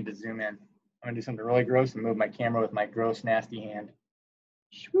really need to zoom in. I'm gonna do something really gross and move my camera with my gross, nasty hand.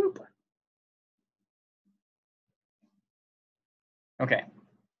 Swoop. Okay,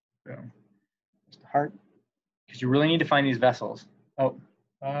 so there's the heart. Because you really need to find these vessels. Oh,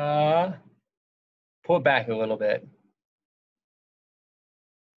 pull it back a little bit.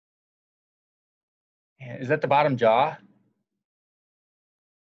 Is that the bottom jaw?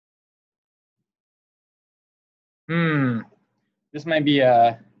 This might be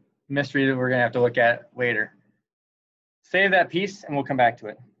a mystery that we're gonna have to look at later. Save that piece and we'll come back to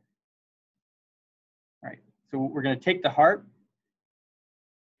it. All right, so we're gonna take the heart.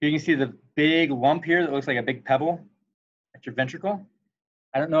 You can see the big lump here that looks like a big pebble. That's your ventricle.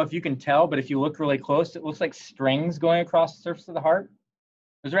 I don't know if you can tell, but if you look really close, it looks like strings going across the surface of the heart.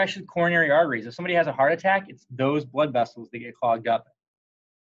 Those are actually coronary arteries. If somebody has a heart attack, it's those blood vessels that get clogged up.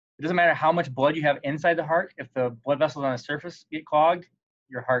 It doesn't matter how much blood you have inside the heart. If the blood vessels on the surface get clogged,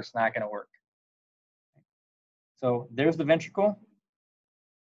 your heart's not going to work. So there's the ventricle.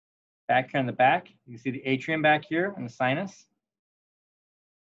 Back here in the back, you can see the atrium back here and the sinus.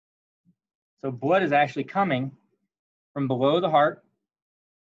 So blood is actually coming from below the heart.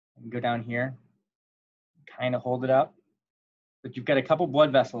 And go down here, kind of hold it up. But you've got a couple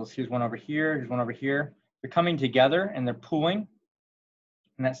blood vessels. Here's one over here, here's one over here. They're coming together and they're pulling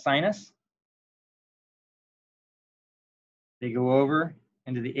in that sinus. They go over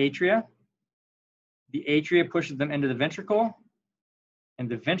into the atria. The atria pushes them into the ventricle, and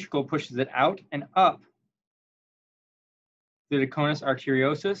the ventricle pushes it out and up through the conus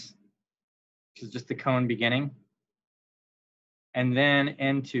arteriosus, which is just the cone beginning, and then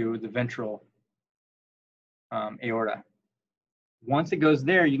into the ventral aorta. Once it goes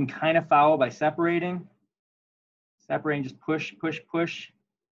there, you can kind of follow by separating. Separating, just push, push, push,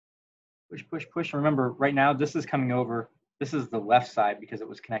 push, push, push. Remember, right now, this is coming over. This is the left side because it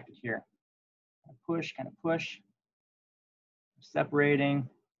was connected here. Push, kind of push. Separating.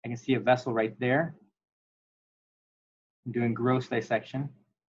 I can see a vessel right there. I'm doing gross dissection.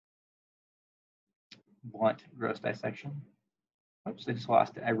 Blunt gross dissection. Oops, I just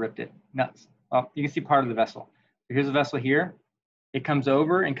lost it. I ripped it. Nuts. Well, you can see part of the vessel. So here's a vessel here. It comes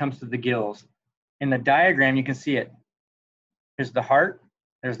over and comes to the gills. In the diagram, you can see it. Here's the heart.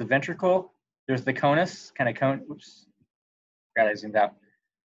 There's the ventricle. There's the conus, kind of cone. Oops. Forgot I zoomed out.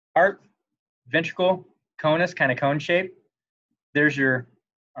 Heart, ventricle, conus, kind of cone shape. There's your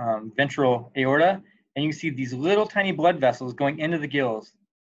ventral aorta. And you can see these little tiny blood vessels going into the gills.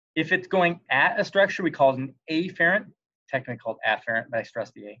 If it's going at a structure, we call it an afferent, technically called afferent, but I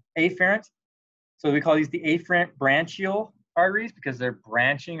stress the A. Afferent. So we call these the afferent branchial arteries because they're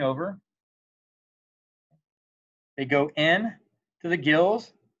branching over. They go in to the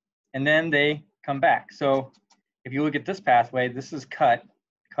gills, and then they come back. So if you look at this pathway, this is cut.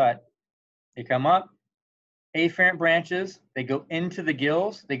 They come up, afferent branches, they go into the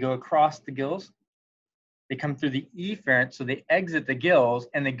gills, they go across the gills, they come through the efferent, so they exit the gills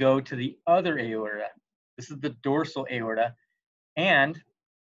and they go to the other aorta. This is the dorsal aorta. And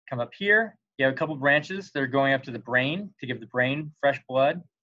come up here, you have a couple branches that are going up to the brain to give the brain fresh blood.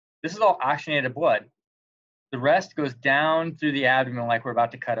 This is all oxygenated blood. The rest goes down through the abdomen like we're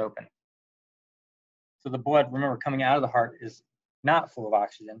about to cut open. So the blood, remember, coming out of the heart is not full of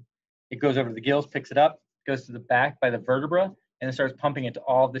oxygen. It goes over to the gills, picks it up, goes to the back by the vertebra, and then starts pumping it to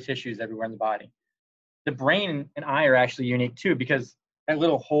all of the tissues everywhere in the body. The brain and eye are actually unique too, because that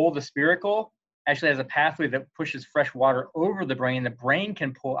little hole, the spiracle, actually has a pathway that pushes fresh water over the brain. The brain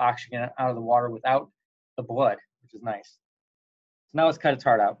can pull oxygen out of the water without the blood, which is nice. So now let's cut its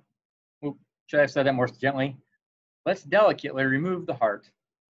heart out. Oop, should I have said that more gently? Let's delicately remove the heart.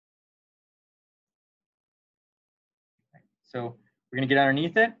 So we're going to get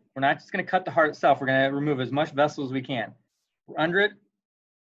underneath it. We're not just going to cut the heart itself. We're going to remove as much vessel as we can. We're under it.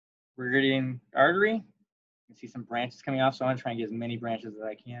 We're getting artery. You can see some branches coming off, so I'm going to try and get as many branches as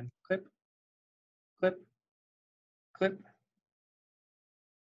I can. Clip, clip, clip,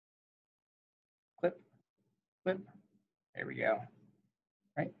 clip, clip. There we go.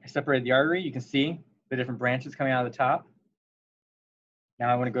 Right, I separated the artery. You can see the different branches coming out of the top. Now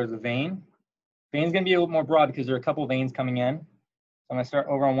I want to go to the vein. Vein's going to be a little more broad because there are a couple veins coming in. So I'm going to start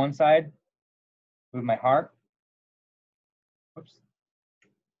over on one side, move my heart. Whoops.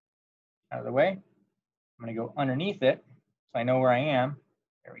 Out of the way. I'm going to go underneath it so I know where I am.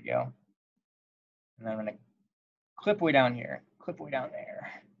 There we go. And then I'm going to clip way down here, clip way down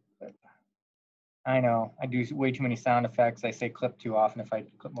there. Clip. I know, I do way too many sound effects. I say clip too often if I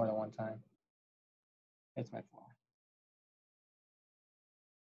clip more than one time. That's my fault.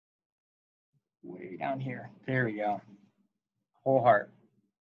 Way down here. There we go. Whole heart.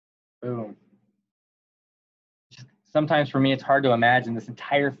 Boom. Sometimes for me, it's hard to imagine this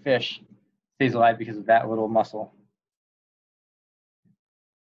entire fish stays alive because of that little muscle.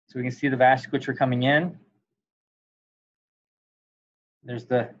 So we can see the vasculature coming in. There's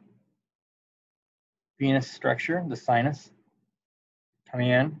the venous structure, the sinus coming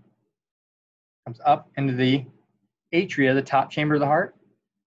in. Comes up into the atria, the top chamber of the heart.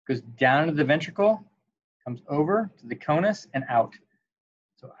 Goes down into the ventricle, comes over to the conus and out.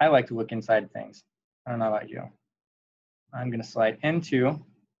 So I like to look inside things. I don't know about you. I'm going to slide into,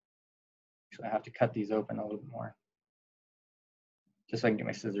 actually I have to cut these open a little bit more, just so I can get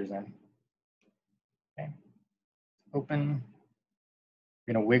my scissors in. Okay, open,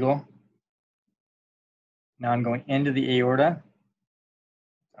 I'm going to wiggle. Now I'm going into the aorta.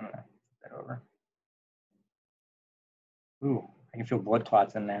 I'm going to flip that over. Ooh, I can feel blood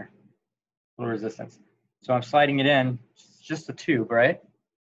clots in there, a little resistance. So I'm sliding it in, it's just a tube, right?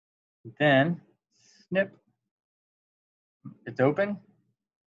 Then snip, it's open.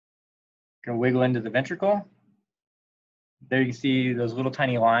 Gonna wiggle into the ventricle. There you can see those little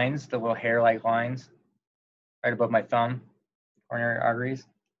tiny lines, the little hair-like lines right above my thumb, coronary arteries.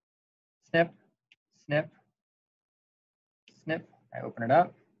 Snip, snip, snip. I open it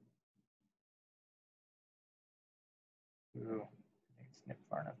up. Ooh, I can snip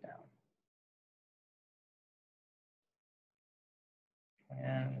far enough down.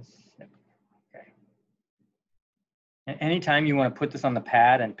 And snip. Okay. And anytime you want to put this on the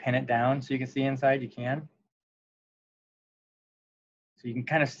pad and pin it down so you can see inside, you can. So you can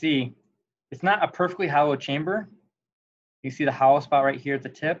kind of see, it's not a perfectly hollow chamber. You see the hollow spot right here at the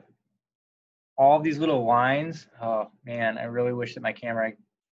tip. All these little lines. Oh man, I really wish that my camera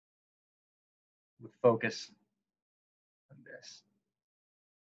would focus on this,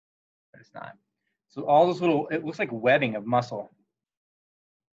 but it's not. So all those little, it looks like webbing of muscle.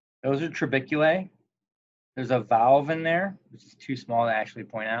 Those are trabeculae. There's a valve in there, which is too small to actually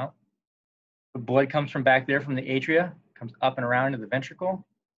point out. The blood comes from back there from the atria, comes up and around to the ventricle,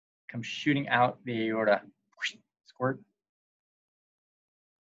 comes shooting out the aorta. Squirt.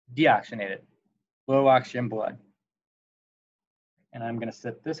 Deoxygenated, low oxygen blood. And I'm going to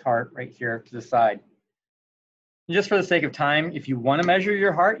set this heart right here to the side. And just for the sake of time, if you want to measure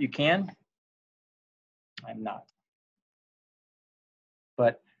your heart, you can. I'm not.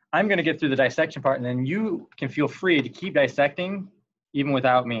 But I'm going to get through the dissection part, and then you can feel free to keep dissecting even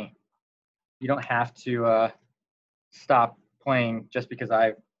without me. You don't have to stop playing just because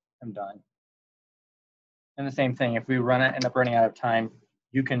I am done. And the same thing, if we end up running out of time,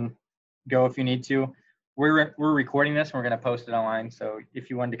 you can go if you need to. We're recording this and we're going to post it online. So if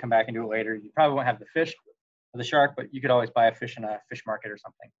you wanted to come back and do it later, you probably won't have the fish or the shark, but you could always buy a fish in a fish market or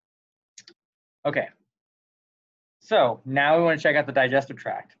something. Okay. So now we want to check out the digestive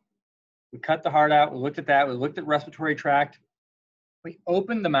tract. We cut the heart out. We looked at that. We looked at respiratory tract. We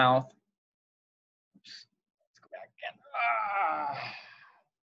opened the mouth. Oops. Let's go back again.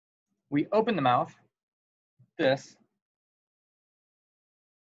 We open the mouth. This.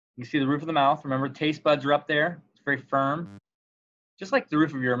 You see the roof of the mouth. Remember, taste buds are up there. It's very firm. Just like the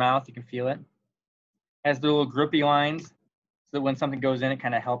roof of your mouth, you can feel it. Has the little grippy lines, so that when something goes in, it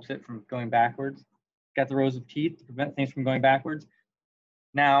kind of helps it from going backwards. Got the rows of teeth to prevent things from going backwards.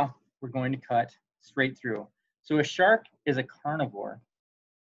 Now we're going to cut straight through. So a shark is a carnivore.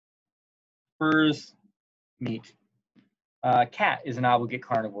 Prefers meat. Cat is an obligate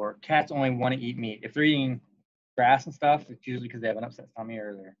carnivore. Cats only want to eat meat. If they're eating grass and stuff, it's usually because they have an upset tummy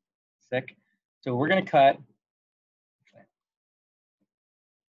or they're sick. So we're going to cut.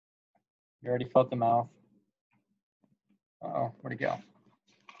 You already felt the mouth. Uh-oh, where'd it go?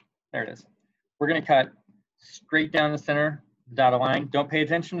 There it is. We're going to cut straight down the center, the dotted line. Don't pay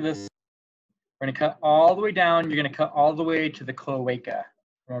attention to this. We're going to cut all the way down. You're going to cut all the way to the cloaca.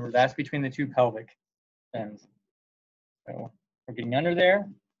 Remember, that's between the two pelvic fins. So we're getting under there.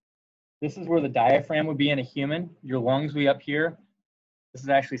 This is where the diaphragm would be in a human. Your lungs will be up here. This is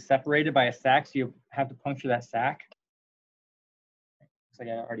actually separated by a sac, so you have to puncture that sac. Looks like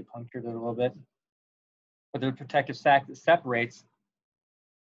I already punctured it a little bit. But there's a protective sac that separates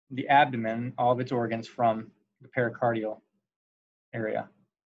the abdomen, all of its organs, from the pericardial area.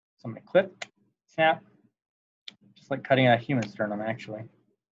 So I'm going to clip, snap, just like cutting a human sternum, actually.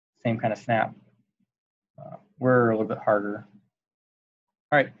 Same kind of snap. We're a little bit harder.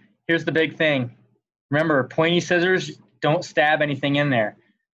 All right, here's the big thing. Remember, pointy scissors, don't stab anything in there.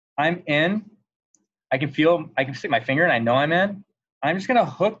 I'm in. I can stick my finger and I know I'm in. I'm just going to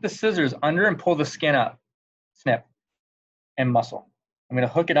hook the scissors under and pull the skin up. Snip and muscle. I'm going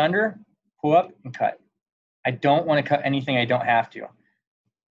to hook it under, pull up, and cut. I don't want to cut anything I don't have to.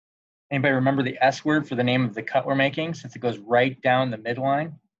 Anybody remember the S word for the name of the cut we're making, since it goes right down the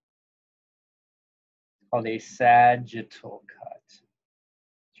midline? It's called a sagittal cut. So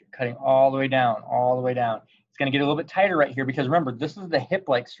you're cutting all the way down, all the way down. It's going to get a little bit tighter right here because remember, this is the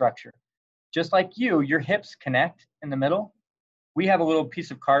hip-like structure. Just like you, your hips connect in the middle. We have a little piece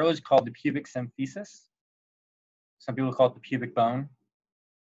of cartilage called the pubic symphysis. Some people call it the pubic bone.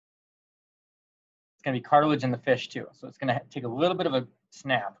 It's going to be cartilage in the fish too. So it's going to take a little bit of a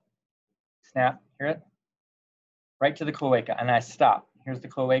snap. Snap, hear it? Right to the cloaca, and I stop. Here's the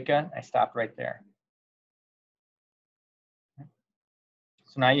cloaca, I stopped right there.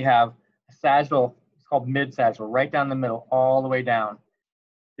 So now you have a sagittal, it's called mid-sagittal, right down the middle, all the way down.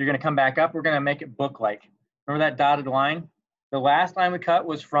 You're going to come back up, we're going to make it book-like. Remember that dotted line? The last line we cut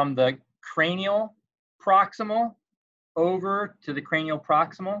was from the cranial proximal over to the cranial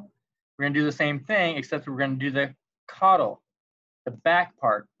proximal. We're going to do the same thing, except we're going to do the caudal, the back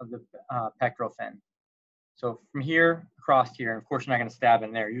part of the pectoral fin. So from here across here, and of course you're not going to stab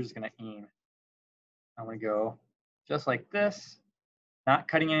in there, you're just going to aim. I'm going to go just like this, not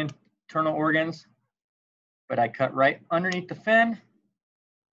cutting in internal organs, but I cut right underneath the fin,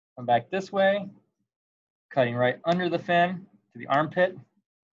 come back this way, cutting right under the fin to the armpit.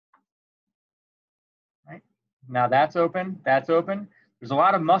 Right. Now that's open, that's open. There's a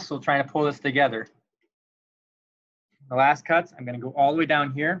lot of muscle trying to pull this together. The last cuts, I'm going to go all the way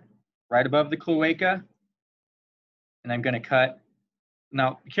down here, right above the cloaca, and I'm going to cut.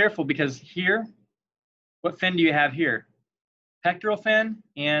 Now, be careful because here, what fin do you have here? Pectoral fin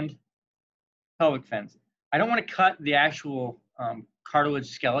and pelvic fins. I don't want to cut the actual cartilage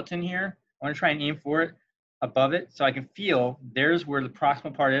skeleton here. I want to try and aim for it above it so I can feel there's where the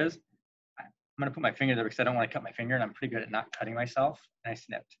proximal part is. I'm going to put my finger there because I don't want to cut my finger, and I'm pretty good at not cutting myself. And I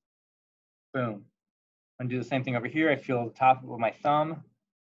snipped. Boom. I'm going to do the same thing over here. I feel the top of my thumb.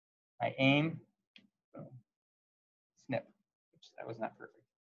 I aim. Boom. Snip. Oops, that was not perfect.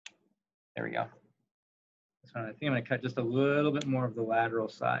 There we go. This one, I think I'm going to cut just a little bit more of the lateral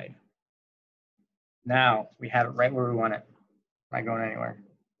side. Now we have it right where we want it. Not going anywhere.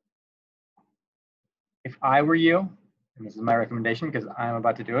 If I were you, and this is my recommendation because I'm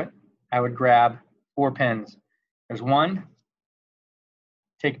about to do it, I would grab 4 pins. There's one.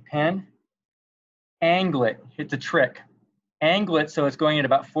 Take a pin, angle it. Hit the trick. Angle it so it's going at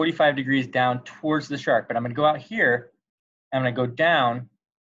about 45 degrees down towards the shark. But I'm going to go out here. I'm going to go down.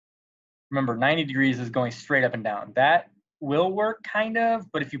 Remember, 90 degrees is going straight up and down. That will work kind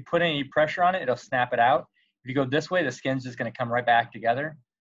of, but if you put any pressure on it, it'll snap it out. If you go this way, the skin's just going to come right back together.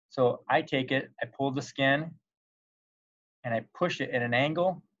 So I take it, I pull the skin, and I push it at an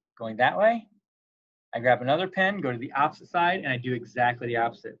angle going that way. I grab another pin, go to the opposite side, and I do exactly the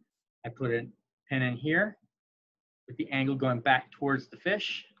opposite. I put it Pin in here with the angle going back towards the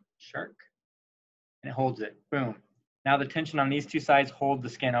fish, shark, and it holds it. Boom. Now the tension on these two sides hold the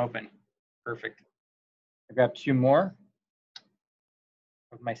skin open. Perfect. I grabbed 2 more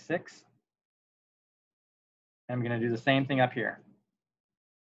of my 6. I'm going to do the same thing up here.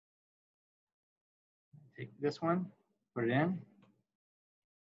 Take this one, put it in.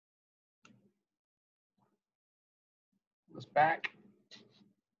 Goes back.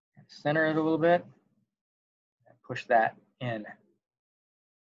 Center it a little bit. And push that in.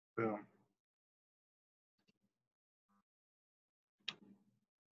 Boom.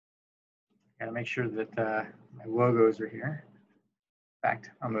 Got to make sure that my logos are here. In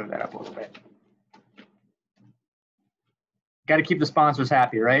fact, I'll move that up a little bit. Got to keep the sponsors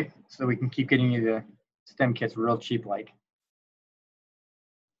happy, right? So we can keep getting you the STEM kits real cheap like.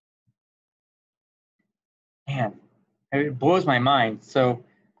 Man, it blows my mind. So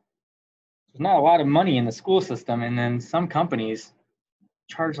there's not a lot of money in the school system, and then some companies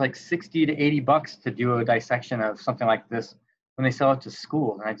charge like 60 to 80 bucks to do a dissection of something like this when they sell it to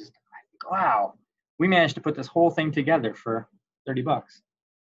schools. And I think, wow, we managed to put this whole thing together for 30 bucks.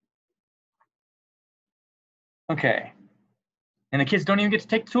 Okay. And the kids don't even get to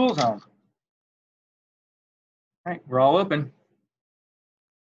take the tools home. All right, we're all open.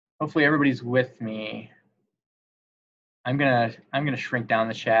 Hopefully everybody's with me. I'm gonna shrink down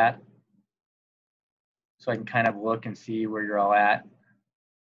the chat so I can kind of look and see where you're all at.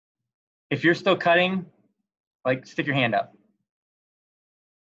 If you're still cutting, like, stick your hand up.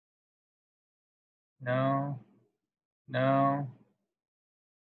 No, no.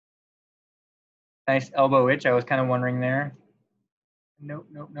 Nice elbow itch. I was kind of wondering there. Nope,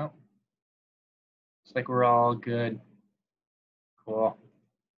 nope, nope. Looks like we're all good. Cool.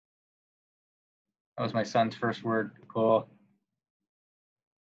 That was my son's first word. Cool.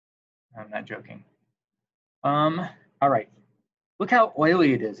 I'm not joking. All right. Look how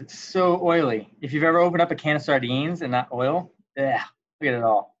oily it is. It's so oily. If you've ever opened up a can of sardines and not oil, yeah, look at it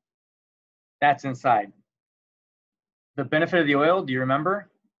all. That's inside. The benefit of the oil, do you remember?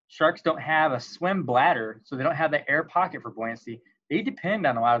 Sharks don't have a swim bladder, so they don't have the air pocket for buoyancy. They depend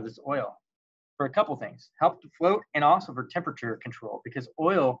on a lot of this oil for a couple things. Help to float and also for temperature control, because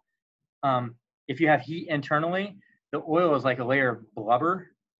oil, if you have heat internally, the oil is like a layer of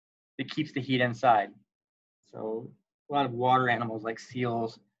blubber that keeps the heat inside. So a lot of water animals like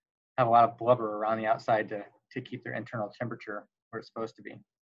seals have a lot of blubber around the outside to keep their internal temperature where it's supposed to be.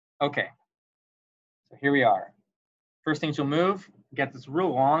 Okay, so here we are. First things you'll move, you got this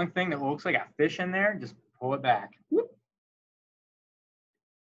real long thing that looks like a fish in there, just pull it back. Whoop.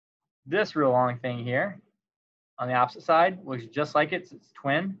 This real long thing here on the opposite side looks just like it's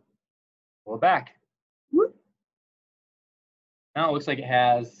twin, pull it back. Whoop. Now it looks like it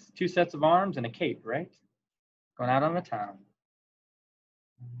has 2 sets of arms and a cape, right? Going out on the town.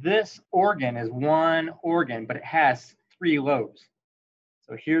 This organ is one organ, but it has 3 lobes.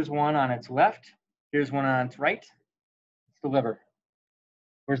 So here's one on its left, here's one on its right. It's the liver.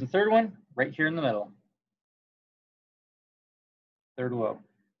 Where's the third one? Right here in the middle. Third lobe.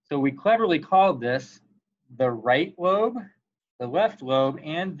 So we cleverly called this the right lobe, the left lobe,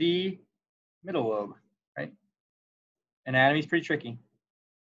 and the middle lobe, right? Anatomy is pretty tricky.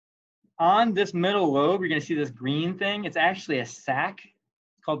 On this middle lobe, you're going to see this green thing. It's actually a sac.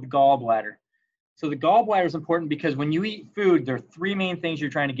 It's called the gallbladder. So the gallbladder is important because when you eat food, there are 3 main things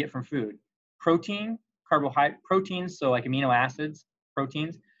you're trying to get from food: protein, proteins, so like amino acids,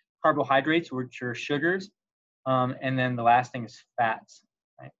 proteins, carbohydrates, which are sugars, and then the last thing is fats.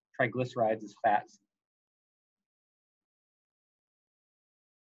 Right? Triglycerides is fats.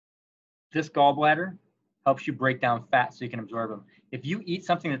 This gallbladder helps you break down fat so you can absorb them. If you eat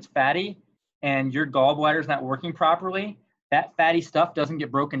something that's fatty and your gallbladder is not working properly, that fatty stuff doesn't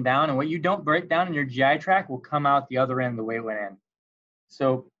get broken down, and what you don't break down in your GI tract will come out the other end the way it went in.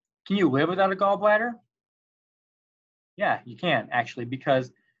 So can you live without a gallbladder? Yeah, you can actually,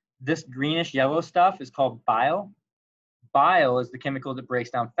 because this greenish yellow stuff is called bile. Bile is the chemical that breaks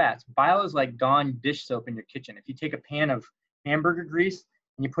down fats. Bile is like Dawn dish soap in your kitchen. If you take a pan of hamburger grease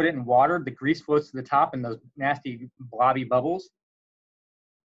and you put it in water, the grease floats to the top and those nasty blobby bubbles.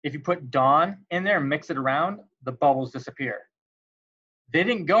 If you put Dawn in there and mix it around, the bubbles disappear. They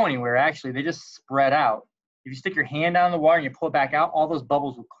didn't go anywhere, actually. They just spread out. If you stick your hand down in the water and you pull it back out, all those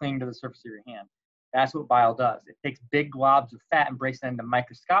bubbles will cling to the surface of your hand. That's what bile does. It takes big globs of fat and breaks them into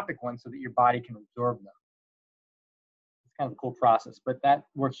microscopic ones so that your body can absorb them. It's kind of a cool process, but that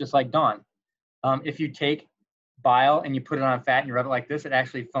works just like Dawn. If you take bile and you put it on fat and you rub it like this, it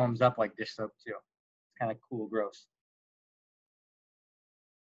actually foams up like dish soap too. It's kind of cool, gross.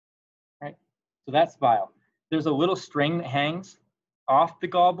 Right. So that's bile. There's a little string that hangs off the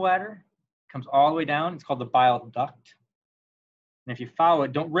gallbladder, comes all the way down. It's called the bile duct. And if you follow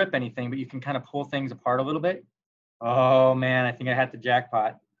it, don't rip anything, but you can kind of pull things apart a little bit. Oh man, I think I had the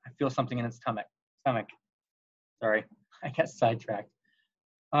jackpot. I feel something in its stomach. Sorry, I got sidetracked.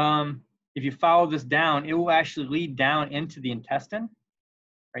 If you follow this down, it will actually lead down into the intestine,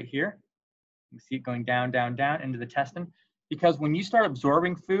 right here. You can see it going down, down, down into the intestine. Because when you start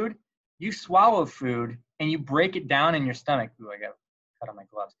absorbing food, you swallow food and you break it down in your stomach. Ooh, I got cut on my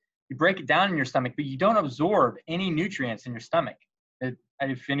gloves. You break it down in your stomach, but you don't absorb any nutrients in your stomach. If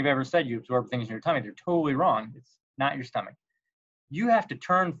anybody's ever said you absorb things in your tummy, they're totally wrong. It's not your stomach. You have to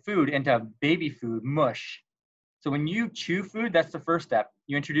turn food into baby food, mush. So when you chew food, that's the first step.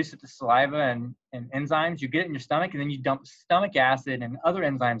 You introduce it to saliva and enzymes, you get it in your stomach, and then you dump stomach acid and other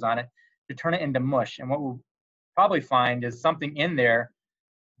enzymes on it to turn it into mush. And what we'll probably find is something in there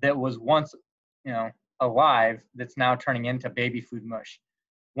that was once, alive that's now turning into baby food mush.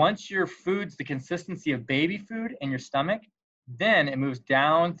 Once your food's the consistency of baby food in your stomach, then it moves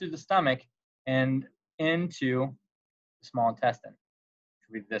down through the stomach and into the small intestine.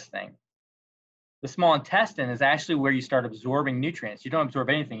 Read this thing. The small intestine is actually where you start absorbing nutrients. You don't absorb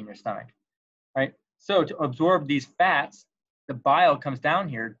anything in your stomach, right? So to absorb these fats, the bile comes down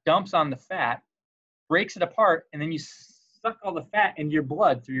here, dumps on the fat, breaks it apart, and then you suck all the fat into your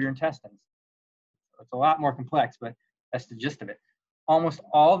blood through your intestines. So it's a lot more complex, but that's the gist of it. Almost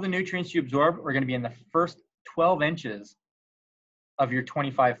all the nutrients you absorb are going to be in the first 12 inches of your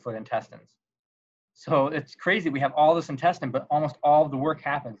 25-foot intestines. So it's crazy. We have all this intestine, but almost all of the work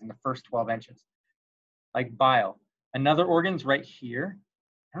happens in the first 12 inches. Like bile. Another organ's right here.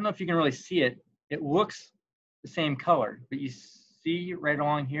 I don't know if you can really see it. It looks the same color, but you see right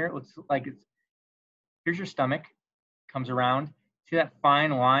along here, it looks like it's, here's your stomach, comes around. See that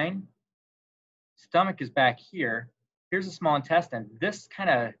fine line? Stomach is back here. Here's the small intestine. This kind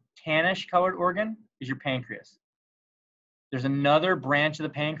of tannish colored organ is your pancreas. There's another branch of the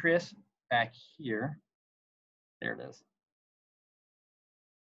pancreas back here. There it is.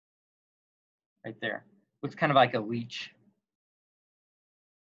 Right there. Looks kind of like a leech.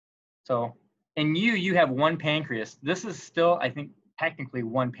 So in you have one pancreas. This is still, I think, technically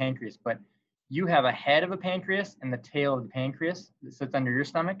one pancreas, but you have a head of a pancreas and the tail of the pancreas that sits under your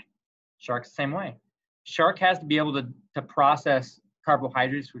stomach. Shark's the same way. Shark has to be able to process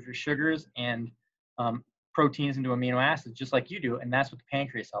carbohydrates, which are sugars, and proteins into amino acids, just like you do, and that's what the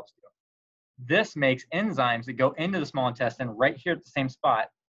pancreas helps do. This makes enzymes that go into the small intestine right here at the same spot.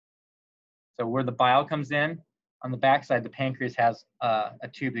 So where the bile comes in, on the backside, the pancreas has a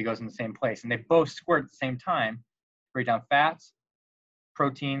tube that goes in the same place, and they both squirt at the same time to break down fats,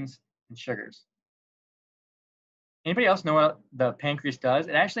 proteins, and sugars. Anybody else know what the pancreas does?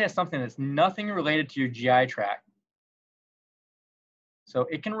 It actually has something that's nothing related to your GI tract. So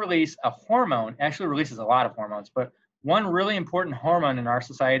it can release a hormone, actually releases a lot of hormones, but one really important hormone in our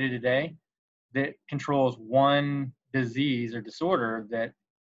society today that controls one disease or disorder that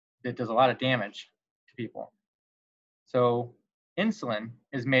does a lot of damage to people. So insulin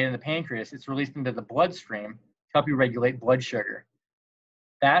is made in the pancreas. It's released into the bloodstream to help you regulate blood sugar.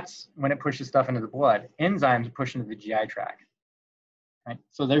 That's when it pushes stuff into the blood. Enzymes push into the GI tract. Right?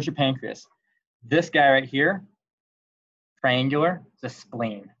 So there's your pancreas. This guy right here, triangular, is a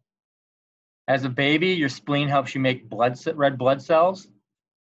spleen. As a baby, your spleen helps you make red blood cells.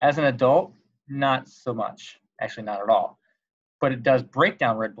 As an adult, not so much. Actually, not at all. But it does break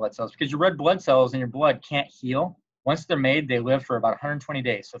down red blood cells because your red blood cells in your blood can't heal. Once they're made, they live for about 120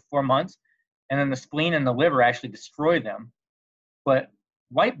 days, so 4 months. And then the spleen and the liver actually destroy them. But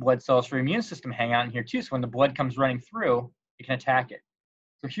white blood cells for your immune system hang out in here too. So when the blood comes running through, it can attack it.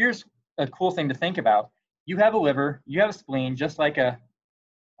 So here's a cool thing to think about. You have a liver, you have a spleen, just like a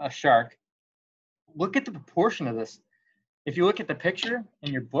shark. Look at the proportion of this. If you look at the picture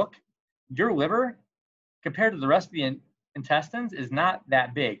in your book, your liver, compared to the rest of the intestines, is not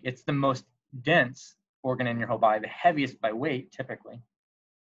that big. It's the most dense organ in your whole body, the heaviest by weight, typically.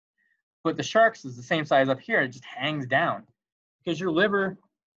 But the shark's is the same size up here. It just hangs down because your liver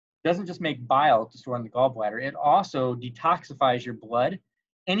doesn't just make bile to store in the gallbladder. It also detoxifies your blood.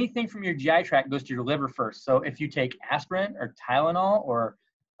 Anything from your GI tract goes to your liver first. So if you take aspirin or Tylenol or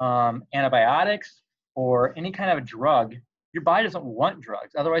antibiotics or any kind of a drug, your body doesn't want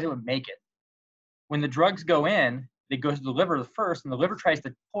drugs. Otherwise, it would make it. When the drugs go in, it goes to the liver first, and the liver tries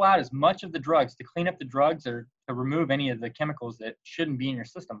to pull out as much of the drugs to clean up the drugs or to remove any of the chemicals that shouldn't be in your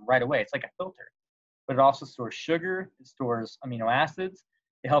system right away. It's like a filter. But it also stores sugar, it stores amino acids,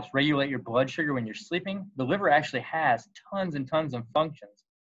 it helps regulate your blood sugar when you're sleeping. The liver actually has tons and tons of functions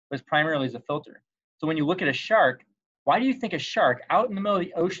but it's primarily as a filter. So when you look at a shark, why do you think a shark out in the middle of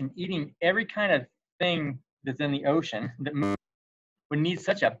the ocean eating every kind of thing that's in the ocean that would need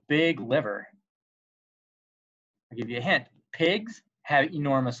such a big liver? I'll give you a hint. Pigs have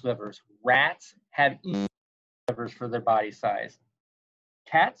enormous livers. Rats have enormous livers for their body size.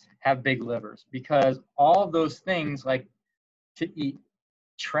 Cats have big livers because all of those things like to eat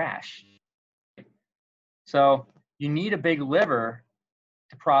trash. So you need a big liver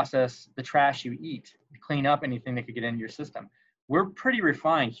to process the trash you eat, to clean up anything that could get into your system. We're pretty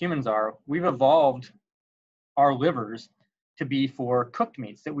refined, humans are. We've evolved our livers to be for cooked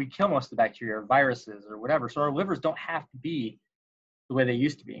meats that we kill most of the bacteria or viruses or whatever. So our livers don't have to be the way they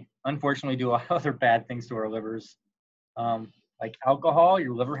used to be. Unfortunately, do a lot of other bad things to our livers. Like alcohol,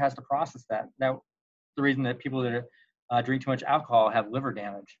 your liver has to process that. That's the reason that people that drink too much alcohol have liver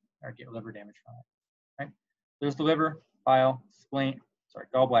damage or get liver damage from it. Right? There's the liver, bile, spleen, sorry,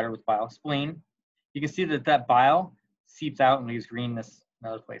 gallbladder with bile, spleen. You can see that that bile seeps out and leaves greenness in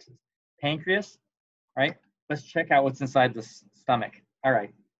other places. Pancreas, right? Let's check out what's inside the stomach. All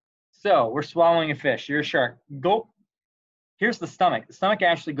right. So we're swallowing a fish. You're a shark. Gulp. Here's the stomach. The stomach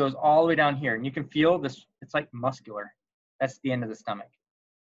actually goes all the way down here, and you can feel this. It's like muscular. That's the end of the stomach.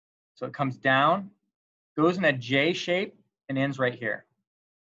 So it comes down, goes in a J shape, and ends right here.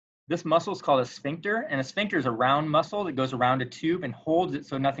 This muscle is called a sphincter, and a sphincter is a round muscle that goes around a tube and holds it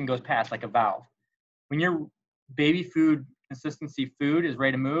so nothing goes past, like a valve. When your baby food consistency food is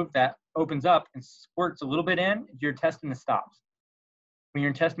ready to move, that opens up and squirts a little bit in, your intestine stops. When your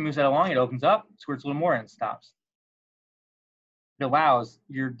intestine moves that along, it opens up, squirts a little more, and it stops. It allows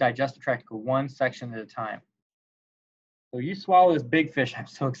your digestive tract to go one section at a time. So you swallow this big fish. I'm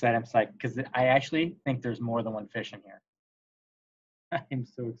so excited. I'm psyched because I actually think there's more than one fish in here. I'm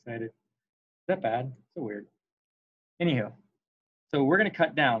so excited. Is that bad? So weird. Anywho, so we're going to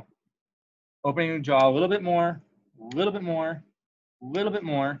cut down. Opening the jaw a little bit more, a little bit more, a little bit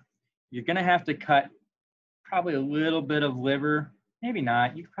more. You're going to have to cut probably a little bit of liver. Maybe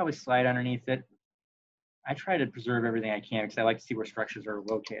not. You could probably slide underneath it. I try to preserve everything I can because I like to see where structures are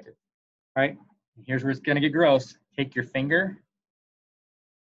located. All right? And here's where it's going to get gross. Take your finger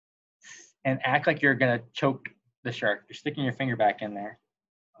and act like you're going to choke the shark. You're sticking your finger back in there.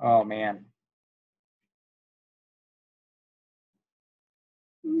 Oh, man.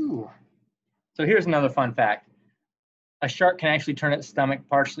 Ooh. So here's another fun fact. A shark can actually turn its stomach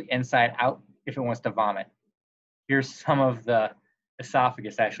partially inside out if it wants to vomit. Here's some of the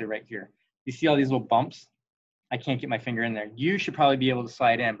esophagus actually right here. You see all these little bumps? I can't get my finger in there. You should probably be able to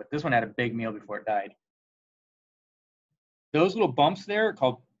slide in, but this one had a big meal before it died. Those little bumps there are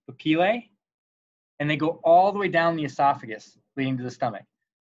called papillae, and they go all the way down the esophagus, leading to the stomach.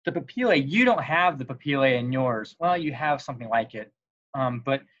 The papillae, you don't have the papillae in yours. Well, you have something like it,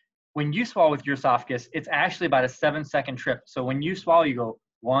 but when you swallow with your esophagus, it's actually about a 7-second trip. So when you swallow, you go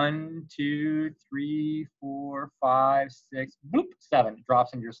 1, 2, 3, 4, 5, 6, boop, 7. It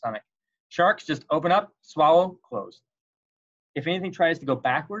drops into your stomach. Sharks just open up, swallow, close. If anything tries to go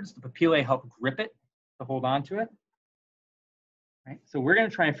backwards, the papillae help grip it to hold on to it. Right? So we're going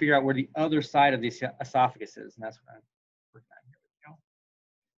to try and figure out where the other side of the esophagus is, and that's what I'm working on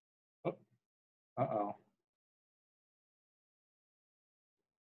here. Oh, uh-oh.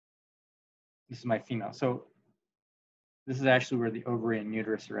 This is my female. So this is actually where the ovary and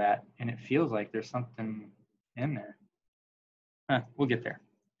uterus are at, and it feels like there's something in there. We'll get there.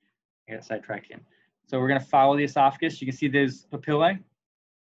 I got sidetracked again. So we're going to follow the esophagus. You can see there's papillae.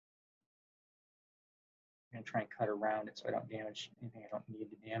 I'm going to try and cut around it so I don't damage anything I don't need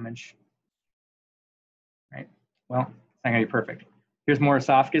to damage. Right? Well, it's not going to be perfect. Here's more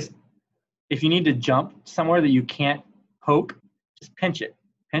esophagus. If you need to jump somewhere that you can't poke, just pinch it,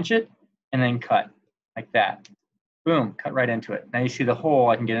 and then cut like that. Boom, cut right into it. Now you see the hole.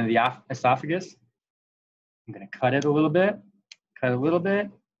 I can get into the esophagus. I'm going to cut it a little bit, cut a little bit,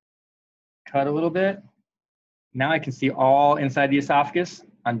 cut a little bit. Now I can see all inside the esophagus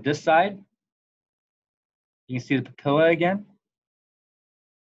on this side. You can see the papilla again.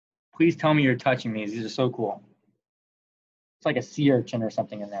 Please tell me you're touching these. These are so cool. It's like a sea urchin or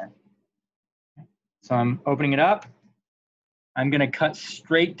something in there. So I'm opening it up. I'm going to cut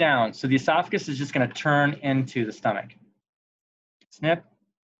straight down. So the esophagus is just going to turn into the stomach. Snip.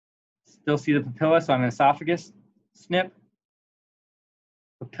 Still see the papilla, so I'm in esophagus. Snip.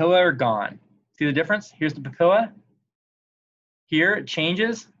 Papilla are gone. See the difference? Here's the papilla. Here it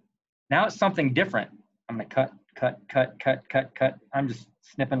changes. Now it's something different. I'm going to cut. I'm just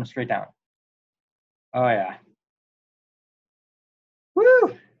snipping them straight down. Oh, yeah. Woo!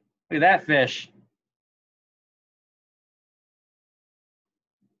 Look at that fish.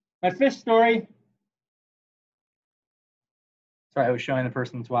 My fish story. Sorry, I was showing the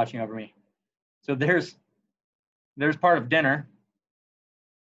person that's watching over me. So there's part of dinner.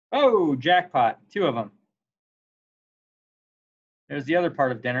 Oh, jackpot, 2 of them. There's the other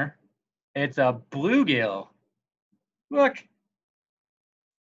part of dinner. It's a bluegill. Look.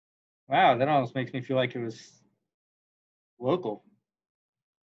 Wow, that almost makes me feel like it was local.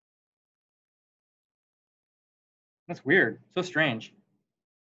 That's weird, so strange.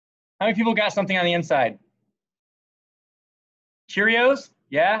 How many people got something on the inside? Cheerios?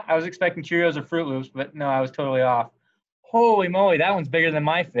 Yeah, I was expecting Cheerios or Fruit Loops, but no, I was totally off. Holy moly, that one's bigger than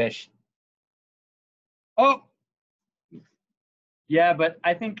my fish. Oh, yeah, but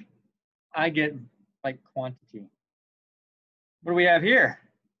I think I get like quantity. What do we have here?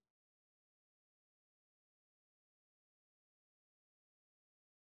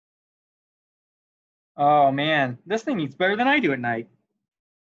 Oh man, this thing eats better than I do at night.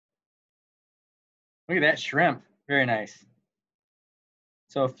 Look at that shrimp, very nice.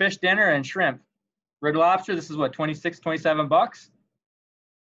 So fish dinner and shrimp. Red Lobster, this is what, 26, 27 bucks?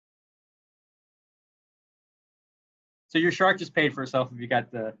 So your shark just paid for itself if you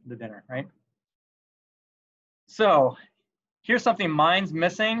got the dinner, right? So here's something mine's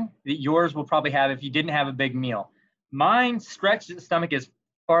missing that yours will probably have if you didn't have a big meal. Mine stretches the stomach as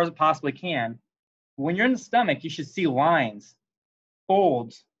far as it possibly can. When you're in the stomach, you should see lines,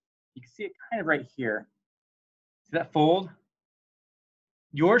 folds. You can see it kind of right here. See that fold?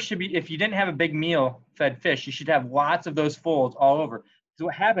 Yours should be, if you didn't have a big meal fed fish, you should have lots of those folds all over. So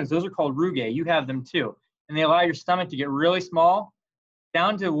what happens, those are called rugae. You have them too. And they allow your stomach to get really small,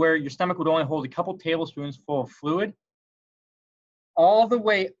 down to where your stomach would only hold a couple tablespoons full of fluid, all the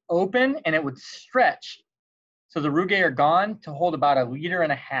way open, and it would stretch. So the rugae are gone to hold about 1.5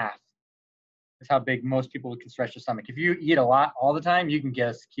 liters. That's how big most people can stretch their stomach. If you eat a lot all the time, you can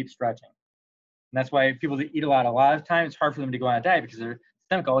just keep stretching. And that's why people that eat a lot of the time, it's hard for them to go on a diet because their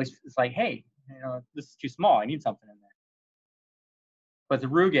stomach always is like, hey, this is too small. I need something in there. But the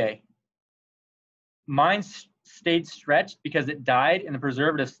rugae, mine stayed stretched because it died and the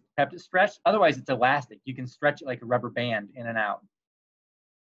preservatives kept it stretched. Otherwise, it's elastic. You can stretch it like a rubber band in and out.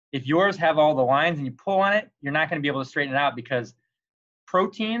 If yours have all the lines and you pull on it, you're not going to be able to straighten it out because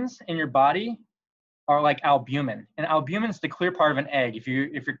proteins in your body are like albumin. And albumin is the clear part of an egg. If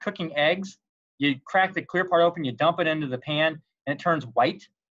you're cooking eggs, you crack the clear part open, you dump it into the pan, and it turns white.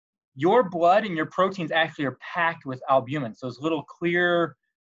 Your blood and your proteins actually are packed with albumin. So those little clear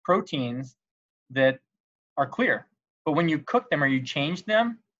proteins that are clear. But when you cook them or you change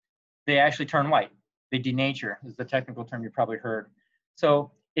them, they actually turn white. They denature is the technical term you probably heard.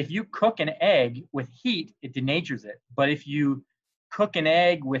 So if you cook an egg with heat, it denatures it. But if you cook an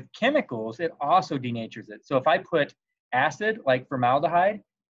egg with chemicals, it also denatures it. So if I put acid like formaldehyde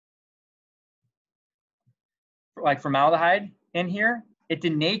in here, it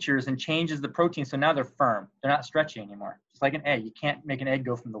denatures and changes the protein. So now they're firm. They're not stretchy anymore. Just like an egg. You can't make an egg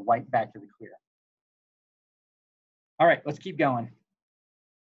go from the white back to the clear. All right, let's keep going.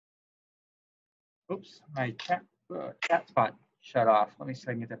 Oops, my chat spot shut off. Let me see if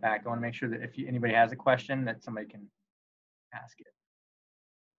I can get that back. I want to make sure that if anybody has a question that somebody can ask it.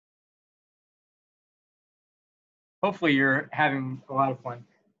 Hopefully you're having a lot of fun.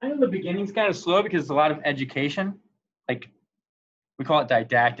 I know the beginning's kind of slow because it's a lot of education. Like we call it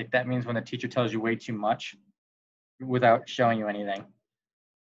didactic. That means when the teacher tells you way too much without showing you anything.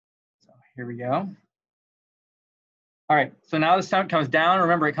 So here we go. All right, so now the stomach comes down.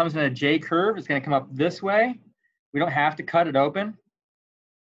 Remember, it comes in a J curve. It's going to come up this way. We don't have to cut it open.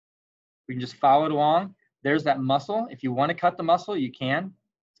 We can just follow it along. There's that muscle. If you want to cut the muscle, you can.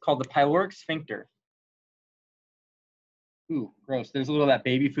 It's called the pyloric sphincter. Ooh, gross. There's a little of that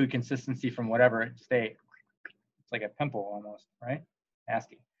baby food consistency from whatever it stayed. It's like a pimple almost, right?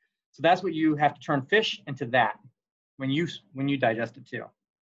 Nasty. So that's what you have to turn fish into that when you digest it too.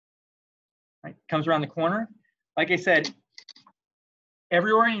 Right? Comes around the corner. Like I said,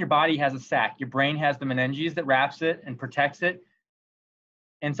 every organ in your body has a sac. Your brain has the meninges that wraps it and protects it.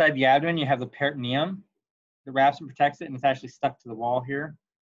 Inside the abdomen, you have the peritoneum that wraps and protects it, and it's actually stuck to the wall here.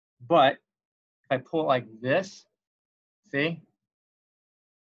 But if I pull it like this, see?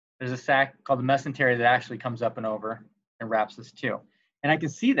 There's a sac called the mesentery that actually comes up and over and wraps this too. And I can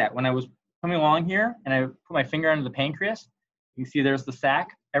see that when I was coming along here and I put my finger under the pancreas, you can see there's the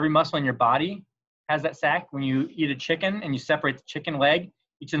sac. Every muscle in your body has that sac. When you eat a chicken and you separate the chicken leg,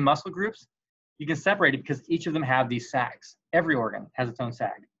 each of the muscle groups, you can separate it because each of them have these sacs. Every organ has its own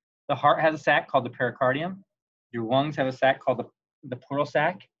sac. The heart has a sac called the pericardium. Your lungs have a sac called the pleural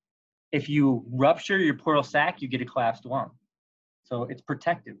sac. If you rupture your pleural sac, you get a collapsed lung. So it's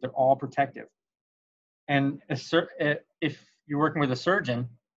protective. They're all protective. And if you're working with a surgeon,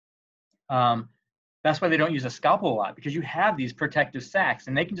 that's why they don't use a scalpel a lot, because you have these protective sacs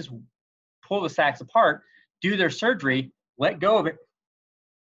and they can just pull the sacs apart, do their surgery, let go of it,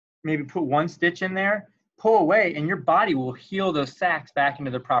 maybe put one stitch in there, pull away, and your body will heal those sacs back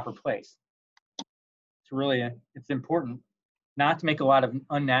into their proper place. It's really, it's important not to make a lot of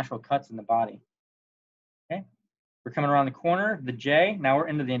unnatural cuts in the body. Okay, we're coming around the corner, the J, now we're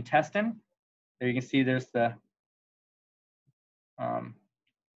into the intestine. There you can see there's the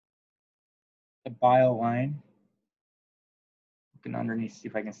bile line. Looking underneath, see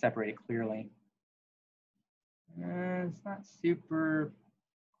if I can separate it clearly. It's not super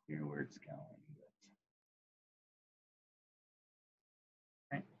clear where it's going.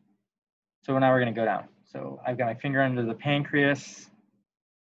 Right. So now we're going to go down. So I've got my finger under the pancreas.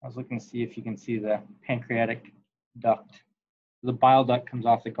 I was looking to see if you can see the pancreatic duct. The bile duct comes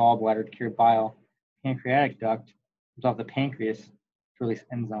off the gallbladder to carry bile. Pancreatic duct comes off the pancreas to release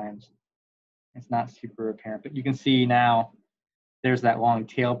enzymes. It's not super apparent, but you can see now there's that long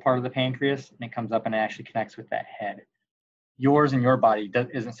tail part of the pancreas, and it comes up and it actually connects with that head. Yours and your body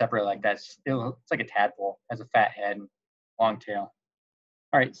isn't separate like that. It's like a tadpole, has a fat head and long tail.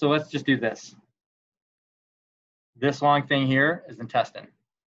 All right, so let's just do this. This long thing here is intestine.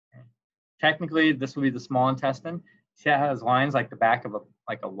 Technically, this would be the small intestine. See how it has lines like the back of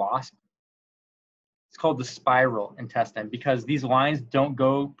a wasp? It's called the spiral intestine because these lines don't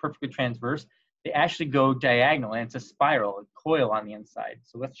go perfectly transverse. They actually go diagonal, and it's a spiral, a coil on the inside.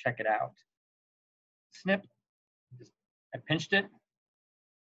 So let's check it out. Snip. I pinched it,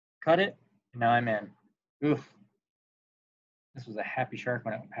 cut it, and now I'm in. Oof. This was a happy shark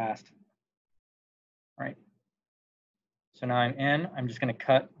when it passed. All right. So now I'm in. I'm just going to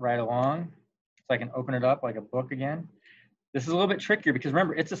cut right along so I can open it up like a book again. This is a little bit trickier because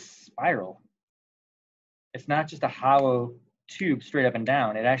remember, it's a spiral. It's not just a hollow tube straight up and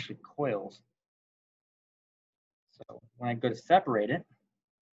down. It actually coils. So when I go to separate it,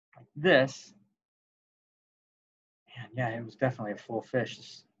 like this, man, yeah, it was definitely a full fish.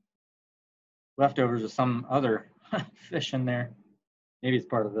 Leftovers of some other fish in there. Maybe it's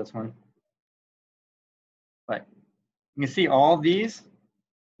part of this one. But you can see all these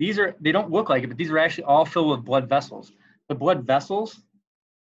they don't look like it, but these are actually all filled with blood vessels. The blood vessels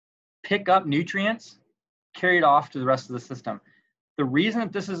pick up nutrients, carry it off to the rest of the system. The reason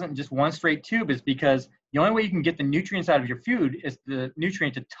that this isn't just one straight tube is because the only way you can get the nutrients out of your food is the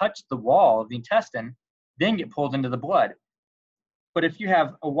nutrient to touch the wall of the intestine, then get pulled into the blood. But if you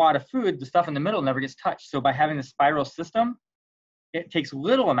have a wad of food, the stuff in the middle never gets touched. So by having the spiral system, it takes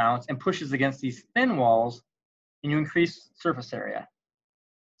little amounts and pushes against these thin walls, and you increase surface area.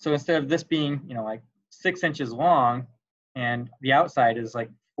 So instead of this being, like 6 inches long, and the outside is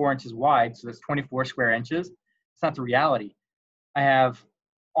like 4 inches wide, so that's 24 square inches, it's not the reality. I have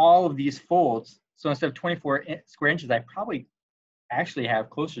all of these folds, so instead of 24 square inches, I probably actually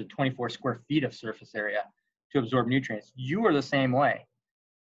have closer to 24 square feet of surface area to absorb nutrients. You are the same way.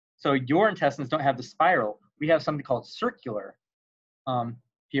 So your intestines don't have the spiral. We have something called circular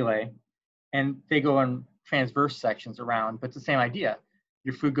pili, and they go in transverse sections around, but it's the same idea.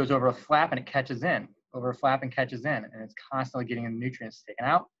 Your food goes over a flap and it catches in, over a flap and catches in, and it's constantly getting the nutrients taken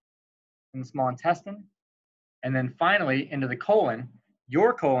out in the small intestine. And then finally into the colon.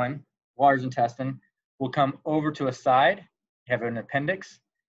 Your colon, large intestine, will come over to a side. You have an appendix.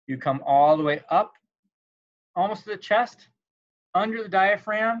 You come all the way up, almost to the chest, under the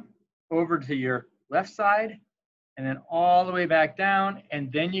diaphragm, over to your left side, and then all the way back down.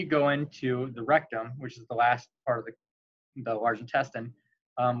 And then you go into the rectum, which is the last part of the large intestine,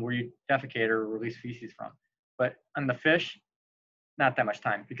 where you defecate or release feces from. But on the fish, not that much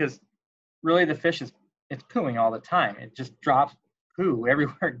time, because really the fish it's pooing all the time. It just drops poo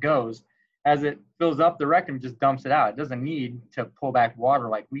everywhere it goes. As it fills up the rectum, it just dumps it out. It doesn't need to pull back water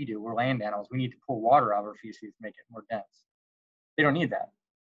like we do. We're land animals. We need to pull water out of our feces to make it more dense. They don't need that.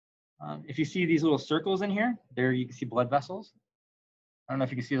 If you see these little circles in here, there you can see blood vessels. I don't know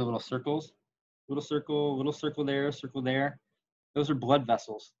if you can see the little circles. Little circle there, circle there. Those are blood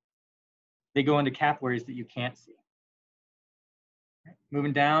vessels. They go into capillaries that you can't see. Right,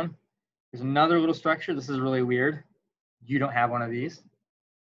 moving down, there's another little structure. This is really weird. You don't have one of these.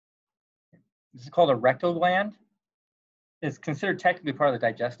 This is called a rectal gland. It's considered technically part of the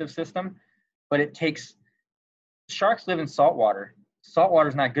digestive system, but sharks live in salt water. Salt water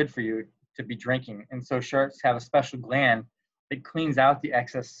is not good for you to be drinking, and so sharks have a special gland that cleans out the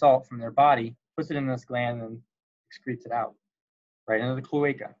excess salt from their body, puts it in this gland, and excretes it out right into the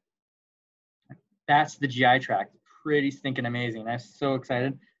cloaca. That's the GI tract. pretty stinking amazing. I'm so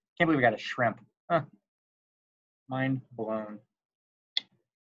excited. Can't believe we got a shrimp. Huh. Mind blown.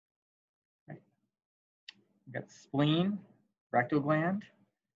 Right. We got spleen, rectal gland.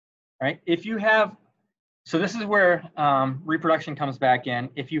 Right. If you have, so this is where reproduction comes back in.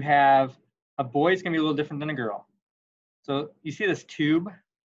 If you have a boy, it's gonna be a little different than a girl. So you see this tube?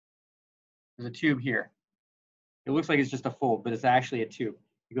 There's a tube here. It looks like it's just a fold, but it's actually a tube.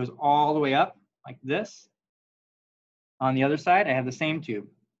 It goes all the way up like this. On the other side, I have the same tube.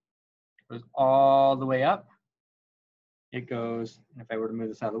 It goes all the way up. It goes, and if I were to move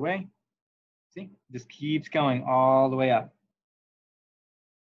this out of the way, see, it just keeps going all the way up.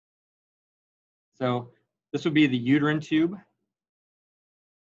 So this would be the uterine tube.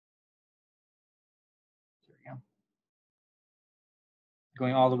 There we go.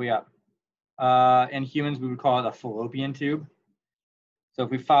 Going all the way up. In humans, we would call it a fallopian tube. So if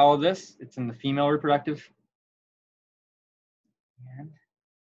we follow this, it's in the female reproductive. And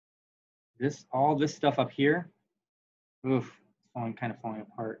this, all this stuff up here, oof, it's kind of falling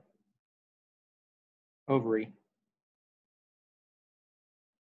apart. Ovary.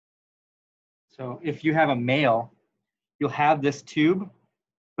 So if you have a male, you'll have this tube,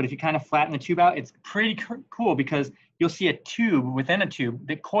 but if you kind of flatten the tube out, it's pretty cool because you'll see a tube within a tube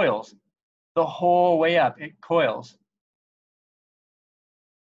that coils the whole way up. It coils.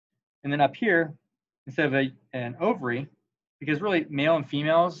 And then up here, instead of an ovary, because really male and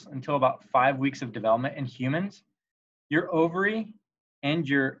females until about 5 weeks of development in humans, your ovary and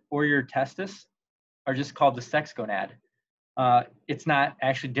your testis are just called the sex gonad. It's not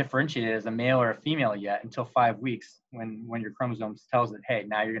actually differentiated as a male or a female yet until 5 weeks when your chromosomes tells it, hey,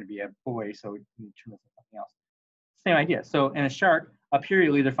 now you're going to be a boy, so you need to turn this into something else. Same idea. So in a shark, up here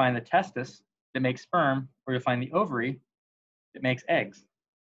you'll either find the testis that makes sperm, or you'll find the ovary that makes eggs.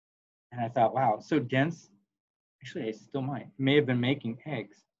 And I thought, wow, it's so dense. Actually, I still might. It may have been making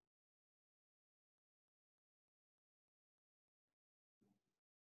eggs.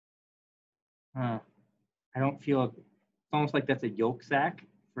 I don't feel, it's almost like that's a yolk sac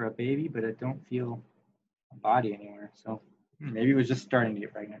for a baby, but I don't feel a body anywhere. So maybe it was just starting to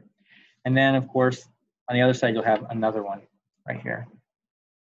get pregnant. And then, of course, on the other side, you'll have another one right here.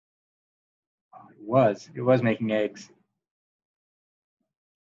 Oh, it was making eggs.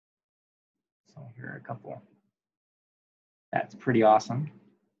 So here are a couple. That's pretty awesome.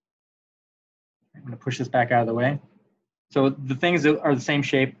 I'm going to push this back out of the way. So the things that are the same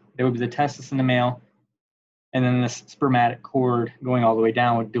shape, they would be the testis in the male, and then this spermatic cord going all the way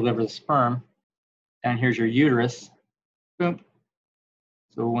down would deliver the sperm. And here's your uterus. Boom.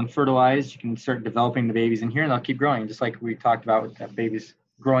 So when fertilized, you can start developing the babies in here, and they'll keep growing, just like we talked about with that babies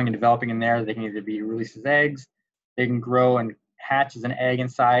growing and developing in there. They can either be released as eggs, they can grow and hatch as an egg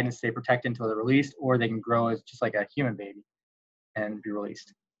inside and stay protected until they're released, or they can grow as just like a human baby and be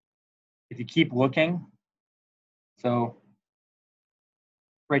released. If you keep looking, so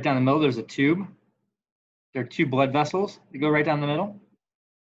right down the middle, there's a tube. There are 2 blood vessels that go right down the middle.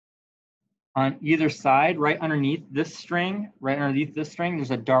 On either side, right underneath this string,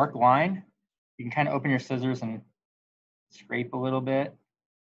 there's a dark line. You can kind of open your scissors and scrape a little bit.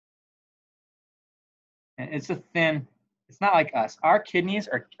 And it's a thin, it's not like us. Our kidneys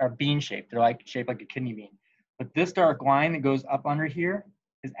are bean-shaped. They're like shaped like a kidney bean. But this dark line that goes up under here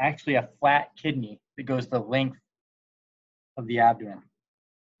is actually a flat kidney that goes the length of the abdomen.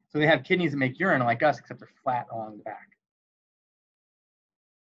 So they have kidneys that make urine like us, except they're flat along the back.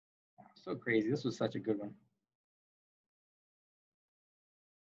 So crazy. This was such a good one.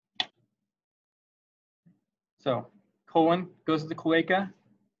 So colon goes to the cloaca.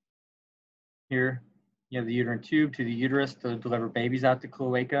 Here you have the uterine tube to the uterus to deliver babies out to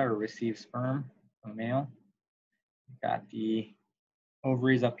cloaca or receive sperm from the male. You've got the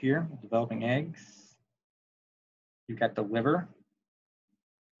ovaries up here, developing eggs. You've got the liver,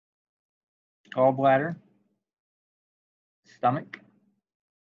 gallbladder, stomach,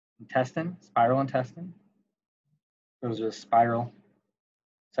 intestine, spiral intestine. Those are the spiral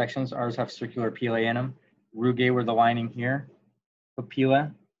sections. Ours have circular pilae in them. Rugae were the lining here.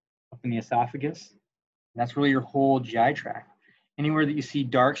 Papilla up in the esophagus. And that's really your whole GI tract. Anywhere that you see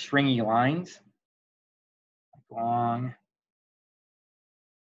dark stringy lines, like along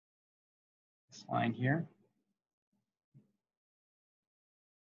this line here,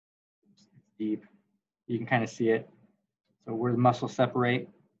 it's deep. You can kind of see it. So where the muscles separate,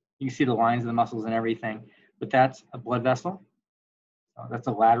 you can see the lines of the muscles and everything. But that's a blood vessel. That's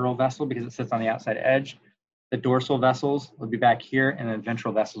a lateral vessel because it sits on the outside edge. The dorsal vessels would be back here, and the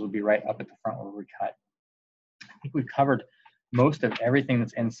ventral vessels would be right up at the front where we cut. I think we've covered most of everything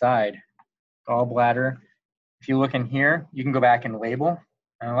that's inside. Gallbladder, If you look in here, you can go back and label.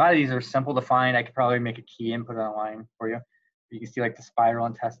 And a lot of these are simple to find. I could probably make a key and put it online for you. You can see like the spiral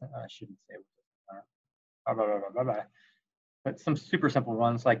intestine. I shouldn't say. Blah, blah, blah, blah, blah. But some super simple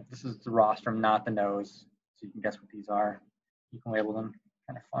ones, like this is the rostrum, not the nose. So you can guess what these are. You can label them,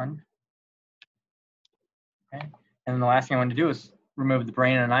 kind of fun. Okay. And then the last thing I want to do is remove the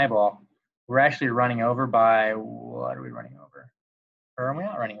brain and an eyeball. We're actually running over by, what are we running over? Or are we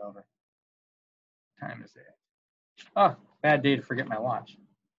not running over? What time is it? Oh, bad day to forget my watch.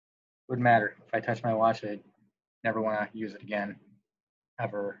 Wouldn't matter. If I touch my watch, I'd never want to use it again,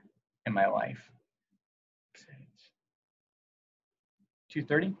 ever in my life.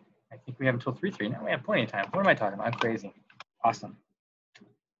 2:30? I think we have until 3:30. Now we have plenty of time. What am I talking about? I'm crazy. Awesome.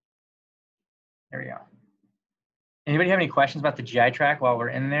 There we go. Anybody have any questions about the GI tract while we're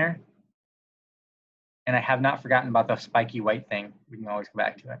in there? And I have not forgotten about the spiky white thing. We can always go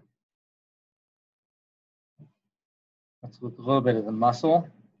back to it. Let's look a little bit of the muscle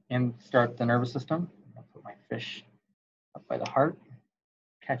and start the nervous system. I'll put my fish up by the heart.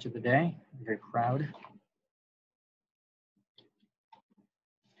 Catch of the day. I'm very proud.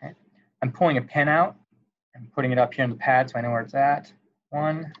 Okay. I'm pulling a pin out and putting it up here in the pad so I know where it's at.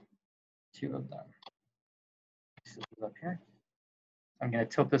 1, 2 of them. This is up here. I'm going to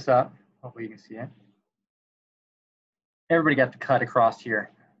tilt this up. Hopefully you can see it. Everybody got the cut across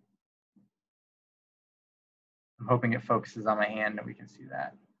here. I'm hoping it focuses on my hand that we can see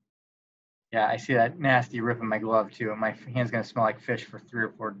that. Yeah, I see that nasty rip in my glove too. My hand's going to smell like fish for 3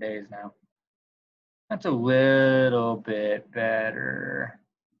 or 4 days now. That's a little bit better.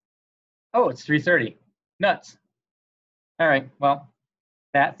 Oh, it's 3:30. Nuts. All right, well,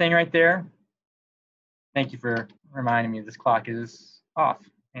 that thing right there, thank you for reminding me this clock is off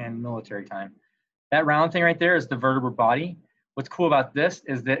and military time. That round thing right there is the vertebral body. What's cool about this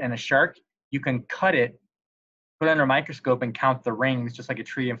is that in a shark, you can cut it, put it under a microscope and count the rings just like a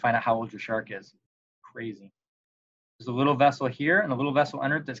tree and find out how old your shark is. Crazy. There's a little vessel here and a little vessel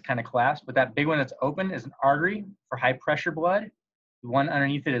under it that's kind of collapsed, but that big one that's open is an artery for high pressure blood. The one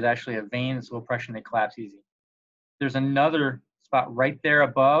underneath it is actually a vein that's low pressure and they collapse easy. There's another spot right there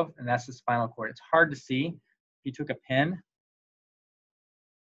above, and that's the spinal cord. It's hard to see. If you took a pin,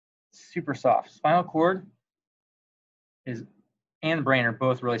 super soft. Spinal cord is and brain are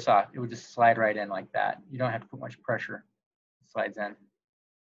both really soft. It would just slide right in like that. You don't have to put much pressure. It slides in.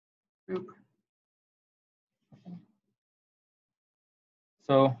 Boop.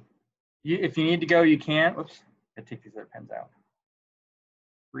 So if you need to go, you can. Oops, I take these other pens out.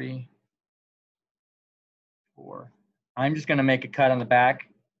 3, 4. I'm just going to make a cut on the back,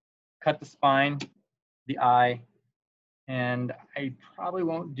 cut the spine, the eye, and I probably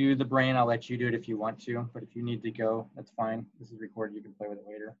won't do the brain. I'll let you do it if you want to, but if you need to go, that's fine. This is recorded. You can play with it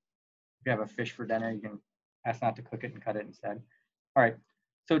later. If you have a fish for dinner, you can ask not to cook it and cut it instead. All right,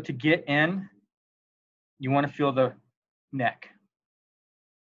 so to get in, you want to feel the neck.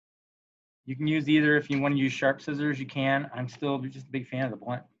 You can use either, if you want to use sharp scissors, you can. I'm still just a big fan of the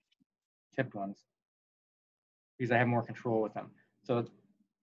blunt tipped ones because I have more control with them. So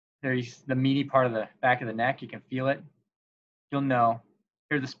there's the meaty part of the back of the neck. You can feel it. You'll know.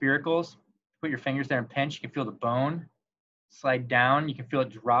 Here are the spiracles. Put your fingers there and pinch. You can feel the bone slide down. You can feel it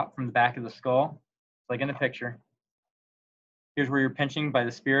drop from the back of the skull, like in the picture. Here's where you're pinching by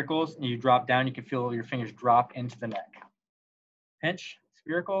the spiracles, and you drop down. You can feel your fingers drop into the neck. Pinch,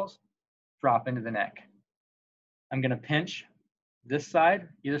 spiracles, drop into the neck. I'm going to pinch this side.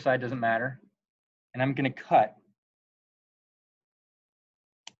 Either side doesn't matter. And I'm going to cut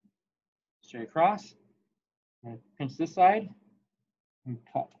straight across. I'm going to pinch this side and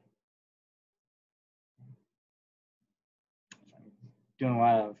cut. I'm doing a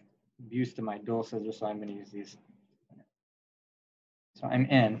lot of abuse to my dual scissors, so I'm going to use these. So I'm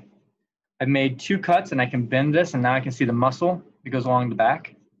in. I've made 2 cuts, and I can bend this, and now I can see the muscle that goes along the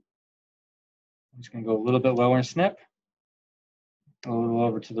back. I'm just going to go a little bit lower and snip. A little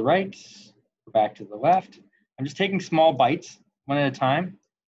over to the right, go back to the left. I'm just taking small bites, one at a time.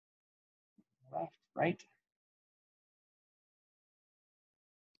 Left, right.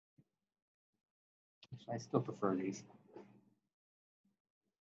 I still prefer these.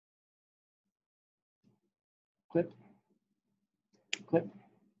 Clip, clip,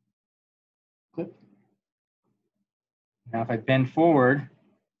 clip. Now if I bend forward,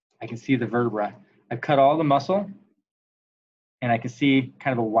 I can see the vertebra. I've cut all the muscle, and I can see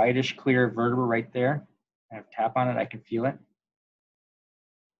kind of a whitish clear vertebra right there. I have tap on it, I can feel it.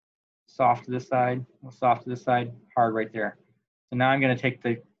 Soft to this side, soft to this side, hard right there. So now I'm going to take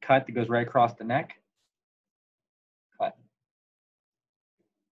the cut that goes right across the neck. Cut.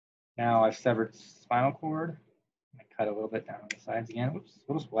 Now I've severed spinal cord. cut a little bit down on the sides again. Oops,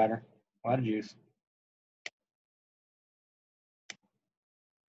 a little splatter, a lot of juice.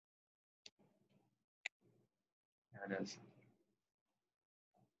 There it is.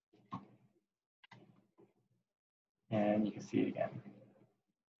 And you can see it again.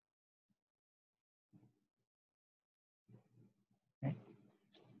 Okay.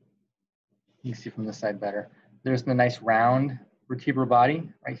 You can see from this side better. There's the nice round vertebral body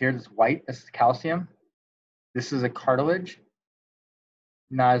right here. This white, this is calcium. This is a cartilage.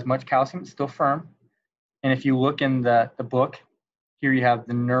 Not as much calcium, it's still firm. And if you look in the book, here you have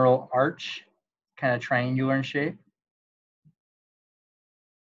the neural arch, kind of triangular in shape.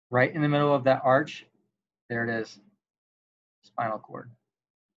 Right in the middle of that arch, there it is, spinal cord.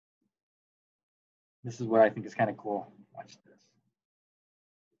 This is what I think is kind of cool. Watch this.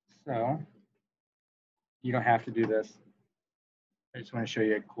 So, you don't have to do this. I just want to show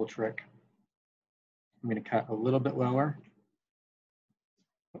you a cool trick. I'm going to cut a little bit lower.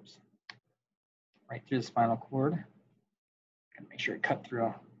 Oops. Right through the spinal cord. Gotta make sure it cut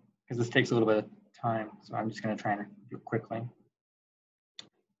through, because this takes a little bit of time. So I'm just going to try and do it quickly.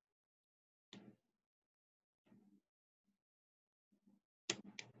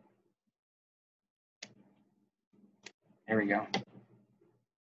 There we go.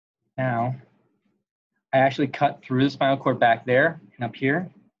 Now, I actually cut through the spinal cord back there and up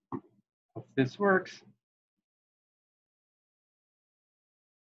here. Hope this works.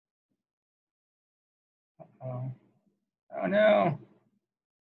 Uh-oh. Oh no.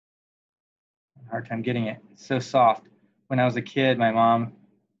 Hard time getting it. It's so soft. When I was a kid, my mom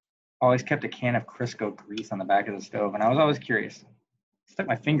always kept a can of Crisco grease on the back of the stove, and I was always curious. I stuck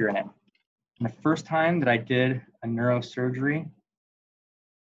my finger in it. And the first time that I did a neurosurgery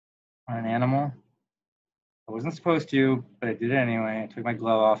on an animal, I wasn't supposed to, but I did it anyway. I took my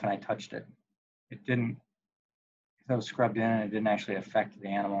glove off and I touched it. It didn't, because I was scrubbed in and it didn't actually affect the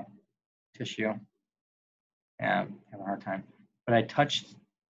animal tissue. Yeah, I have a hard time. But I touched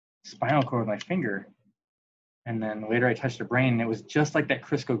spinal cord with my finger, and then later I touched the brain, and it was just like that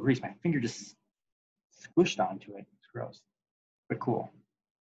Crisco grease. My finger just squished onto it. It's gross, but cool.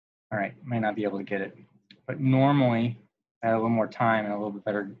 All right, might not be able to get it, but normally, if I had a little more time and a little bit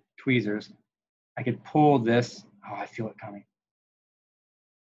better tweezers, I could pull this. Oh, I feel it coming.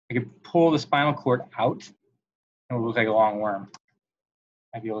 I could pull the spinal cord out, and it would look like a long worm.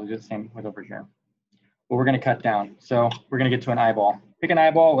 I'd be able to do the same with over here. But we're going to cut down. So we're going to get to an eyeball. Pick an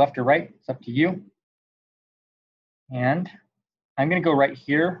eyeball, left or right. It's up to you. And I'm going to go right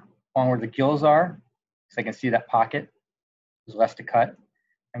here along where the gills are, so I can see that pocket. There's less to cut.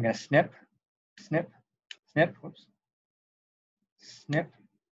 I'm going to snip, snip, snip. Whoops. Snip.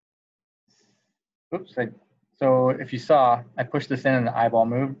 Oops. So if you saw, I pushed this in and the eyeball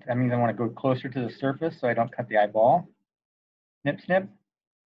moved. That means I want to go closer to the surface so I don't cut the eyeball. Snip, snip.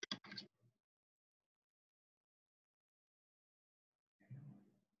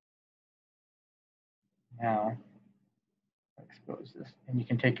 Now, expose this. And you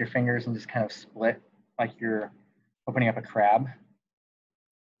can take your fingers and just kind of split like you're opening up a crab.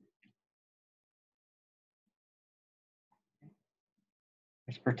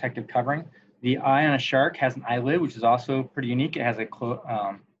 There's protective covering. The eye on a shark has an eyelid, which is also pretty unique. It has a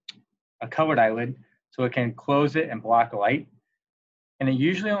colored eyelid, so it can close it and block light. And it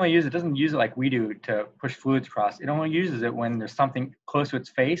usually only uses, it doesn't use it like we do to push fluids across. It only uses it when there's something close to its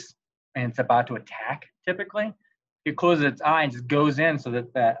face and it's about to attack, typically. It closes its eye and just goes in so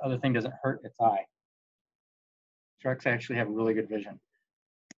that that other thing doesn't hurt its eye. Sharks actually have really good vision.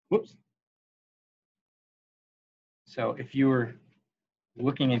 Whoops. So if you were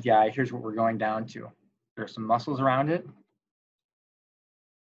looking at the eye, here's what we're going down to. There are some muscles around it.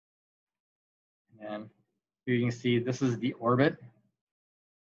 And here you can see this is the orbit.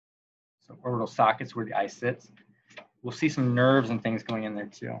 So orbital sockets where the eye sits. We'll see some nerves and things going in there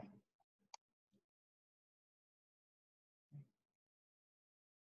too.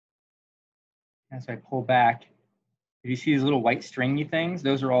 As I pull back, if you see these little white stringy things,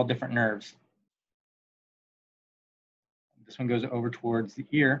 those are all different nerves. This one goes over towards the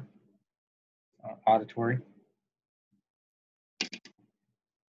ear, auditory.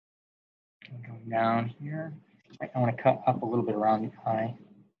 Going down here, I want to cut up a little bit around the eye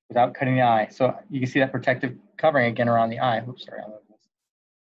without cutting the eye. So you can see that protective covering again around the eye. Oops, sorry.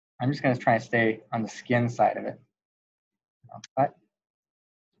 I'm just going to try and stay on the skin side of it. I'll cut,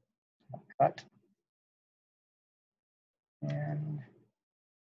 I'll cut, and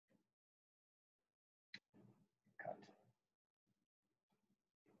cut.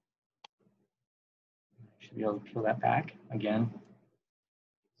 Should be able to peel that back again.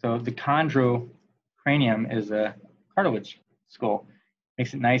 So the chondrocranium is a cartilage skull.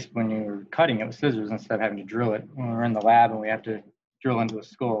 Makes it nice when you're cutting it with scissors instead of having to drill it. When we're in the lab and we have to drill into a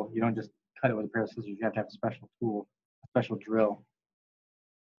skull, you don't just cut it with a pair of scissors. You have to have a special tool, a special drill.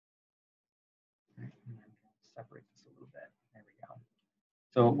 Separate this a little bit. There we go.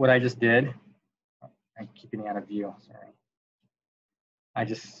 So what I just did, I'm keeping it out of view, sorry. I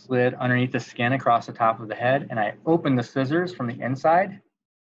just slid underneath the skin across the top of the head, and I opened the scissors from the inside.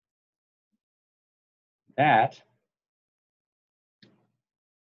 That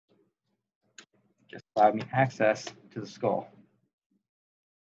just allowed me access to the skull.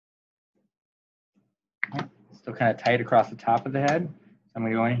 Still kind of tight across the top of the head. So I'm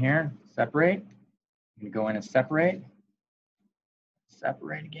going to go in here, separate. I'm going to go in and separate.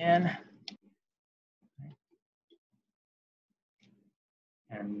 Separate again.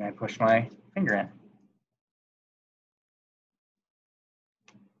 And I push my finger in.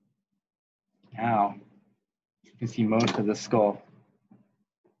 Now, you can see most of the skull.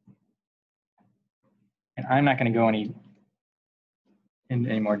 And I'm not going to go into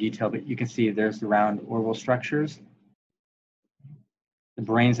any more detail, but you can see there's the round orbital structures. The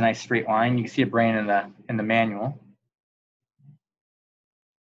brain's a nice straight line. You can see a brain in the manual.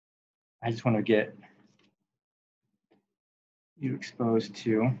 I just want to get you exposed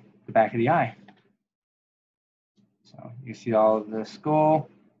to the back of the eye. So you see all of the skull,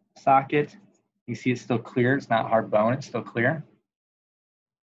 socket. You see it's still clear. It's not hard bone. It's still clear.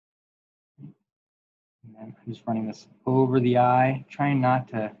 And then I'm just running this over the eye, trying not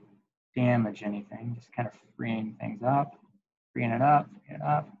to damage anything, just kind of freeing things up, freeing it up, freeing it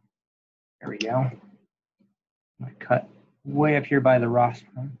up. There we go. I'm going to cut way up here by the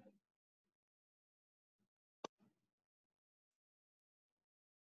rostrum.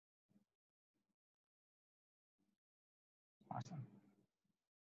 Awesome.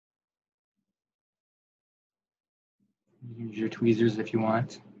 Use your tweezers if you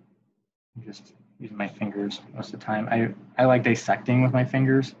want. I'm just using my fingers most of the time. I like dissecting with my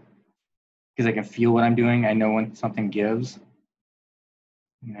fingers because I can feel what I'm doing. I know when something gives.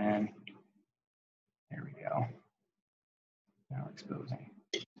 And then there we go. Now exposing.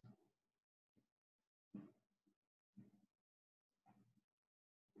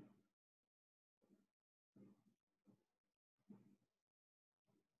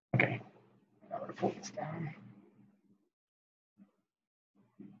 Okay, I'm going to pull this down.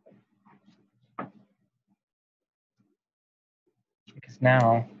 Because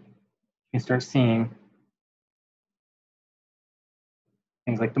now you can start seeing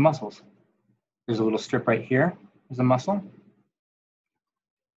things like the muscles. There's a little strip right here. There's a muscle.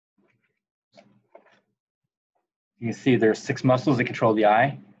 You can see there's 6 muscles that control the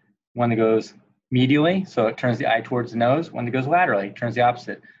eye. One that goes medially, so it turns the eye towards the nose. One that goes laterally, it turns the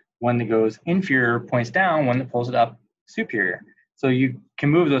opposite. One that goes inferior, points down. One that pulls it up, superior. So you can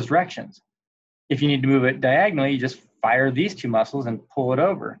move those directions. If you need to move it diagonally, you just fire these 2 muscles and pull it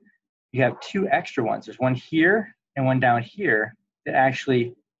over. You have 2 extra ones. There's one here and one down here that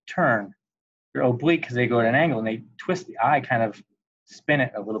actually turn. They're oblique because they go at an angle and they twist the eye, kind of spin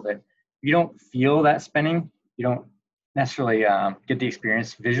it a little bit. You don't feel that spinning. You don't necessarily get the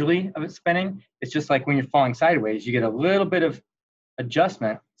experience visually of it spinning. It's just like when you're falling sideways, you get a little bit of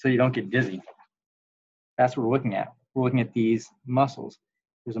adjustment so you don't get dizzy. That's what we're looking at. We're looking at these muscles.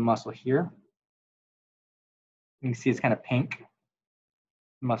 There's a muscle here. You can see it's kind of pink.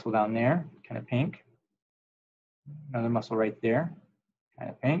 Muscle down there, kind of pink. Another muscle right there, kind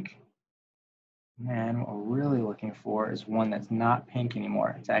of pink. And what we're really looking for is one that's not pink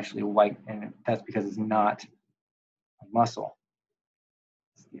anymore. It's actually white, and that's because it's not a muscle.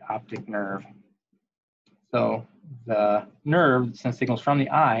 It's the optic nerve. So the nerve sends signals from the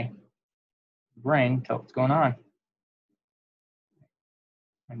eye, the brain, tell what's going on.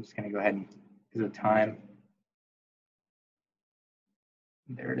 I'm just going to go ahead and give it time.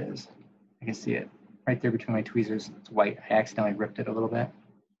 There it is. I can see it right there between my tweezers. It's white. I accidentally ripped it a little bit.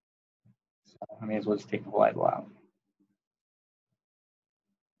 So I may as well just take the whole eyeball out.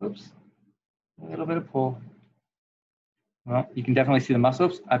 Oops. A little bit of pull. Well, you can definitely see the muscle.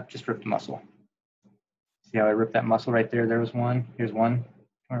 Oops, I've just ripped the muscle. See how I ripped that muscle right there? There was one. Here's one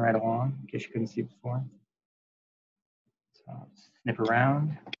coming right along, in case you couldn't see before. So snip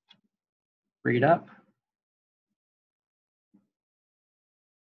around, bring it up.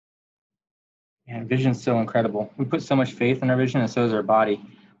 And vision's so incredible. We put so much faith in our vision, and so does our body.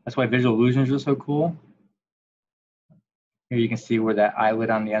 That's why visual illusions are so cool. Here you can see where that eyelid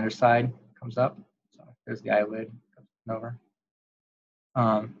on the underside comes up. So there's the eyelid, comes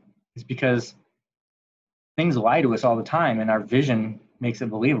over. It's because things lie to us all the time, and our vision makes it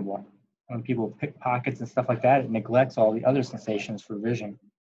believable. When people pick pockets and stuff like that, it neglects all the other sensations for vision.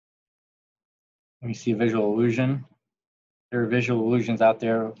 When you see a visual illusion, there are visual illusions out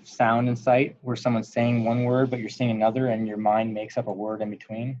there of sound and sight where someone's saying one word, but you're seeing another and your mind makes up a word in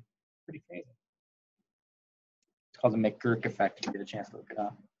between. Pretty crazy. It's called the McGurk effect if you get a chance to look it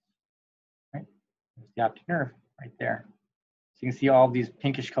up. Right? There's the optic nerve right there. So you can see all these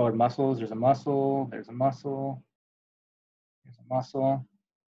pinkish colored muscles. There's a muscle, there's a muscle, there's a muscle,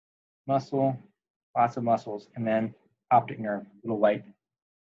 muscle, lots of muscles, and then optic nerve, little white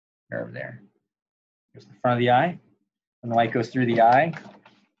nerve there. Here's the front of the eye. When the light goes through the eye,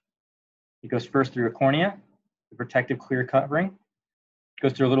 it goes first through a cornea, the protective clear covering. It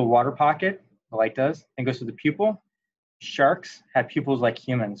goes through a little water pocket, the light does, and goes through the pupil. Sharks have pupils like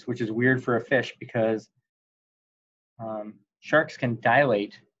humans, which is weird for a fish because sharks can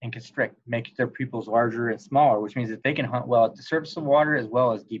dilate and constrict, make their pupils larger and smaller, which means that they can hunt well at the surface of water as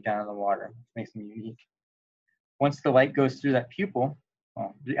well as deep down in the water, which makes them unique. Once the light goes through that pupil,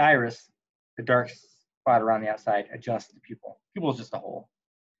 well, the iris, the dark spot around the outside, adjusts the pupil. Pupil is just a hole.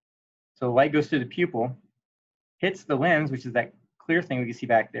 So the light goes through the pupil, hits the lens, which is that clear thing we can see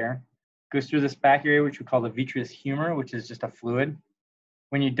back there, goes through this back area, which we call the vitreous humor, which is just a fluid.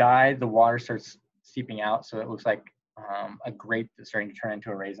 When you die, the water starts seeping out, so it looks like a grape that's starting to turn into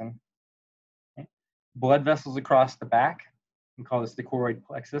a raisin. Okay. Blood vessels across the back. We call this the choroid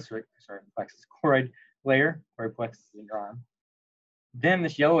plexus, or sorry, plexus, choroid layer. Choroid plexus is in your arm. Then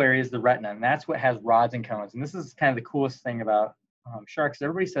this yellow area is the retina, and that's what has rods and cones. And this is kind of the coolest thing about sharks.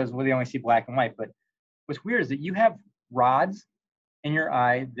 Everybody says, well, they only see black and white, but what's weird is that you have rods in your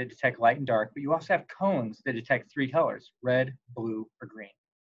eye that detect light and dark, but you also have cones that detect 3 colors, red, blue, or green.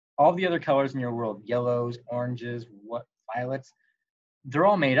 All the other colors in your world, yellows, oranges, violets, they're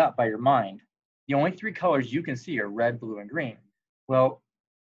all made up by your mind. The only 3 colors you can see are red, blue, and green. Well,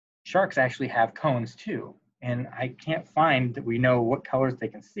 sharks actually have cones too. And I can't find that we know what colors they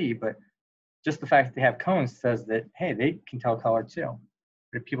can see, but just the fact that they have cones says that, hey, they can tell color too.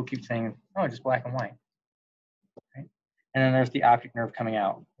 But if people keep saying, oh, just black and white. Right? And then there's the optic nerve coming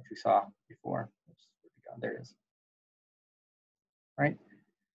out, which we saw before. Oops, there it is. Right?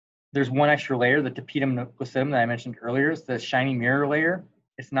 There's one extra layer, the tapetum lucidum that I mentioned earlier. It's the shiny mirror layer.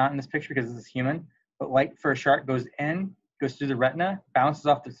 It's not in this picture because this is human, but light for a shark goes in, goes through the retina, bounces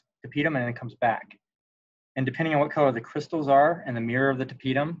off the tapetum, and then comes back. And depending on what color the crystals are and the mirror of the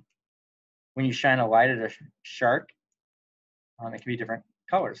tapetum, when you shine a light at a shark, it can be different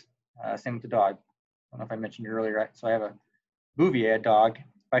colors. Same with the dog. I don't know if I mentioned earlier, right? So I have a Bouvier, a dog.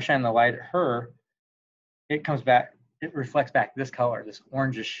 If I shine the light at her, it comes back, it reflects back this color, this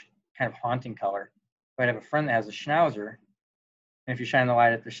orangish kind of haunting color. If I have a friend that has a Schnauzer, and if you shine the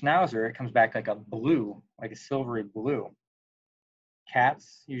light at the Schnauzer, it comes back like a blue, like a silvery blue.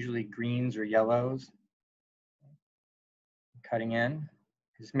 Cats, usually greens or yellows. Cutting in.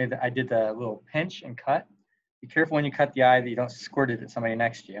 I did the little pinch and cut. Be careful when you cut the eye that you don't squirt it at somebody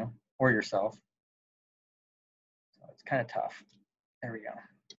next to you or yourself. So it's kind of tough. There we go.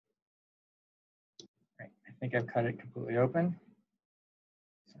 Right. I think I've cut it completely open.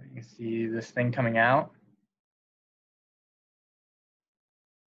 So you can see this thing coming out.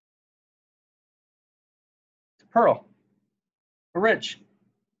 It's a pearl. We're rich.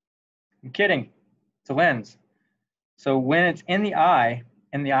 I'm kidding. It's a lens. So when it's in the eye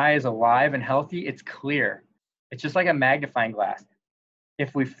and the eye is alive and healthy, it's clear. It's just like a magnifying glass.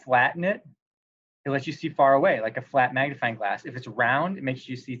 If we flatten it, it lets you see far away, like a flat magnifying glass. If it's round, it makes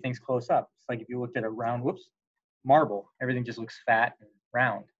you see things close up. It's like if you looked at a round, marble, everything just looks fat and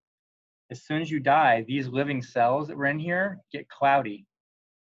round. As soon as you die, these living cells that were in here get cloudy.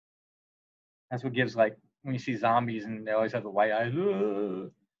 That's what gives, like, when you see zombies and they always have the white eyes,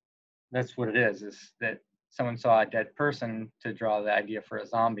 that's what it is that someone saw a dead person to draw the idea for a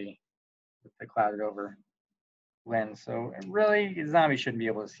zombie with the clouded over lens. So really, zombies shouldn't be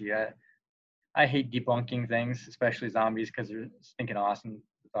able to see it. I hate debunking things, especially zombies, because they're stinking awesome,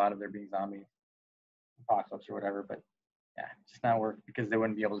 the thought of there being zombie apocalypse or whatever. But yeah, it's just not work because they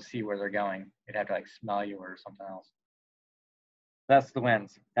wouldn't be able to see where they're going. They'd have to like smell you or something else. That's the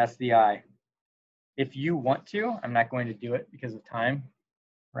lens. That's the eye. If you want to, I'm not going to do it because of time.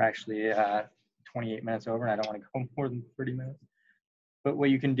 We're actually 28 minutes over, and I don't want to go more than 30 minutes. But what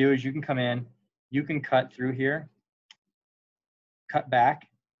you can do is you can come in, you can cut through here, cut back,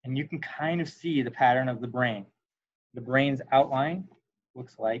 and you can kind of see the pattern of the brain. The brain's outline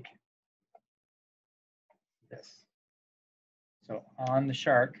looks like this. So on the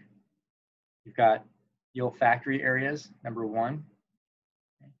shark, you've got the olfactory areas, number 1,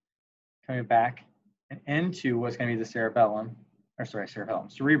 okay, coming back and into what's going to be the cerebellum, or sorry,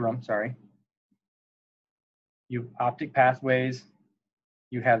 cerebellum, sorry. You have optic pathways,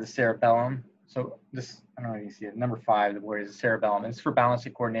 you have the cerebellum. So this, I don't know if you see it, number 5, the word is the cerebellum. It's for balance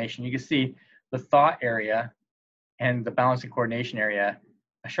and coordination. You can see the thought area and the balance and coordination area.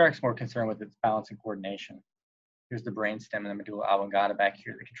 A shark's more concerned with its balance and coordination. Here's the brainstem and the medulla oblongata back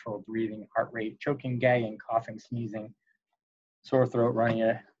here, the control breathing, heart rate, choking, gagging, coughing, sneezing, sore throat,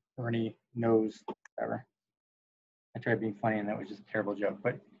 runny nose, whatever. I tried being funny and that was just a terrible joke,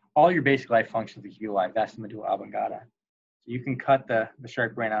 but all your basic life functions to keep you alive, that's the medulla oblongata. So you can cut the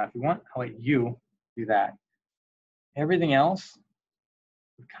shark brain out if you want. I'll let you do that. Everything else,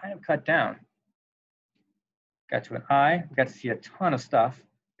 we've kind of cut down. Got to an eye, we got to see a ton of stuff.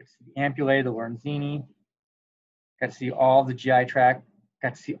 Got to see the ampullae, the Lorenzini, got to see all the GI tract,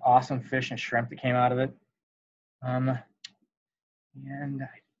 got to see awesome fish and shrimp that came out of it. And I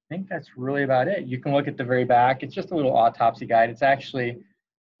think that's really about it. You can look at the very back. It's just a little autopsy guide. It's actually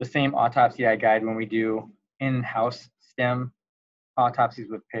the same autopsy I guide when we do in-house STEM autopsies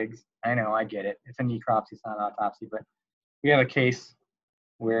with pigs. I know, I get it. It's a necropsy, it's not an autopsy, but we have a case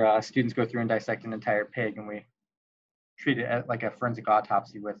where students go through and dissect an entire pig, and we treat it as like a forensic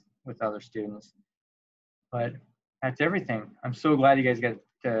autopsy with other students. But that's everything. I'm so glad you guys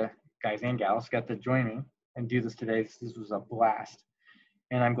guys and gals got to join me and do this today. This was a blast.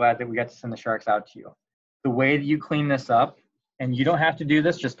 And I'm glad that we got to send the sharks out to you. The way that you clean this up, and you don't have to do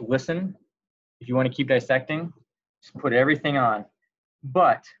this, just listen. If you want to keep dissecting, just put everything on.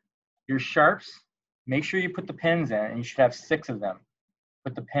 But your sharps, make sure you put the pins in, and you should have 6 of them.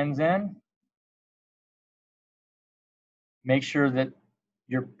 Put the pins in. Make sure that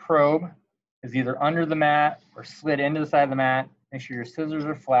your probe is either under the mat or slid into the side of the mat. Make sure your scissors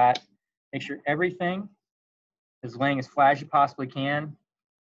are flat. Make sure everything is laying as flat as you possibly can.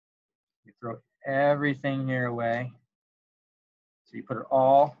 You throw everything here away. So you put it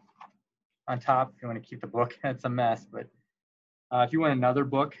all on top. If you want to keep the book, it's a mess. But if you want another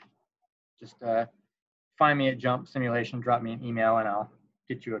book, just find me at Jump Simulation, drop me an email, and I'll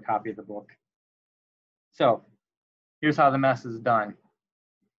get you a copy of the book. So here's how the mess is done.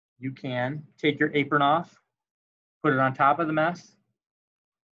 You can take your apron off, put it on top of the mess.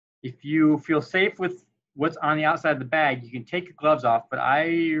 If you feel safe with what's on the outside of the bag, you can take your gloves off, but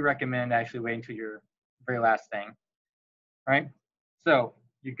I recommend actually waiting until your very last thing. All right, so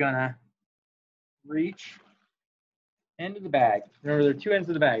you're gonna reach into the bag. Remember, there are 2 ends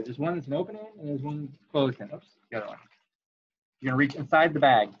of the bag. There's one that's an open end and there's one closed end. Oops, the other one. You're gonna reach inside the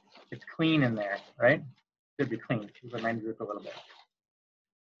bag. It's clean in there, right? Should be clean, because it might drip a little bit.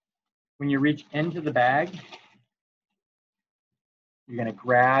 When you reach into the bag, you're gonna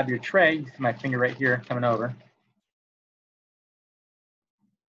grab your tray. You see my finger right here coming over.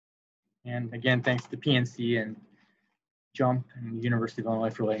 And again, thanks to PNC and Jump and University of Illinois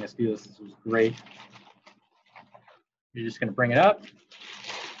for letting us do this. This was great. You're just gonna bring it up.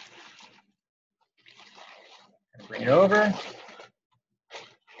 And bring it over.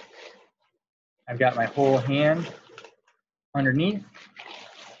 I've got my whole hand underneath.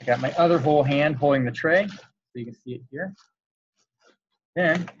 I got my other whole hand holding the tray, so you can see it here.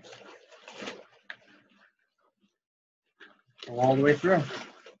 Then, go all the way through.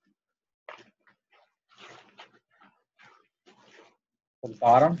 From the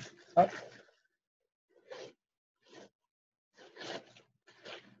bottom up.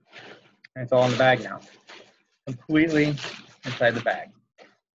 And it's all in the bag now. Completely inside the bag.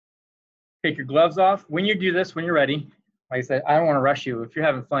 Take your gloves off. When you do this, when you're ready, like I said, I don't want to rush you. If you're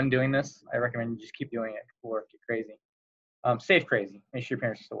having fun doing this, I recommend you just keep doing it before it gets crazy. Safe crazy. Make sure your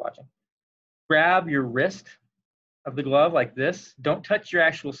parents are still watching. Grab your wrist of the glove like this. Don't touch your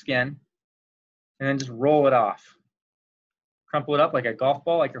actual skin. And then just roll it off. Crumple it up like a golf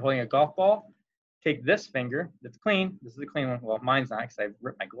ball, like you're holding a golf ball. Take this finger that's clean. This is a clean one. Well, mine's not because I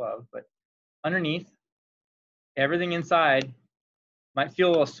ripped my glove. But underneath, everything inside might feel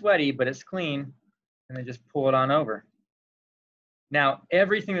a little sweaty, but it's clean. And then just pull it on over. Now,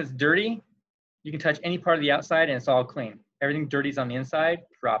 everything that's dirty, you can touch any part of the outside and it's all clean. Everything dirty is on the inside.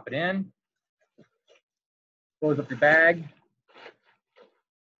 Drop it in. Close up your bag.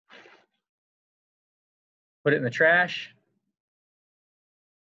 Put it in the trash.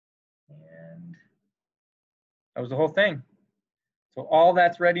 And that was the whole thing. So all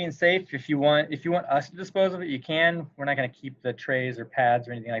that's ready and safe. If you want us to dispose of it, you can. We're not going to keep the trays or pads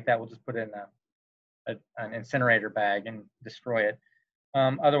or anything like that. We'll just put it in an incinerator bag and destroy it.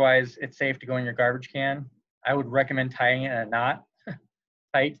 Otherwise, it's safe to go in your garbage can. I would recommend tying it in a knot,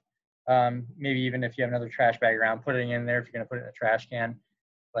 tight. Maybe even if you have another trash bag around, put it in there if you're going to put it in a trash can.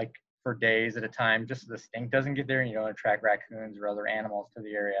 Like for days at a time, just so the stink doesn't get there and you don't attract raccoons or other animals to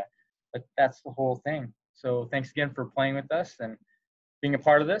the area. But that's the whole thing. So thanks again for playing with us and being a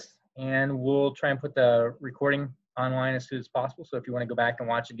part of this. And we'll try and put the recording online as soon as possible. So if you want to go back and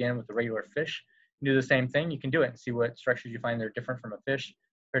watch again with the regular fish, do the same thing, you can do it and see what structures you find that are different from a fish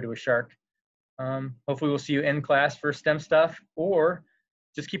compared to a shark. Hopefully we'll see you in class for STEM stuff, or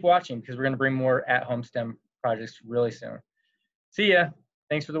just keep watching because we're going to bring more at-home STEM projects really soon. See ya.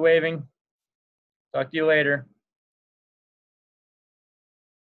 Thanks for the waving. Talk to you later.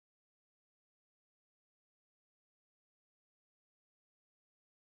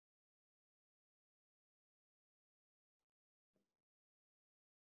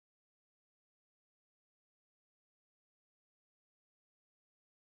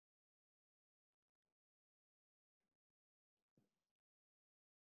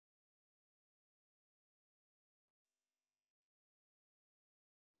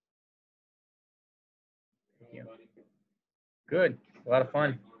 Thank you. Good. A lot of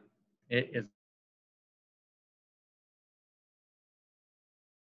fun. It is